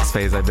UK breaks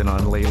phase I've been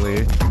on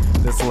lately,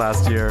 this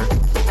last year.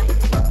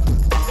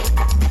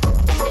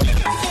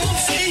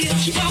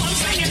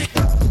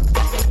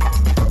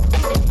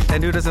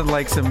 And who doesn't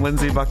like some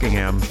Lindsey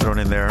Buckingham thrown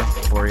in there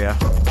for you?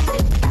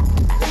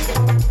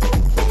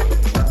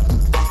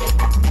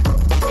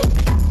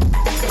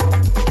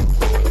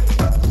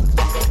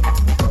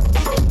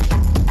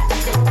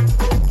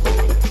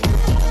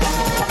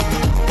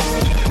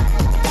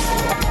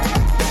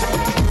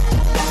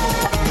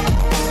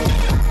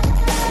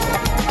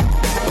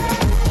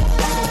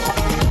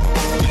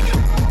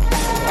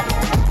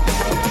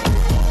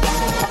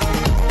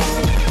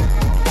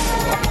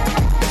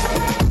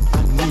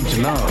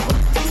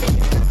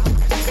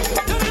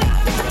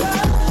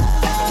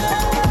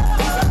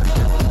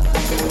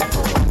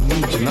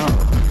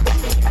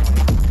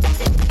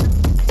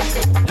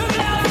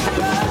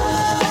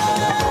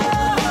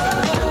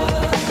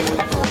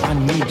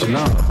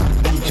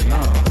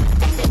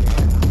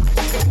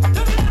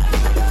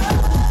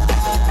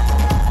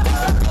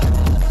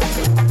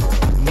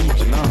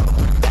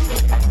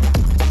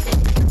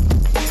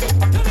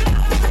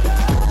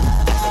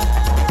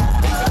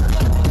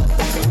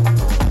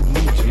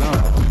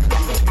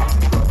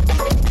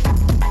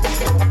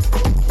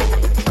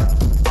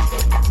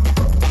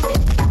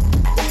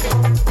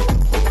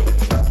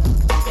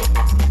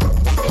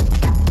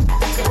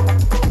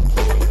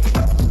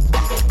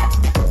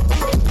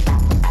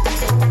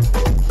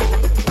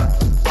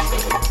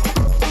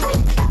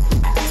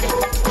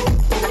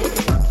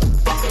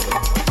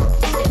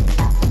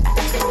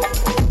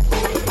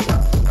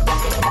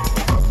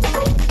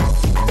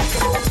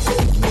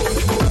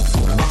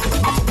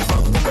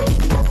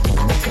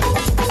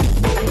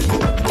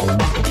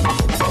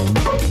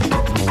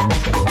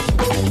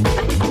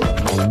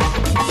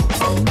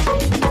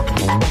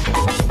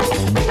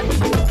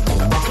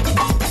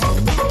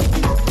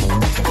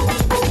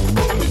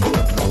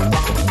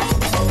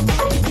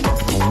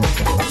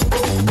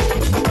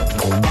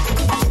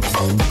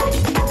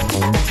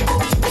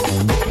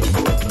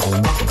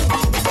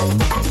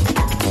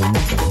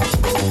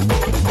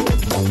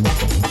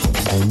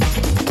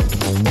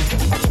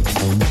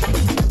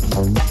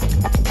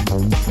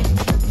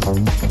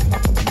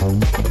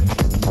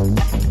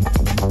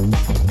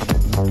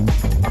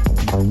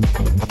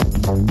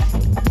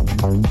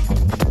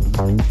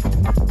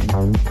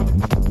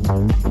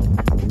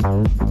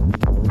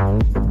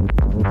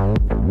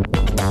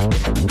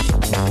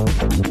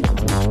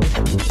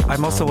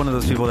 I'm also one of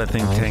those people that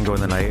think Tango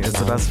in the Night is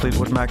the best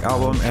Fleetwood Mac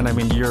album, and I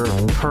mean, you're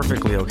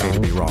perfectly okay to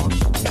be wrong.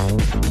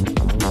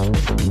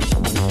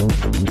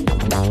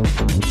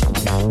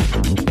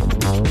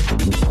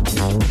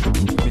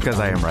 Because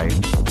I am right.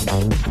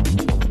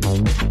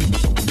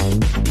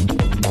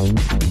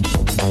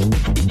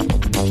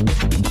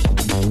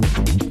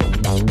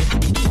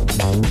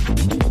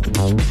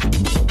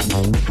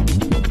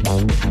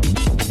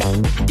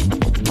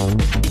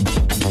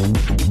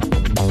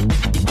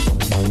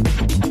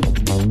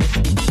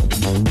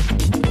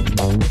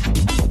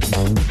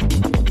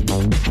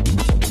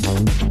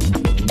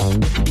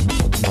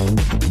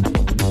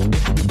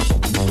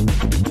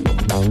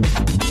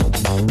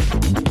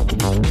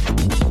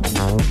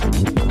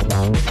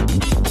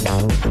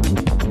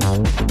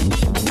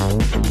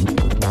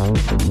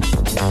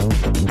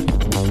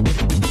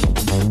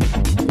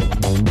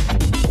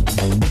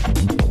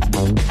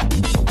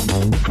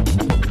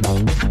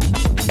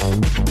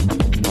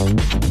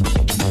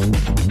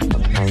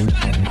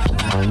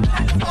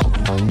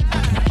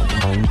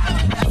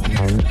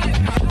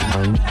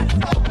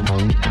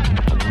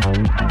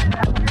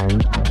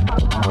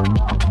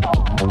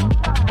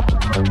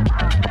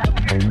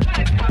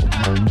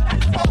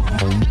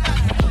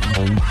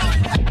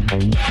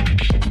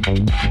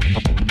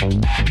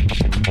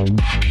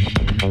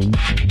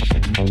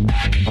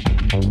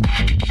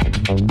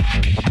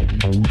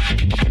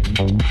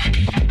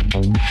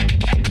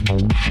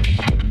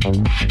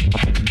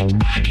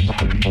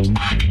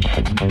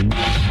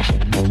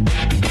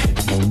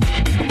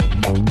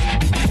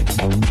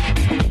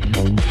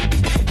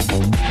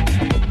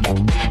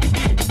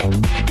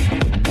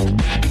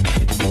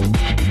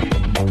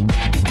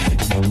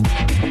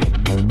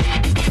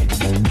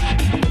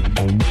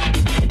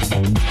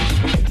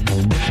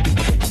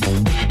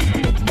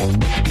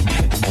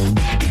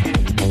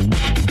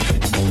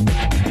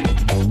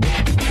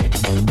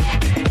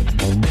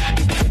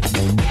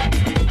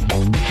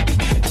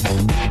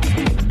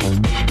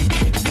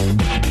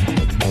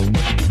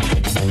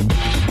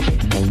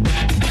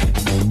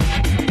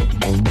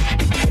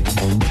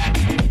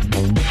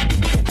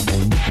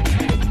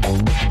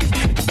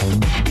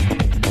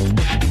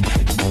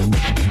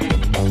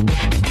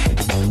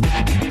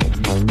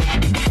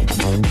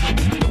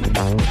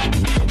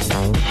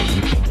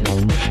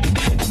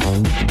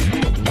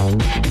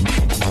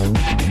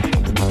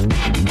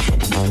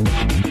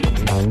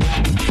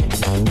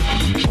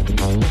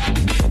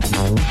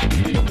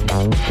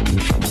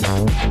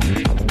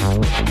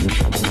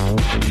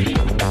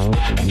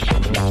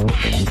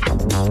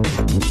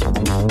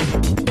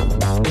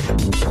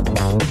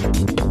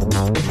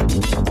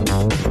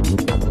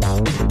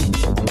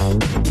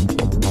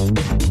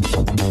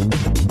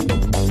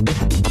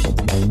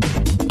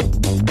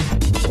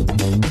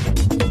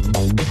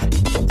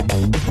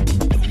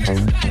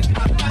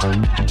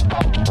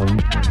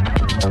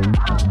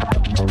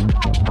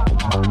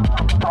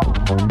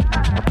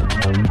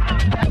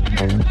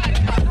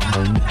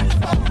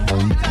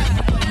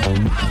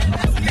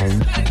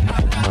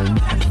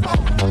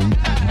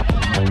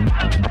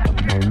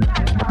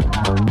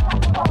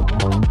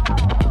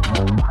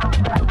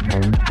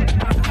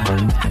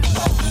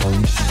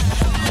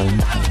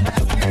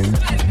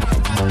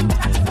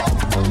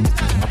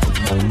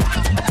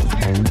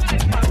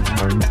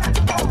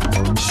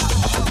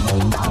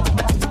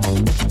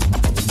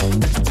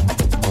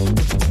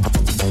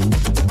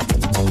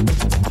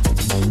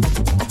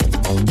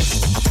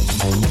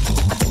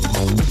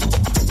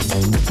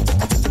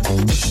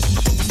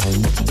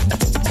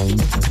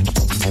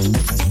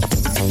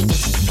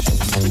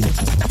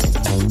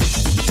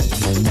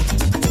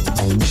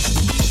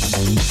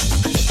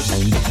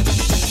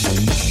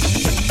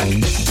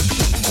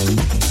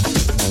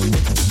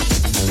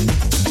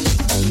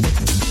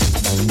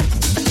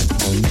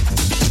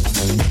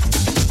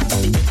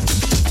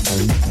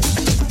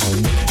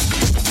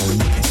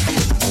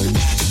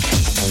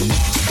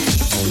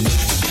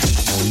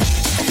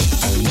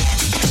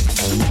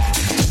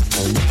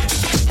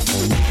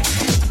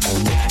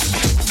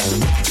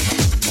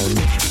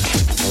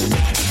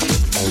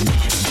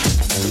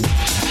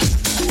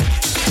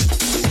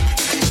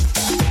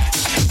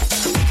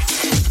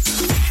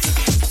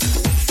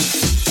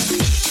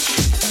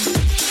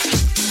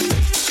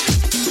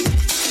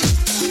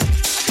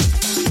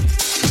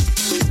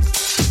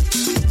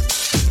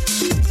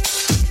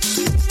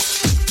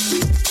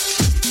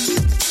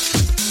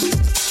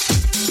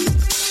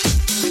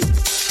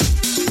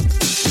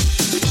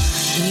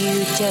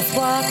 just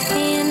walk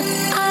in,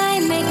 I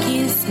make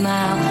you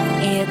smile.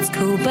 It's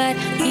cool, but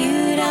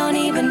you don't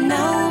even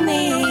know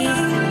me.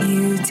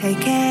 You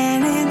take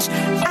an inch,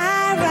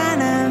 I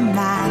run a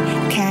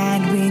mile.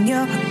 Can't win,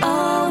 you're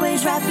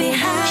always right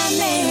behind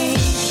me.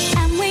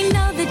 And we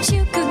know that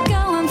you could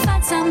go and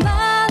find some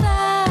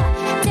other.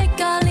 Take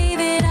or leave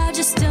it, I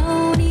just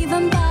don't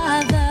even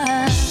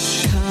bother.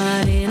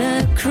 Caught in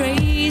a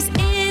craze,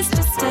 it's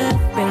just a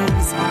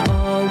phase.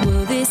 Or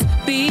will this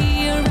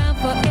be around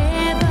forever?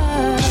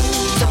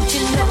 Don't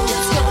you know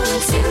it's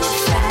going too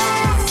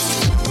fast?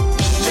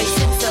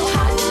 Racing so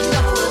high, you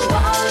know it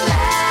won't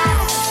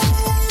last.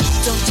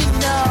 Don't you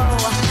know?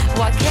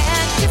 Why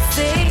can't you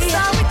see?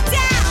 Slow it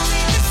down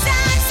in the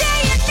sun, say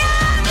you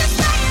know just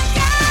where you're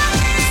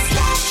going.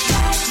 Stop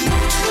right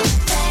now,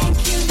 thank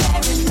you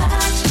very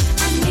much.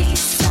 I need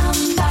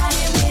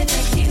somebody with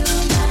a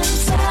human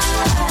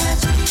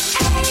touch.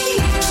 Hey,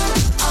 you,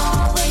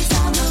 always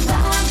on the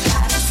run.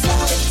 Gotta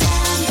slow it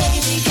down,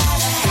 baby,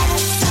 gotta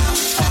have some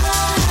fun.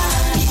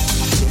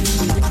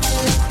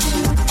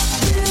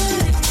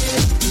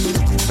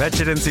 Bet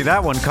you didn't see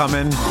that one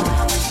coming.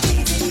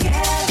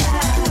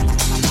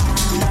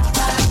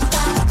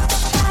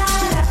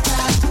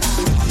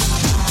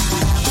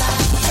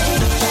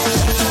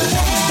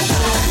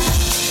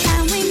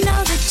 And we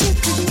know that you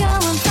could go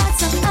and find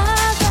some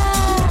other.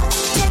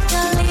 Take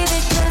or leave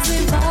it, 'cause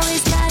we've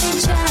always got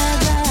each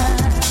other.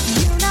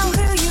 You know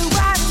who you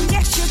are,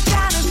 yes, you're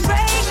gonna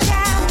break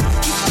down.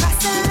 You cross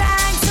the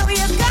line, so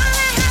you're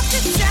gonna have to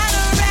turn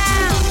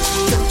around.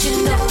 Don't you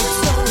know it's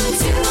going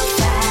too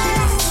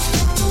fast?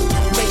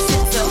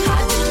 Racing so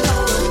hard, you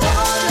know it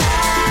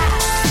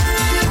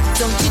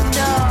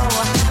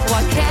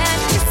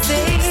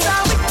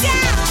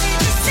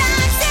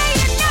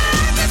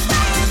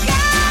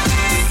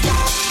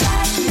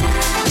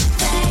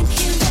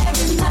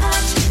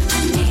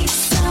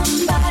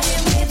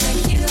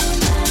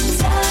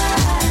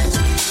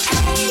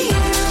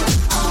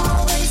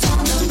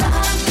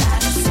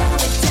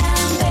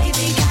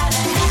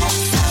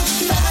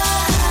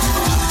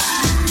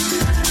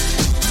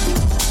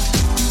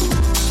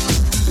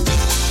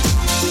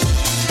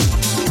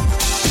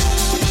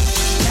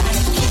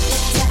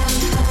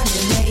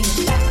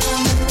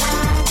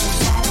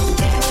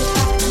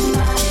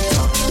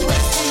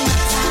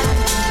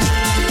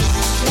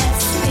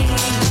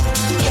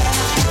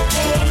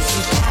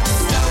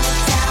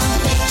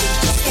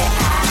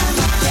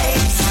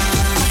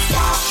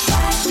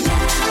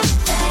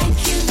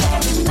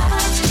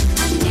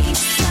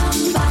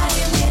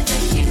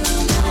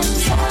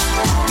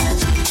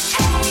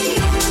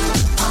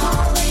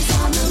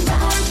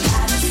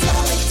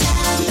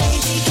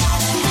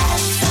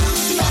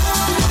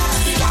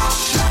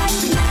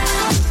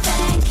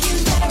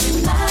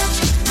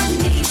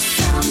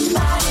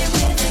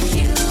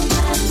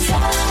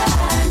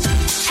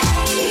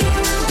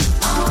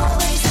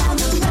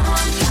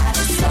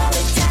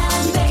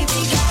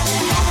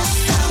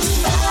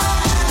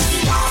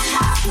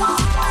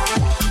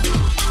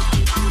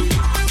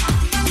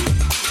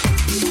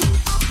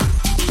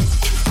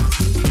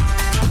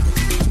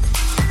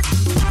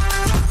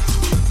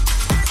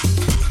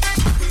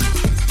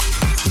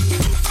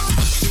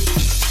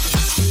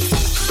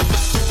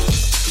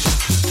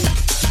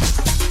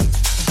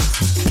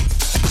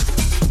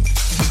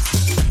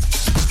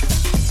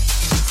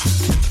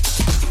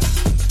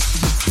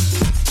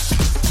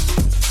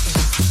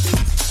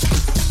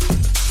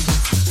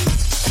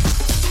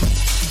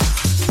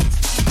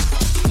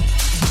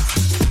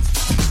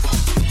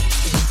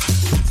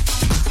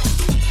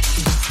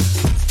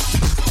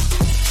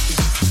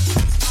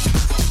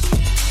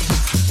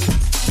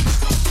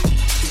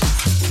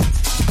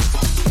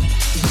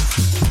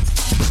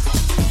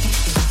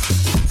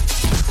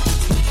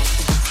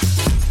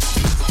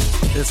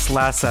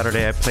last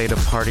Saturday I played a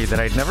party that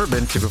I'd never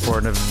been to before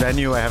in a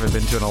venue I haven't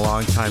been to in a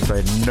long time, so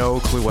I had no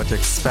clue what to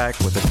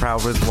expect, what the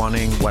crowd was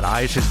wanting, what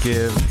I should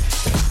give.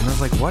 And I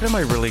was like, what am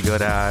I really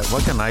good at?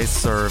 What can I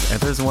serve? And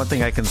if there's one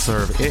thing I can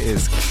serve, it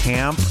is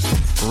camp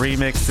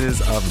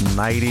remixes of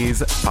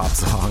 90s pop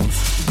songs.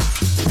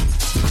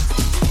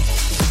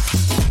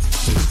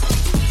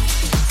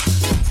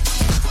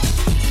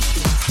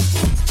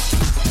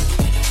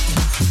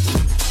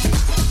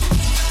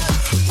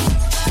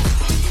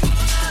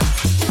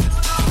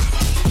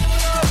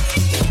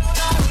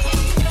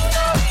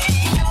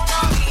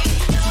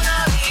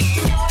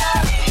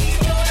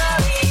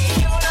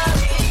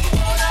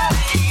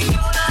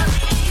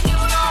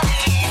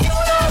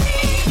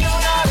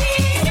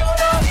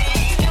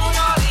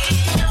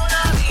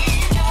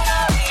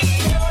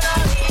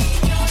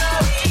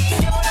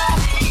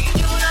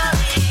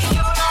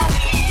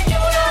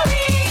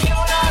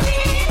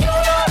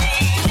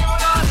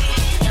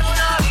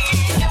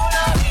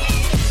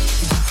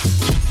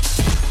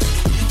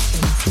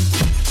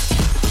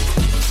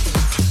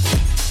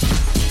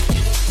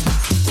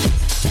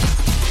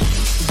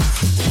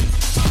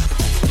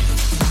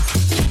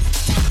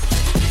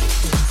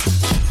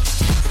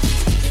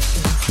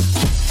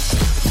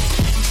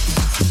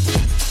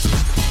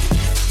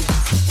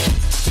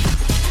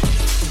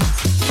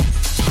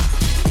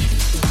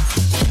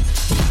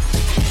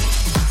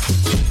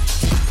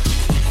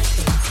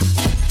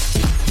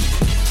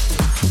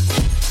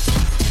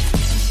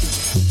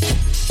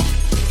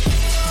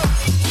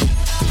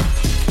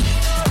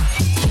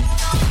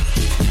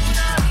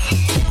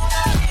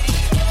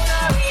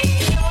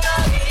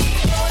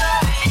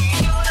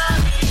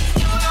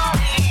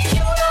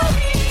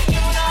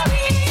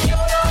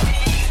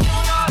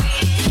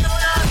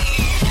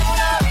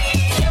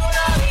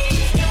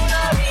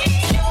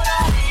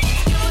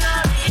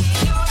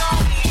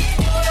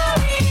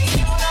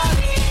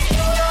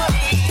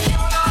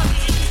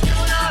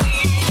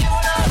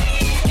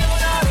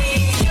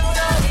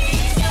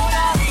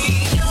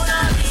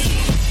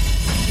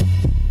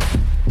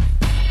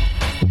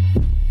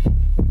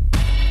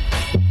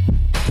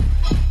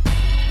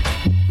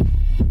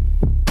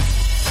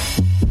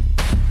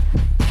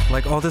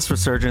 All this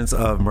resurgence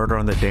of Murder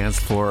on the Dance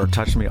Floor,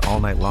 Touch Me All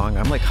Night Long.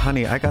 I'm like,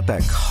 honey, I got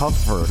that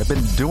covered. I've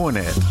been doing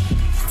it.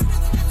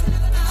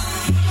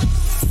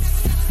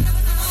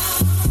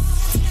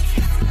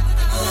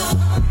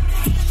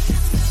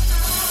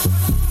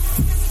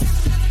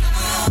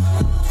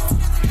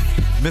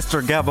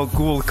 Mr.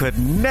 Gabagool could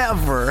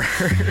never.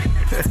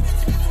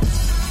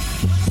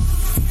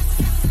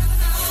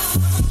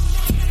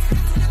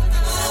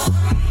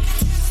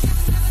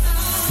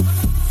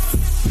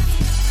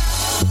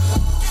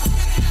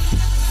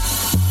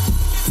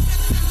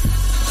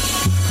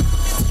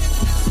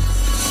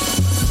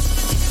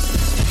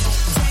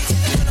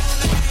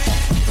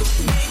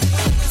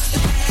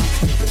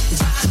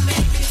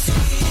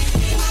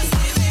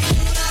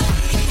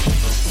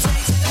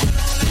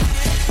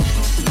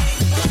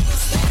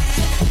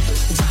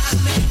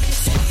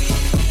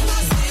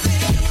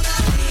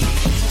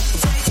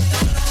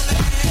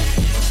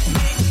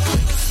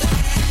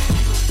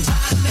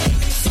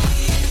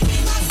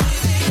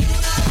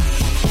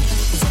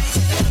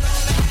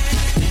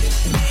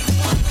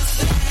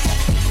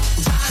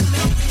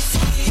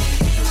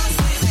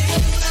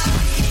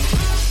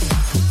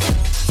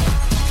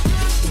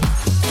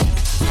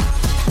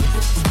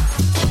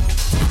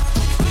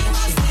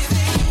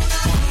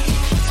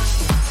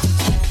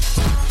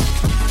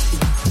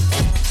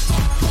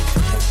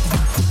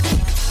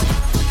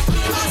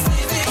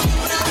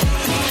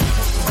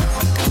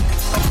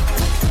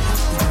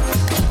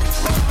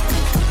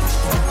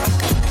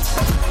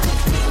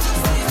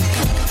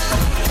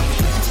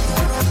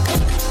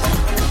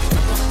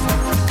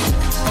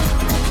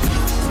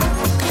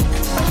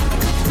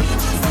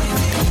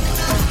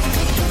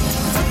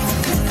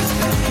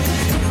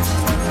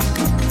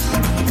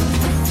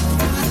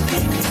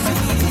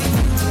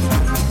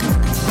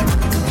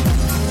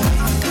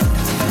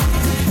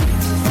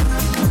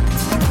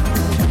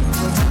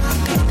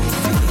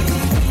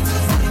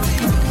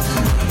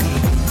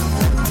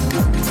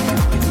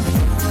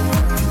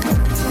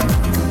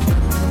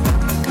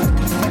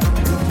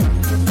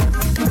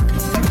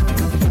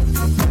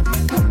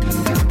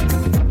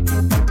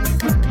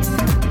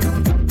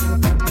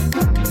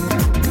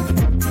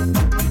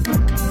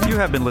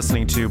 Have been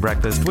listening to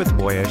Breakfast with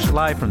Boyyyish,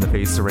 live from the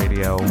Face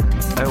Radio.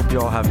 I hope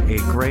you all have a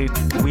great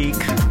week.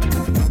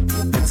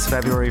 It's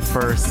February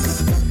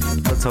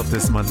 1st. Let's hope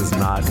this month is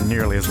not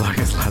nearly as long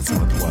as last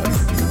month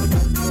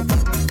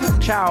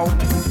was. Ciao.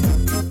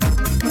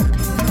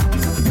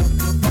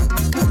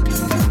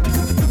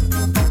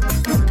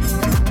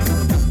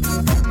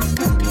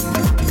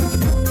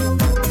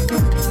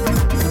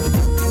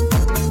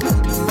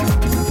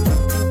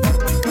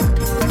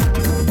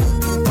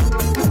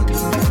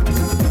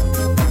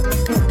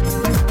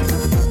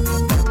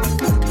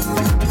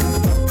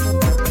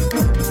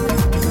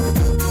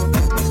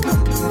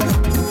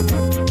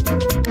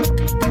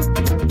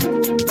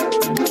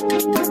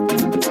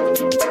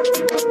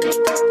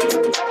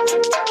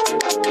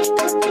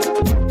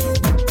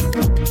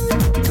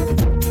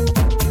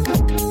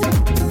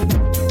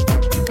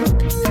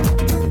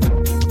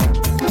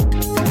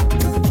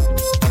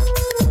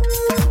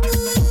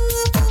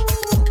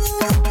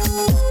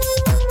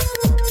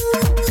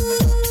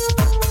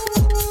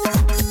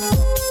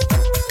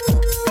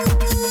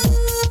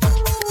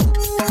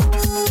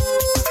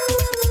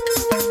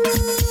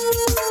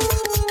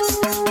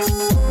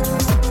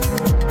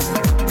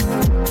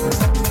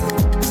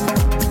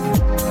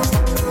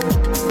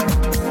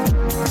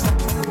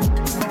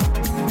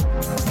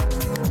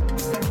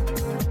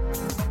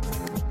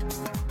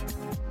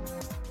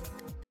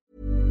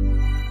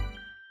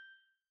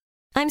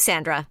 I'm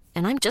Sandra,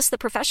 and I'm just the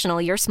professional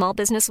your small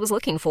business was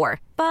looking for.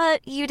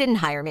 But you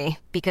didn't hire me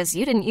because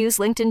you didn't use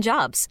LinkedIn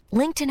Jobs.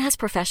 LinkedIn has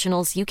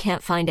professionals you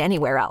can't find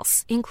anywhere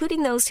else,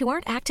 including those who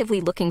aren't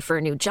actively looking for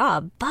a new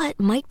job, but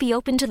might be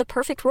open to the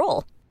perfect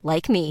role,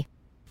 like me.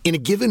 In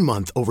a given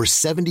month, over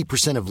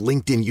 70% of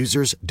LinkedIn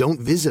users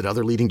don't visit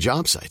other leading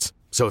job sites.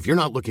 So if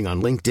you're not looking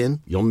on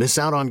LinkedIn, you'll miss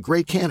out on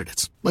great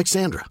candidates like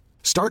Sandra.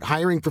 Start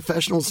hiring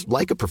professionals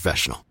like a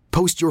professional.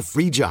 Post your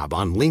free job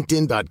on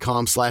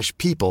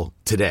linkedin.com/people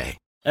today.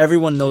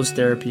 Everyone knows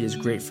therapy is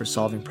great for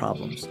solving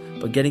problems,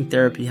 but getting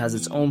therapy has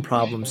its own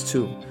problems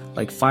too,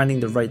 like finding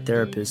the right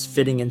therapist,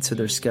 fitting into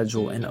their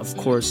schedule, and of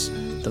course,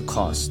 the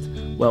cost.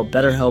 Well,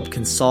 BetterHelp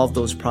can solve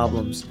those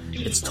problems.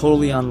 It's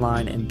totally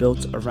online and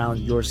built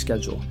around your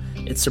schedule.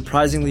 It's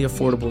surprisingly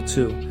affordable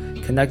too.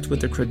 Connect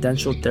with a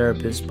credentialed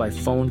therapist by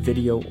phone,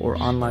 video, or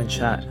online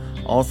chat,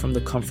 all from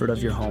the comfort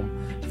of your home.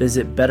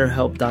 Visit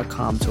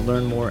BetterHelp.com to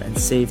learn more and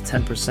save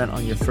 10%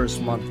 on your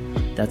first month.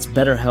 That's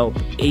BetterHelp,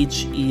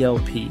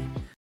 H-E-L-P.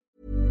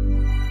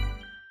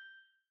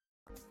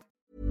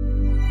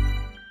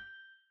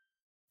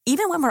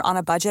 Even when we're on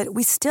a budget,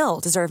 we still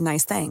deserve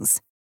nice things.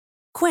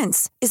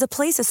 Quince is a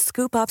place to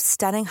scoop up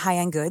stunning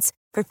high-end goods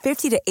for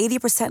 50 to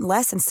 80%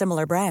 less than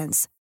similar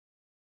brands.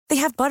 They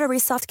have buttery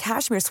soft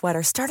cashmere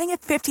sweaters starting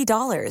at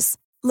 $50,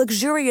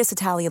 luxurious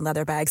Italian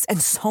leather bags, and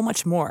so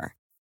much more.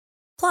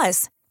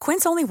 Plus,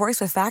 Quince only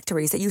works with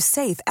factories that use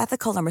safe,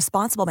 ethical, and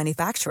responsible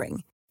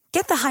manufacturing.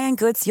 Get the high-end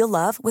goods you'll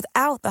love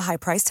without the high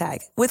price tag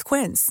with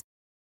Quince.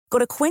 Go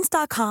to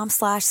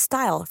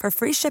quince.com/style for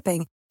free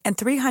shipping and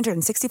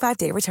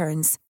 365-day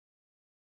returns.